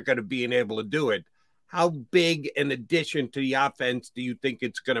track record of being able to do it. How big an addition to the offense do you think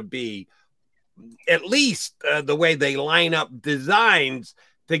it's going to be? At least the way they line up designs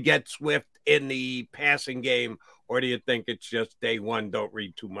to get Swift in the passing game, or do you think it's just day one? Don't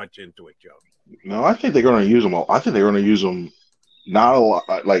read too much into it, Joe. No, I think they're going to use him. I think they're going to use him not a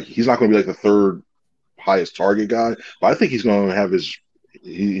lot. Like he's not going to be like the third highest target guy, but I think he's going to have his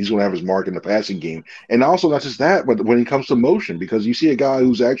mark in the passing game. And also not just that, but when it comes to motion, because you see a guy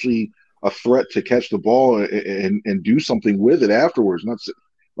who's actually a threat to catch the ball and do something with it afterwards. Not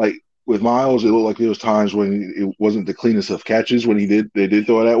like with Miles, it looked like there was times when it wasn't the cleanest of catches when they did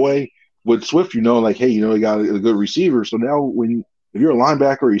throw it that way. With Swift, hey, he got a good receiver. So now if you're a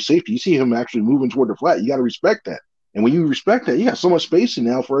linebacker or you're safety, you see him actually moving toward the flat. You got to respect that. And when you respect that, you got so much spacing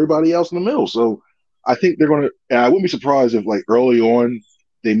now for everybody else in the middle. So I think they're going to – and I wouldn't be surprised if, like, early on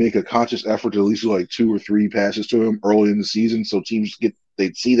they make a conscious effort to at least do, like, 2 or 3 passes to him early in the season so teams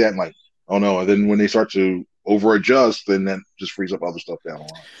they'd see that and, like, oh, no. And then when they start to over-adjust, then that just frees up other stuff down the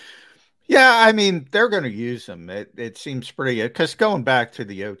line. Yeah, I mean, they're going to use them. It seems pretty good because going back to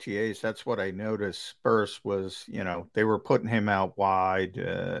the OTAs, that's what I noticed first was, they were putting him out wide,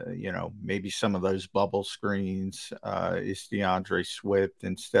 maybe some of those bubble screens is DeAndre Swift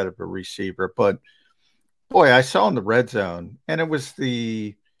instead of a receiver. But, boy, I saw in the red zone, and it was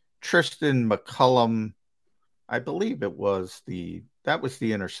the Tristan McCullum, I believe that was the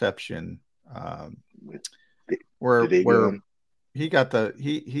interception where he got the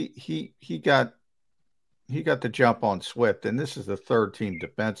jump on Swift, and this is the third team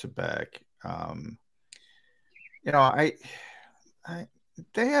defensive back.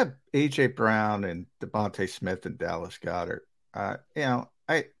 they have A.J. Brown and Devontae Smith and Dallas Goedert.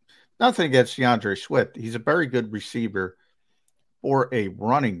 Nothing against DeAndre Swift. He's a very good receiver or a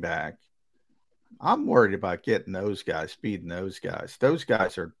running back. I'm worried about getting those guys, feeding those guys. Those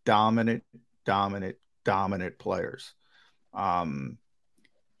guys are dominant players. I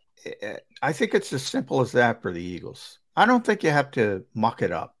think it's as simple as that for the Eagles. I don't think you have to muck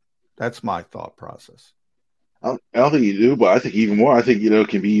it up. That's my thought process. I don't think you do, but I think even more. I think it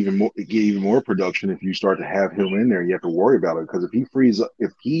can be get even more production if you start to have him in there. You have to worry about it because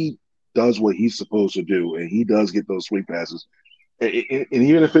if he does what he's supposed to do, and he does get those sweep passes, and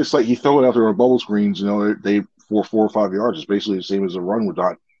even if it's like you throw it out there on bubble screens, they for 4 or 5 yards, it's basically the same as a run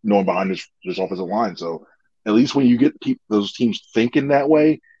without no one behind this offensive line. So at least when you get those teams thinking that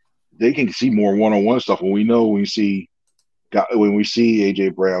way, they can see more one-on-one stuff. When we see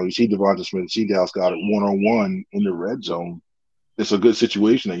AJ Brown, we see Devonta Smith, see Dallas Goedert one-on-one in the red zone, it's a good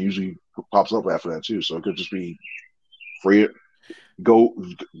situation that usually pops up after that too. So it could just be free it, go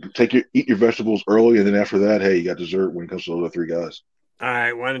eat your vegetables early, and then after that, hey, you got dessert when it comes to the other 3 guys. All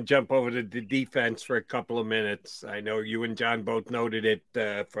right, want to jump over to the defense for a couple of minutes. I know you and John both noted it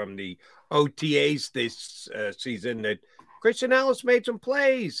from the OTAs this season that Christian Ellis made some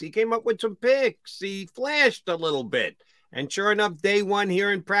plays. He came up with some picks. He flashed a little bit. And sure enough, day one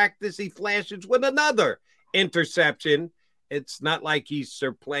here in practice, he flashes with another interception. It's not like he's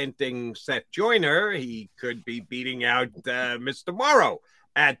supplanting Seth Joyner. He could be beating out Mr. Morrow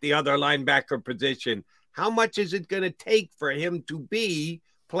at the other linebacker position. How much is it going to take for him to be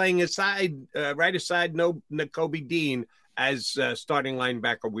playing right aside Nakobe Dean as starting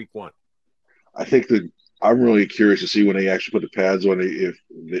linebacker week 1? I think that I'm really curious to see when they actually put the pads on it.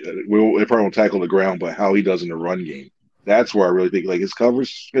 They probably won't tackle the ground, but how he does in the run game. That's where I really think, like, his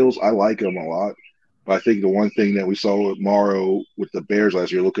coverage skills, I like him a lot. But I think the one thing that we saw with Morrow with the Bears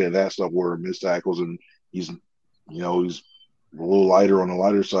last year, looking at that stuff, were missed tackles, and he's a little lighter on the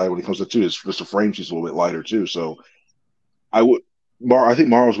lighter side when it comes to two. It's just the frame she's a little bit lighter too. So I think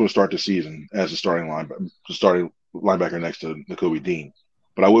Morrow's going to start the season as a starting linebacker next to Nakobe Dean.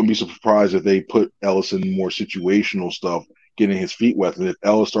 But I wouldn't be surprised if they put Ellis in more situational stuff, getting his feet wet. And if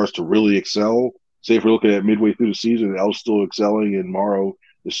Ellis starts to really excel, say if we're looking at midway through the season, and Ellis still excelling and Morrow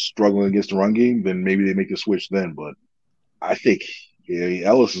is struggling against the run game, then maybe they make the switch then. But I think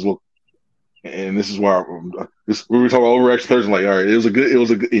Ellis is looking. And this is why we were talking over extra Thursday. Like, all right, it was a good.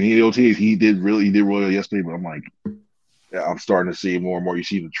 In the OTAs, he did really well yesterday. But I'm like, yeah, I'm starting to see more and more. You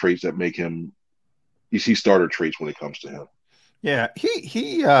see the traits that make him. You see starter traits when it comes to him. Yeah,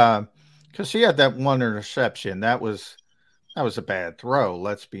 he because he had that one interception. That was a bad throw.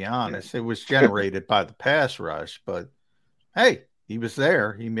 Let's be honest. It was generated by the pass rush, but hey, he was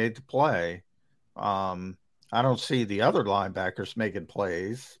there. He made the play. I don't see the other linebackers making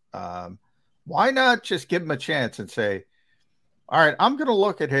plays. Why not just give him a chance and say, all right, I'm going to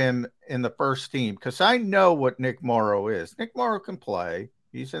look at him in the first team because I know what Nick Morrow is. Nick Morrow can play.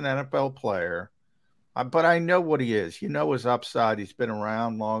 He's an NFL player. But I know what he is. His upside. He's been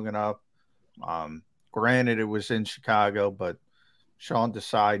around long enough. Granted, it was in Chicago, but Sean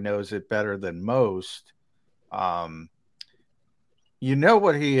Desai knows it better than most. You know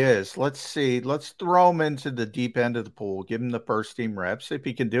what he is. Let's see. Let's throw him into the deep end of the pool. Give him the first team reps. If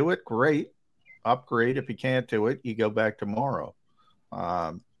he can do it, great. Upgrade. If he can't do it, you go back tomorrow.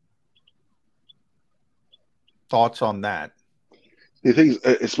 Thoughts on that? The things,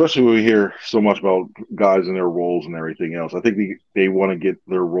 especially when we hear so much about guys and their roles and everything else, I think they want to get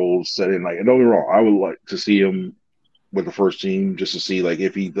their roles set in. Like, don't get me wrong, I would like to see him with the first team just to see like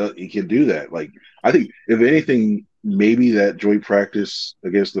if he can do that. Like, I think if anything, maybe that joint practice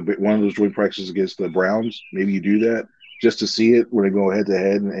against one of those joint practices against the Browns, maybe you do that just to see it when they go head to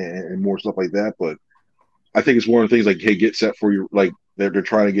head and more stuff like that. But I think it's one of the things like, hey, get set for your like they're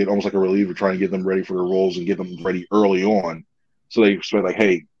trying to get almost like a reliever, trying to get them ready for their roles and get them ready early on. So they expect like,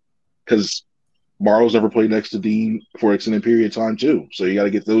 hey, because Morrow's never played next to Dean for an extended period of time too. So you got to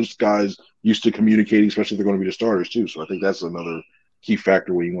get those guys used to communicating, especially if they're going to be the starters too. So I think that's another key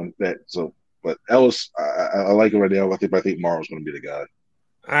factor when you want that. So, but Ellis, I like him right now. I think Morrow's going to be the guy.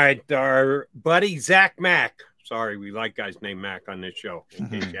 All right, our buddy Zach Mack. Sorry, we like guys named Mack on this show, in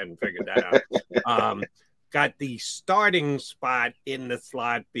case you hadn't figured that out. Got the starting spot in the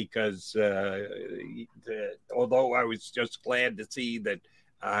slot because although I was just glad to see that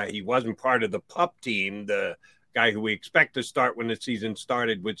he wasn't part of the pup team, the guy who we expect to start when the season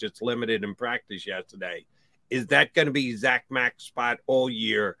started was just limited in practice yesterday. Is that going to be Zach Mack's spot all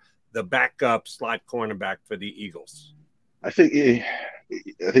year, the backup slot cornerback for the Eagles? I think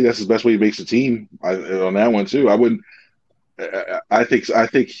that's the best way he makes the team on that one too. I wouldn't. I think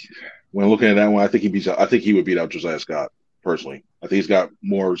when looking at that one, I think he would beat out Josiah Scott personally. I think he's got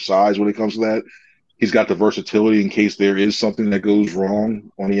more size when it comes to that. He's got the versatility in case there is something that goes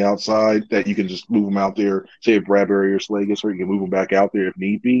wrong on the outside that you can just move him out there. Say if Bradbury or Slay gets hurt, you can move him back out there if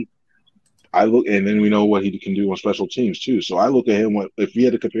need be. And then we know what he can do on special teams too. So I look at him. If we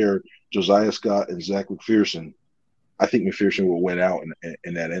had to compare Josiah Scott and Zach McPherson, I think McPherson will win out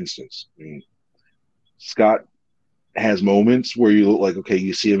in that instance. I mean, Scott has moments where you look like, okay,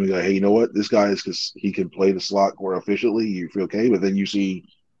 you see him and go, hey, you know what? This guy is because he can play the slot more efficiently. You feel okay, but then you see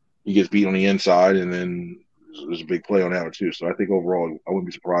he gets beat on the inside, and then there's a big play on that one too. So I think overall, I wouldn't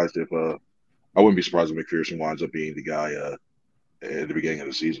be surprised if McPherson winds up being the guy at the beginning of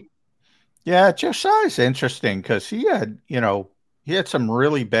the season. Yeah, Josiah's interesting because he had some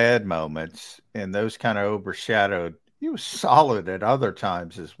really bad moments, and those kind of overshadowed. He was solid at other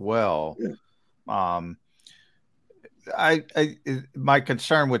times as well. Yeah. My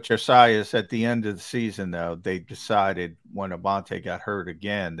concern with Josiah is at the end of the season, though, they decided when Avante got hurt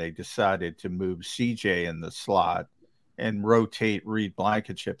again, they decided to move CJ in the slot and rotate Reed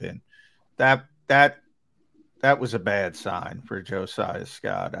Blankenship in. That was a bad sign for Josiah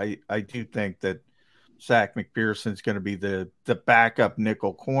Scott. I do think that Zach McPherson's going to be the backup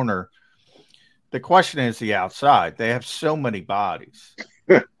nickel corner. The question is the outside. They have so many bodies.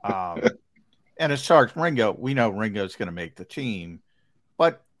 And as far as Ringo, we know Ringo's going to make the team,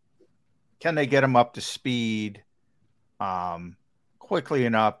 but can they get him up to speed quickly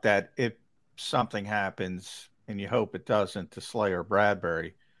enough that if something happens, and you hope it doesn't, to Slay or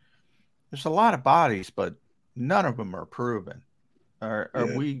Bradbury, there's a lot of bodies, but none of them are proven. Are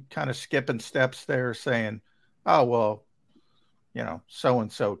we kind of skipping steps there saying, oh, well,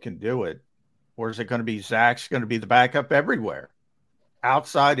 so-and-so can do it? Or is it going to be Zach's going to be the backup everywhere?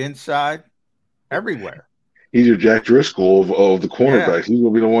 Outside, inside? Everywhere. He's your Jack Driscoll of the cornerbacks. Yeah. He's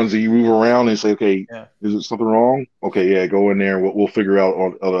going to be the ones that you move around and say, okay, is it something wrong? Okay, yeah, go in there. We'll figure out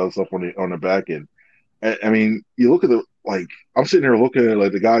all the other stuff on the back end. I mean, you look at I'm sitting there looking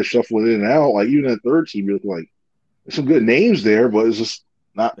at the guys shuffling in and out. Like even that third team, you're looking like there's some good names there, but it's just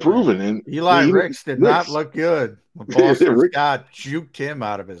not proven. And Eli Ricks did not look good when Boston Scott juked him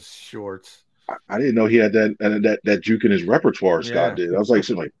out of his shorts. I didn't know he had that juke in his repertoire. Scott did. I was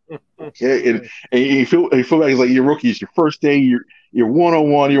like, okay, and you feel like it's like your rookie. It's your first day. You're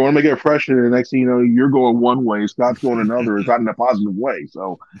 1-on-1. You want to make an impression, and the next thing you know, you're going one way. Scott's going another. It's not in a positive way.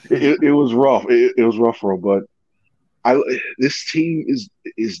 So it was rough. It was rough for him. But this team is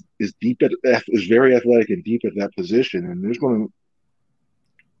deep is very athletic and deep at that position, and there's going to.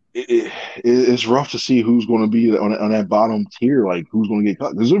 It's rough to see who's going to be on that bottom tier, like who's going to get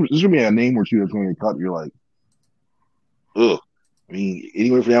cut. There's going to be a name or two that's going to get cut. And you're like, ugh. I mean,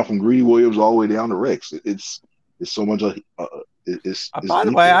 anywhere from Greedy Williams all the way down to Ricks. It's so much. By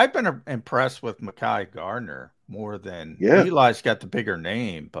the way, I've been impressed with Mekhi Gardner more than Eli's got the bigger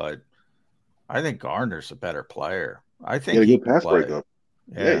name, but I think Gardner's a better player. I think he had a good pass breakup.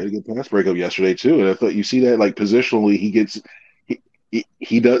 Yeah, he had a good pass breakup yesterday too. And I thought you see that positionally,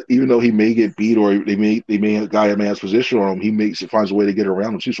 he does, even though he may get beat or they may have a guy may have position on him, finds a way to get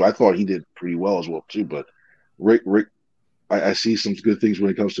around him too. So I thought he did pretty well as well too. But Rick, I see some good things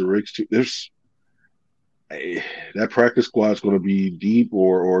when it comes to Rick too. That practice squad is going to be deep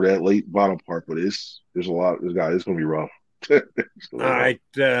or that late bottom part, but there's a lot. It's going to be rough. All right,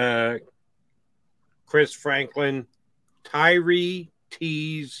 Chris Franklin, Tyree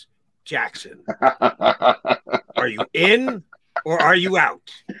Tease Jackson. Are you in? Or are you out?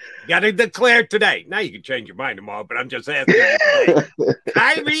 You got to declare today. Now you can change your mind tomorrow, but I'm just asking you today.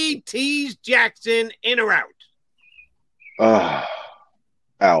 Tyree Tease Jackson, in or out? Out.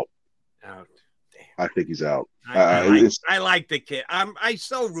 Out. Damn. I think he's out. I like the kid. I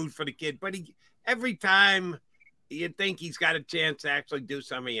so root for the kid, but every time you think he's got a chance to actually do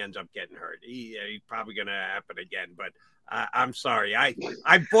something, he ends up getting hurt. He's probably going to happen again, but I'm sorry. I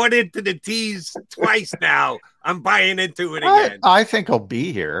bought into the tease twice now. I'm buying into it again. I think he'll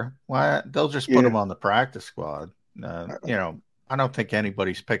be here. Why they'll just put him on the practice squad. I don't think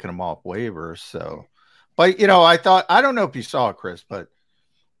anybody's picking him off waivers. So, but I don't know if you saw it, Chris, but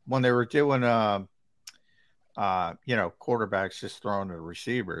when they were doing quarterbacks just throwing to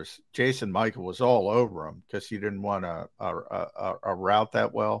receivers, Jason Michael was all over him because he didn't want a route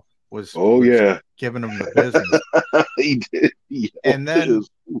that well. Was giving him the business. He did.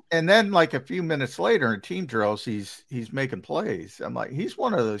 And then like a few minutes later in team drills, he's making plays. I'm like, he's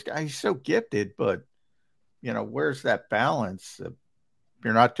one of those guys. He's so gifted, but where's that balance? If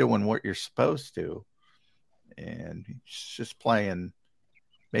you're not doing what you're supposed to, and he's just playing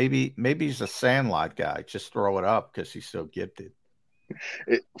Maybe he's a Sandlot guy. Just throw it up because he's so gifted.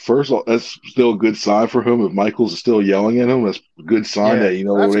 First of all, that's still a good sign for him. If Michaels is still yelling at him, that's a good sign that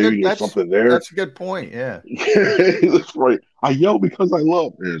that's maybe good. there's something there. That's a good point. Yeah, that's right. I yell because I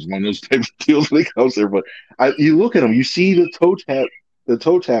love. It's one of those types of deals when it comes there. But you look at him, you see the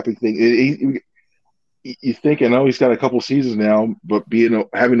toe tapping thing. You think, I know he's got a couple seasons now, but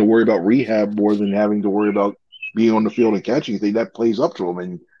having to worry about rehab more than having to worry about being on the field and catching anything, that plays up to him,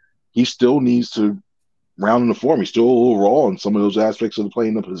 and he still needs to round in the form. He's still a little raw in some of those aspects of the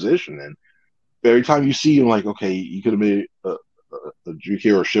playing the position, and every time you see him, like, okay, you could have made a juke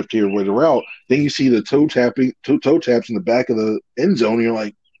here or shift here with the route. Then you see the toe taps in the back of the end zone, and you're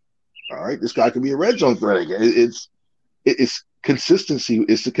like, all right, this guy could be a red zone threat again. It's consistency.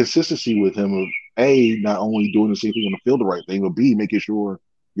 It's the consistency with him of A, not only doing the same thing on the field the right thing, but B, making sure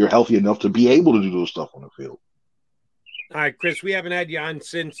you're healthy enough to be able to do those stuff on the field. All right, Chris, we haven't had you on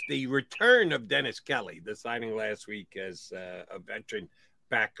since the return of Dennis Kelly, the signing last week as a veteran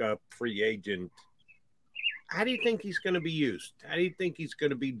backup free agent. How do you think he's going to be used? How do you think he's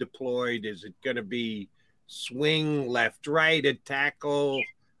going to be deployed? Is it going to be swing left, right at tackle?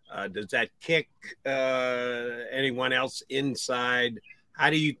 Does that kick anyone else inside? How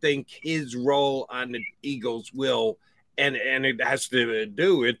do you think his role on the Eagles will, and it has to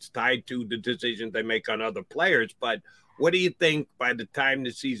do, it's tied to the decisions they make on other players, but what do you think by the time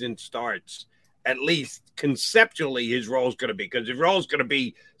the season starts, at least conceptually, his role is going to be? Because his role is going to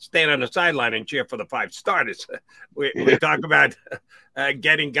be stand on the sideline and cheer for the 5 starters. We talk about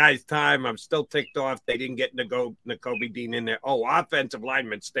getting guys time. I'm still ticked off they didn't get Nakobe Dean in there. Oh, offensive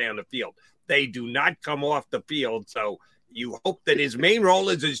linemen stay on the field. They do not come off the field, so you hope that his main role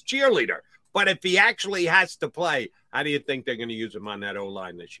is his cheerleader. But if he actually has to play, how do you think they're going to use him on that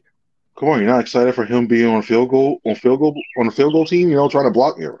O-line this year? Come on, you're not excited for him being on a field goal team, trying to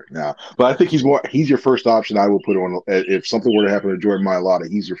block me right now. But I think he's your first option. I will put on if something were to happen to Jordan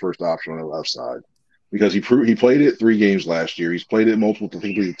Mailata, he's your first option on the left side because he played it 3 games last year. He's played it multiple, I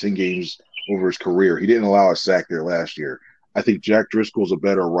think 10 games over his career. He didn't allow a sack there last year. I think Jack Driscoll's a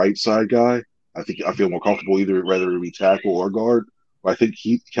better right side guy. I feel more comfortable whether it be tackle or guard. But I think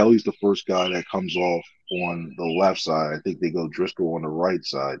Kelly's the first guy that comes off on the left side. I think they go Driscoll on the right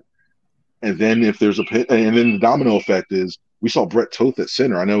side. And then if there's and then the domino effect is we saw Brett Toth at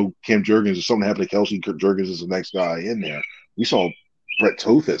center. I know Cam Jurgens, if something happened to Kelsey, Jurgens is the next guy in there. We saw Brett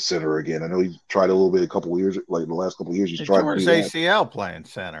Toth at center again. I know he tried a little bit a couple of years, like the last couple of years. He's tried to do ACL playing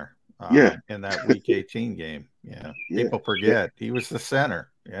center. In that Week 18 game. Yeah. People forget he was the center.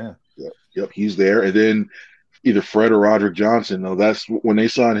 Yeah. Yep. He's there. And then either Fred or Roderick Johnson. No, that's when they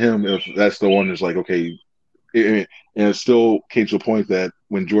signed him. If that's the one that's like, okay. And it still came to a point that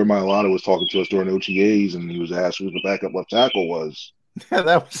when Jordan Mailata was talking to us during OTAs and he was asked who the backup left tackle was. Yeah,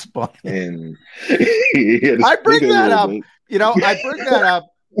 that was funny. And I bring that up. I bring that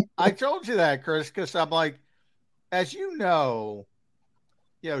up. I told you that, Chris, because I'm like, as you know,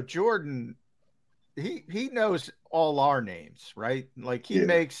 Jordan, he knows all our names, right? Like he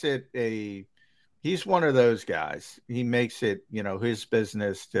makes it he's one of those guys. He makes it, his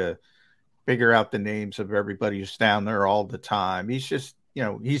business to figure out the names of everybody who's down there all the time. He's just,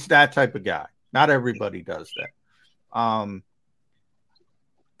 he's that type of guy. Not everybody does that.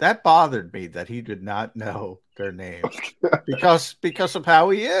 That bothered me that he did not know their names because of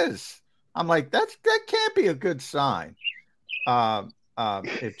how he is. I'm like, that can't be a good sign.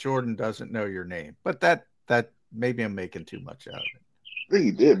 If Jordan doesn't know your name, but that maybe I'm making too much out of it. I think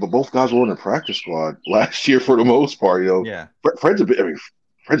he did, but both guys were on the practice squad last year for the most part. Yeah. Fred's a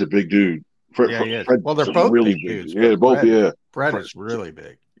big dude. They're both really big dudes. Yeah, both. Fred is really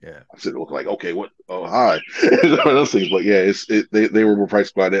big. Yeah. I said, look like, okay, what? Oh, hi. Those things, but yeah, they were more practice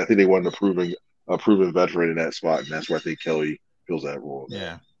squad. I think they wanted a proven veteran in that spot, and that's where I think Kelly fills that role.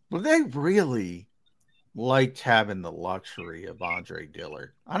 Yeah. Well, they really liked having the luxury of Andre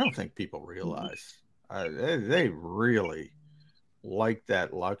Dillard. I don't think people realize they really liked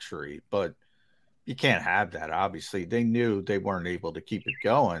that luxury, but you can't have that. Obviously, they knew they weren't able to keep it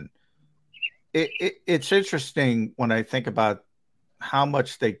going. It's interesting when I think about how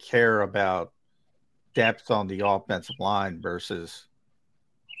much they care about depth on the offensive line versus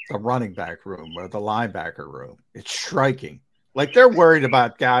the running back room or the linebacker room. It's striking. Like they're worried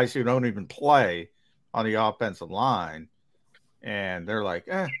about guys who don't even play on the offensive line, and they're like,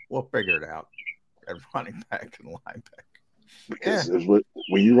 we'll figure it out at running back and linebacker. Because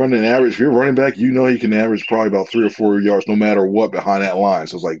when you run an average, if you're a running back, you can average probably about 3 or 4 yards no matter what behind that line.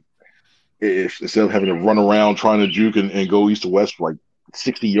 So it's like, instead of having to run around trying to juke and go east to west for like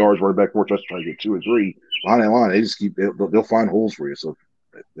 60 yards running back 4 touchdowns, trying to get 2 or 3 behind that line, they just they'll find holes for you. So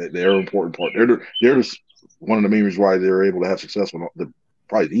They're an important part. They're just one of the main reasons why they're able to have success with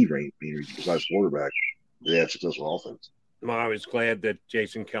probably the main reason besides quarterback. They have successful offense. Well, I was glad that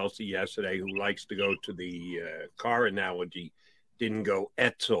Jason Kelsey yesterday, who likes to go to the car analogy, didn't go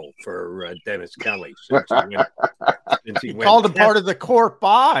Etzel for Dennis Kelly. He called him part of the core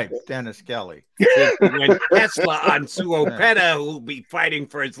five, Dennis Kelly. Since he went Tesla on Suopeta, who will be fighting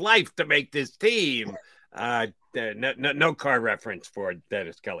for his life to make this team. No car reference for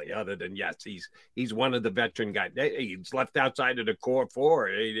Dennis Kelly, other than yes, he's one of the veteran guys. He's left outside of the core four.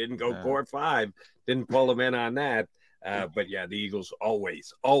 He didn't go core five. Didn't pull him in on that. But yeah, the Eagles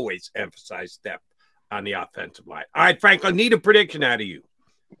always emphasize depth on the offensive line. All right, Franklin, need a prediction out of you.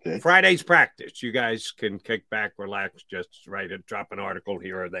 Okay. Friday's practice. You guys can kick back, relax, just write it, drop an article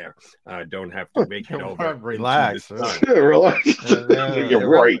here or there. Don't have to make it over. Relax. Relax. You're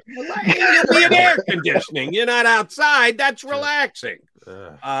right. You'll be in air conditioning. You're not outside. That's relaxing.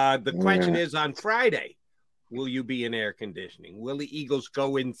 The question is on Friday, will you be in air conditioning? Will the Eagles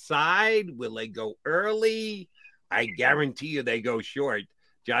go inside? Will they go early? I guarantee you they go short.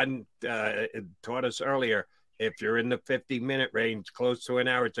 John taught us earlier, if you're in the 50-minute range, close to an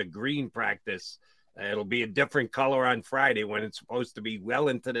hour, it's a green practice. It'll be a different color on Friday when it's supposed to be well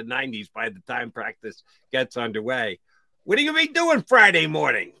into the 90s by the time practice gets underway. What are you going to be doing Friday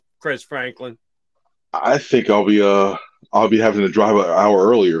morning, Chris Franklin? I think I'll be having to drive an hour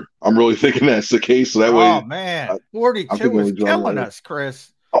earlier. I'm really thinking that's the case. So that way, oh man, 42 is killing us,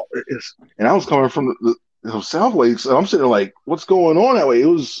 Chris. Oh, it is. And I was coming from the South Lakes, and I'm sitting there like, what's going on that way? It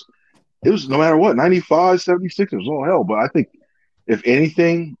was no matter what, 95, 76, it was all hell. But I think if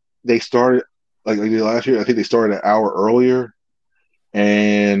anything, they started like they did last year. I think they started an hour earlier,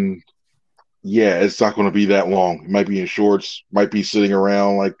 and yeah, it's not going to be that long. It might be in shorts, might be sitting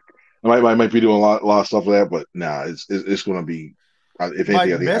around like. I might be doing a lot of stuff like that, but nah, it's going to be. If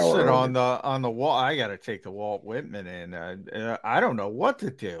anything, I miss it on the wall. I got to take the Walt Whitman in. I don't know what to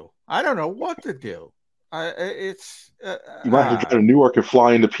do. You might have to go to Newark and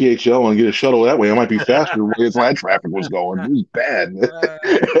fly into PHL and get a shuttle that way. It might be faster where that traffic was going. It was bad.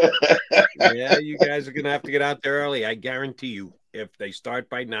 Yeah, you guys are going to have to get out there early. I guarantee you, if they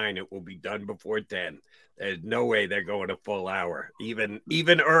start by 9, it will be done before 10. There's no way they're going a full hour, even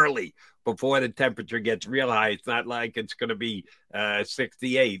early before the temperature gets real high. It's not like it's going to be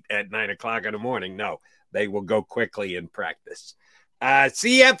 68 at 9 o'clock in the morning. No, they will go quickly in practice.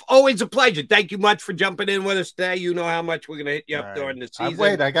 CF, always a pleasure. Thank you much for jumping in with us today. You know how much we're going to hit you up during the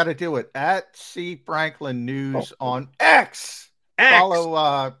season. I got to do it at C Franklin News on X.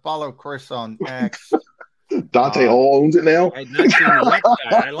 Follow Chris on X. Dante Hall owns it now. I've not seen the X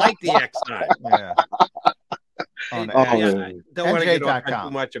sign. I like the X sign. Yeah. I don't want to get off on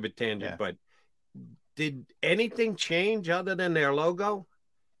too much of a tangent, but did anything change other than their logo?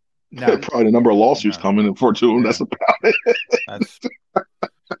 No. Probably the number of lawsuits coming in for them. That's about it. That's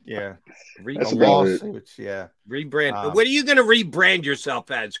lawsuits. Yeah. Rebrand. What are you going to rebrand yourself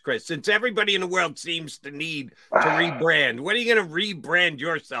as, Chris? Since everybody in the world seems to need to rebrand, what are you going to rebrand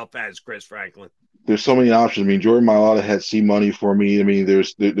yourself as, Chris Franklin? There's so many options. I mean, Jordan Mailata had C Money for me. I mean,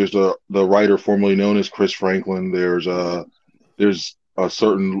 there's the writer formerly known as Chris Franklin. There's a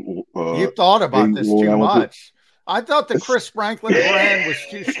certain. You thought about this too much. I thought the Chris Franklin brand was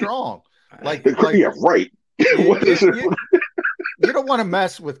too strong. Yeah, right. You don't want to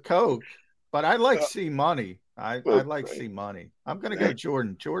mess with Coke, but I like C Money. I like C Money. I'm going to go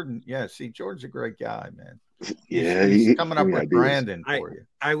Jordan. Jordan, yeah. See, Jordan's a great guy, man. Yeah, he's coming up with branding for you.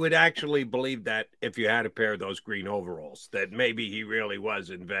 I would actually believe that if you had a pair of those green overalls, that maybe he really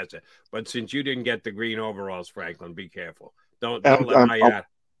was invested. But since you didn't get the green overalls, Franklin, be careful. Don't let my.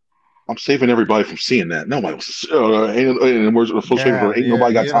 I'm saving everybody from seeing that. Nobody was. Ain't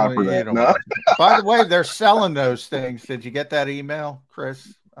nobody got time for that. No. By the way, they're selling those things. Did you get that email,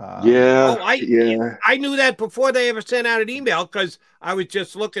 Chris? I knew that before they ever sent out an email because I was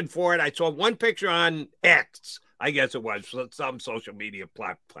just looking for it. I saw one picture on X, I guess it was some social media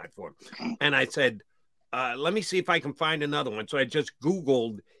platform, and I said, "Let me see if I can find another one." So I just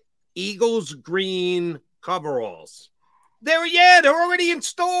Googled Eagles green coveralls. They're already in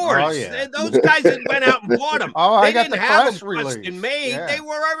stores. Oh, yeah. Those guys that went out and bought them. I got the press release. Made. Yeah. They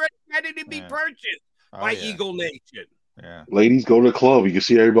were already ready to be purchased by Eagle Nation. Yeah. Ladies, go to the club. You can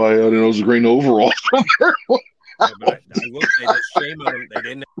see everybody out in those green overalls. But I will say the shame of them. They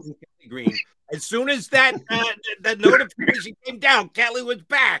didn't have Kelly Green. As soon as that notification came down, Kelly was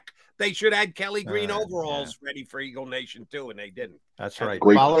back. they should have had Kelly Green Yeah. overalls ready for Eagle Nation too, and they didn't. That's right.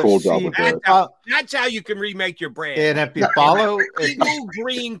 Great Follow control job C- with that. That's how you can remake your brand. And if you follow, Eagle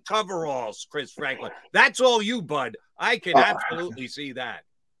green coveralls, Chris Franklin. That's all you, bud. I can absolutely see that.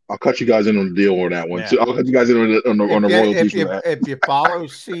 I'll cut you guys in on the deal on that one. Yeah. So I'll cut you guys in on the royalties for that. if you follow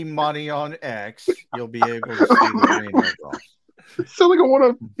C Money on X, you'll be able to see the green overalls. Sounds like I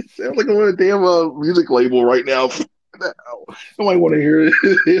want a damn music label right now. I might want to hear it.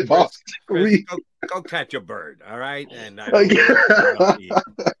 Chris, go catch a bird, all right? And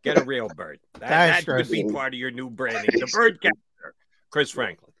get a real bird. That could be part of your new branding. The bird catcher, Chris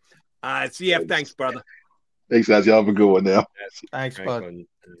Franklin. CF, thanks, brother. Thanks, guys. Y'all have a good one now. Thanks, bud.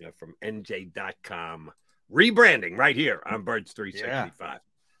 From NJ.com. Rebranding right here on Birds 365.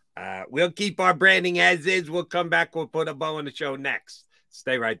 We'll keep our branding as is. We'll come back. We'll put a bow on the show next.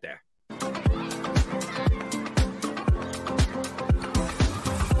 Stay right there.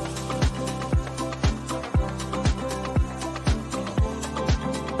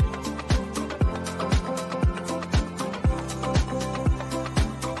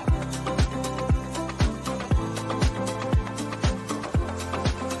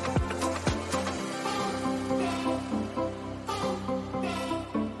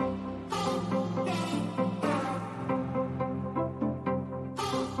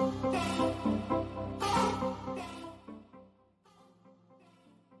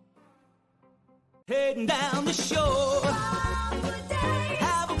 Heading down the shore.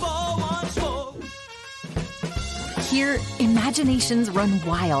 Have a ball once more. Here, imaginations run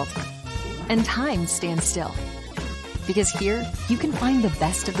wild and time stands still. Because here, you can find the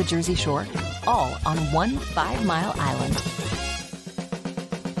best of the Jersey Shore, all on one 5-mile island.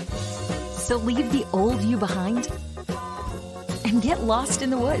 So leave the old you behind and get lost in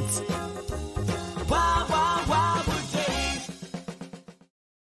the woods. Wild, wild, wild wood days.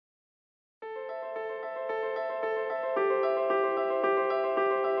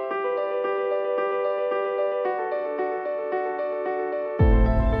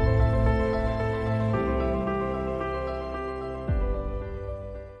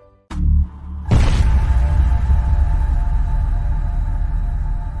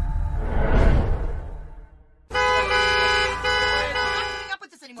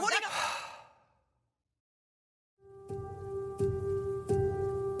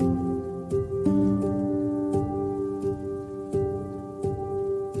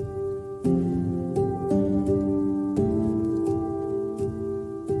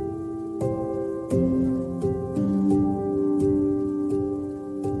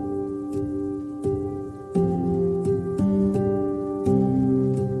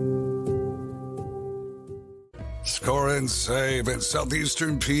 Score and save at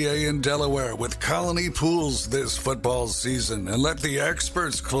Southeastern PA and Delaware with Colony Pools this football season, and let the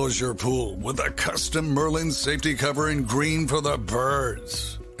experts close your pool with a custom Merlin safety cover in green for the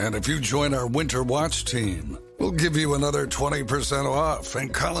birds. And if you join our Winter Watch team, we'll give you another 20% off,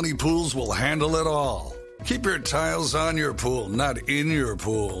 and Colony Pools will handle it all. Keep your tiles on your pool, not in your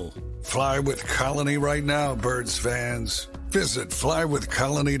pool. Fly with Colony right now, Birds fans. Visit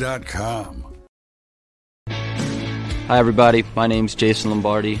flywithcolony.com. Hi everybody, my name's Jason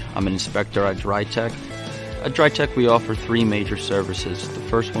Lombardi. I'm an inspector at DryTech. At DryTech we offer 3 major services, the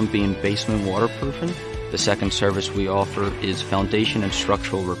first one being basement waterproofing. The second service we offer is foundation and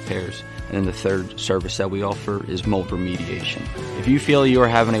structural repairs. And then the third service that we offer is mold remediation. If you feel you are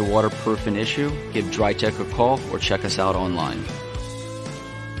having a waterproofing issue, give DryTech a call or check us out online.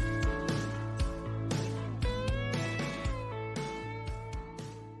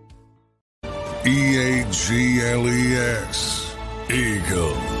 EAGLES,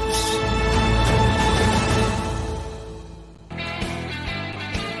 Eagles.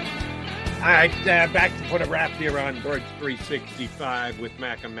 All right, back to put a wrap here on Birds 365 with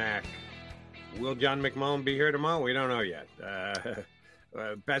Mac and Mac. Will John McMullen be here tomorrow? We don't know yet.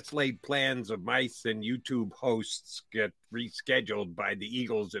 Best laid plans of mice and YouTube hosts get rescheduled by the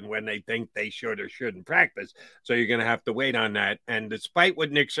Eagles and when they think they should or shouldn't practice. So you're going to have to wait on that. And despite what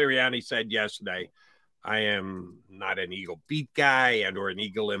Nick Sirianni said yesterday, I am not an Eagle beat guy and or an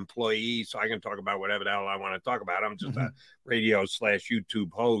Eagle employee, so I can talk about whatever the hell I want to talk about. I'm just a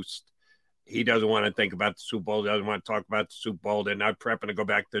radio/YouTube host. He doesn't want to think about the Super Bowl. Doesn't want to talk about the Super Bowl. They're not prepping to go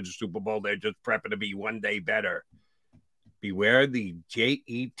back to the Super Bowl. They're just prepping to be one day better. Beware the Jets.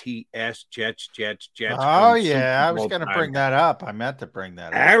 Oh, yeah. I was going to bring that up. I meant to bring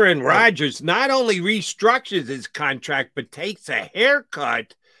that up. Aaron Rodgers not only restructures his contract, but takes a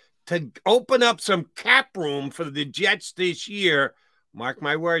haircut to open up some cap room for the Jets this year. Mark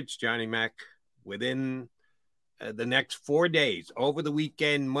my words, Johnny Mac. Within the next 4 days, over the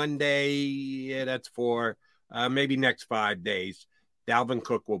weekend, Monday, that's 4, maybe next 5 days, Dalvin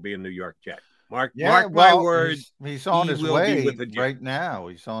Cook will be a New York Jet. Mark my words. He's on his way with the Jets right now.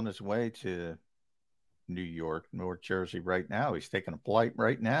 He's on his way to New York, North Jersey right now. He's taking a flight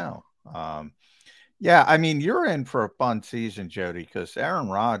right now. Yeah, I mean, you're in for a fun season, Jody, because Aaron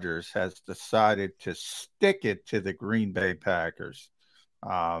Rodgers has decided to stick it to the Green Bay Packers.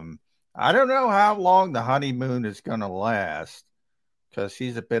 I don't know how long the honeymoon is going to last because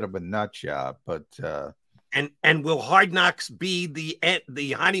he's a bit of a nut job, but and will Hard Knocks be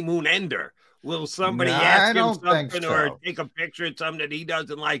the honeymoon ender? Will somebody ask him something or take a picture of something that he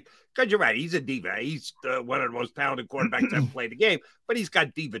doesn't like? Because you're right, he's a diva. He's one of the most talented quarterbacks that ever played the game, but he's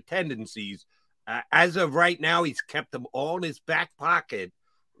got diva tendencies. As of right now, he's kept them all in his back pocket.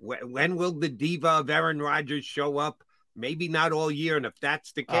 When will the diva of Aaron Rodgers show up? Maybe not all year, and if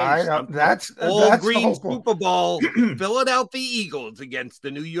that's the case, that's green Super Bowl, Philadelphia Eagles against the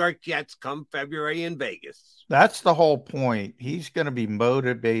New York Jets come February in Vegas. That's the whole point. He's going to be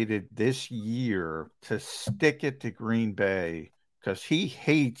motivated this year to stick it to Green Bay because he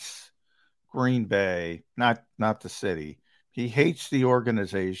hates Green Bay, not the city. He hates the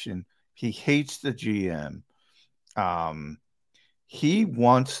organization. He hates the GM. He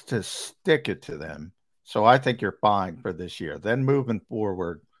wants to stick it to them. So I think you're fine for this year. Then moving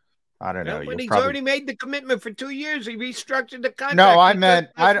forward, I don't know. But he's already made the commitment for 2 years. He restructured the contract. No, I meant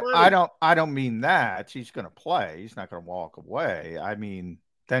I don't mean that. He's going to play. He's not going to walk away. I mean,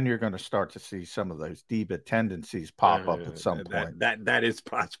 then you're going to start to see some of those diva tendencies pop up at some point. That is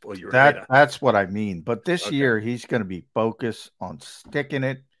possible. You're right. That's what I mean. But this year, he's going to be focused on sticking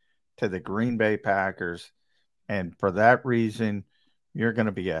it to the Green Bay Packers, and for that reason, you're going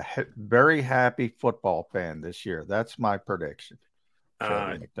to be a very happy football fan this year. That's my prediction.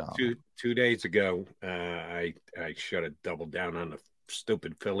 2 days ago, I should have doubled down on the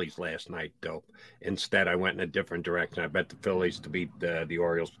stupid Phillies last night, dope. Instead, I went in a different direction. I bet the Phillies to beat the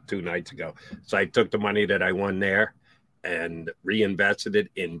Orioles 2 nights ago. So I took the money that I won there and reinvested it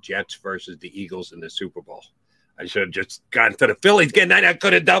in Jets versus the Eagles in the Super Bowl. I should have just gone to the Phillies again. I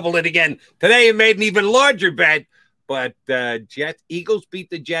could have doubled it again today and made an even larger bet. But Eagles beat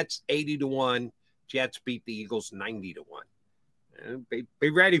the Jets 80-1. Jets beat the Eagles 90-1. Be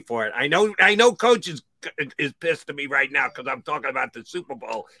ready for it. I know Coach is pissed at me right now because I'm talking about the Super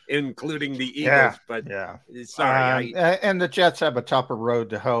Bowl, including the Eagles. Sorry. And the Jets have a tougher road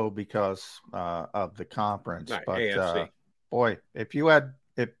to hoe because of the conference. Right, but boy,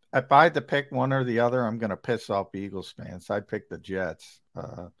 if I had to pick one or the other, I'm going to piss off Eagles fans. I'd pick the Jets.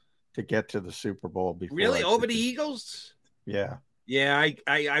 To get to the Super Bowl before. Really? Over the Eagles? Yeah. Yeah,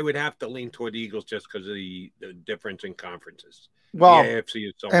 I would have to lean toward the Eagles just because of the difference in conferences. Well, the AFC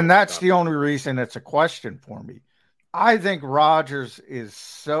is so and that's the only reason it's a question for me. I think Rodgers is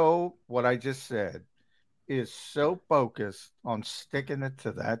what I just said, is so focused on sticking it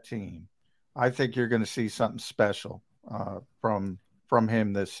to that team. I think you're going to see something special from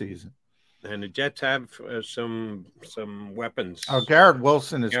him this season. And the Jets have some weapons. Oh, Garrett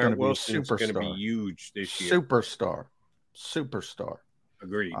Wilson is going to be a superstar. Going to be huge this year. Superstar.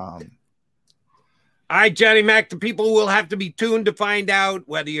 Agreed. All right, Johnny Mac, the people will have to be tuned to find out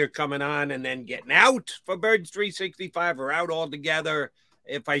whether you're coming on and then getting out for Birds 365 or out altogether.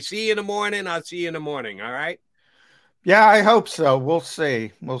 If I see you in the morning, I'll see you in the morning. All right? Yeah, I hope so. We'll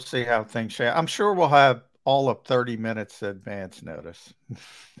see. We'll see how things shape. I'm sure we'll have all of 30 minutes advance notice.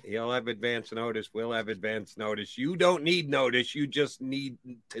 He'll have advance notice. We'll have advance notice. You don't need notice. You just need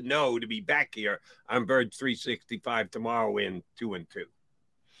to know to be back here on Birds 365 tomorrow in 2 and 2.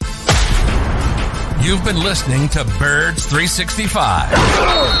 You've been listening to Birds 365,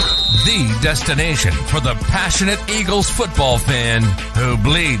 the destination for the passionate Eagles football fan who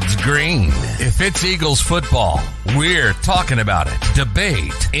bleeds green. If it's Eagles football, we're talking about it.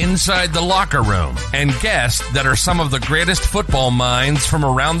 Debate, inside the locker room, and guests that are some of the greatest football minds from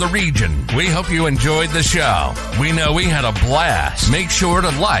around the region. We hope you enjoyed the show. We know we had a blast. Make sure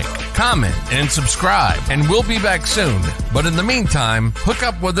to like, comment, and subscribe, and we'll be back soon. But in the meantime, hook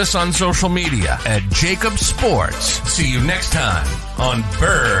up with us on social media at Jacob Sports. See you next time on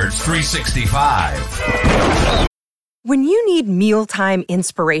Birds 365. When you need mealtime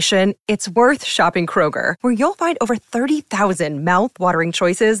inspiration, it's worth shopping Kroger, where you'll find over 30,000 mouth-watering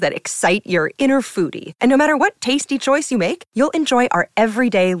choices that excite your inner foodie. And no matter what tasty choice you make, you'll enjoy our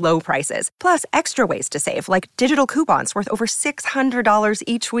everyday low prices, plus extra ways to save, like digital coupons worth over $600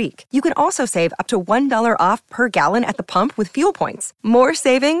 each week. You can also save up to $1 off per gallon at the pump with fuel points. More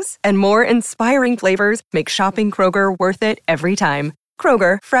savings and more inspiring flavors make shopping Kroger worth it every time.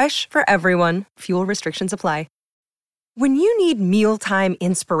 Kroger, fresh for everyone. Fuel restrictions apply. When you need mealtime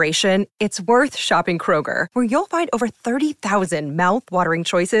inspiration, it's worth shopping Kroger, where you'll find over 30,000 mouth-watering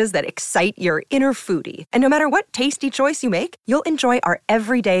choices that excite your inner foodie. And no matter what tasty choice you make, you'll enjoy our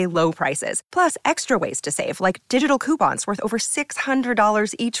everyday low prices, plus extra ways to save, like digital coupons worth over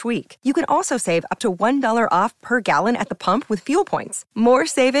 $600 each week. You can also save up to $1 off per gallon at the pump with fuel points. More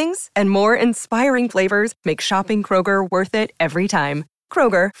savings and more inspiring flavors make shopping Kroger worth it every time.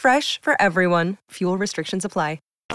 Kroger, fresh for everyone. Fuel restrictions apply.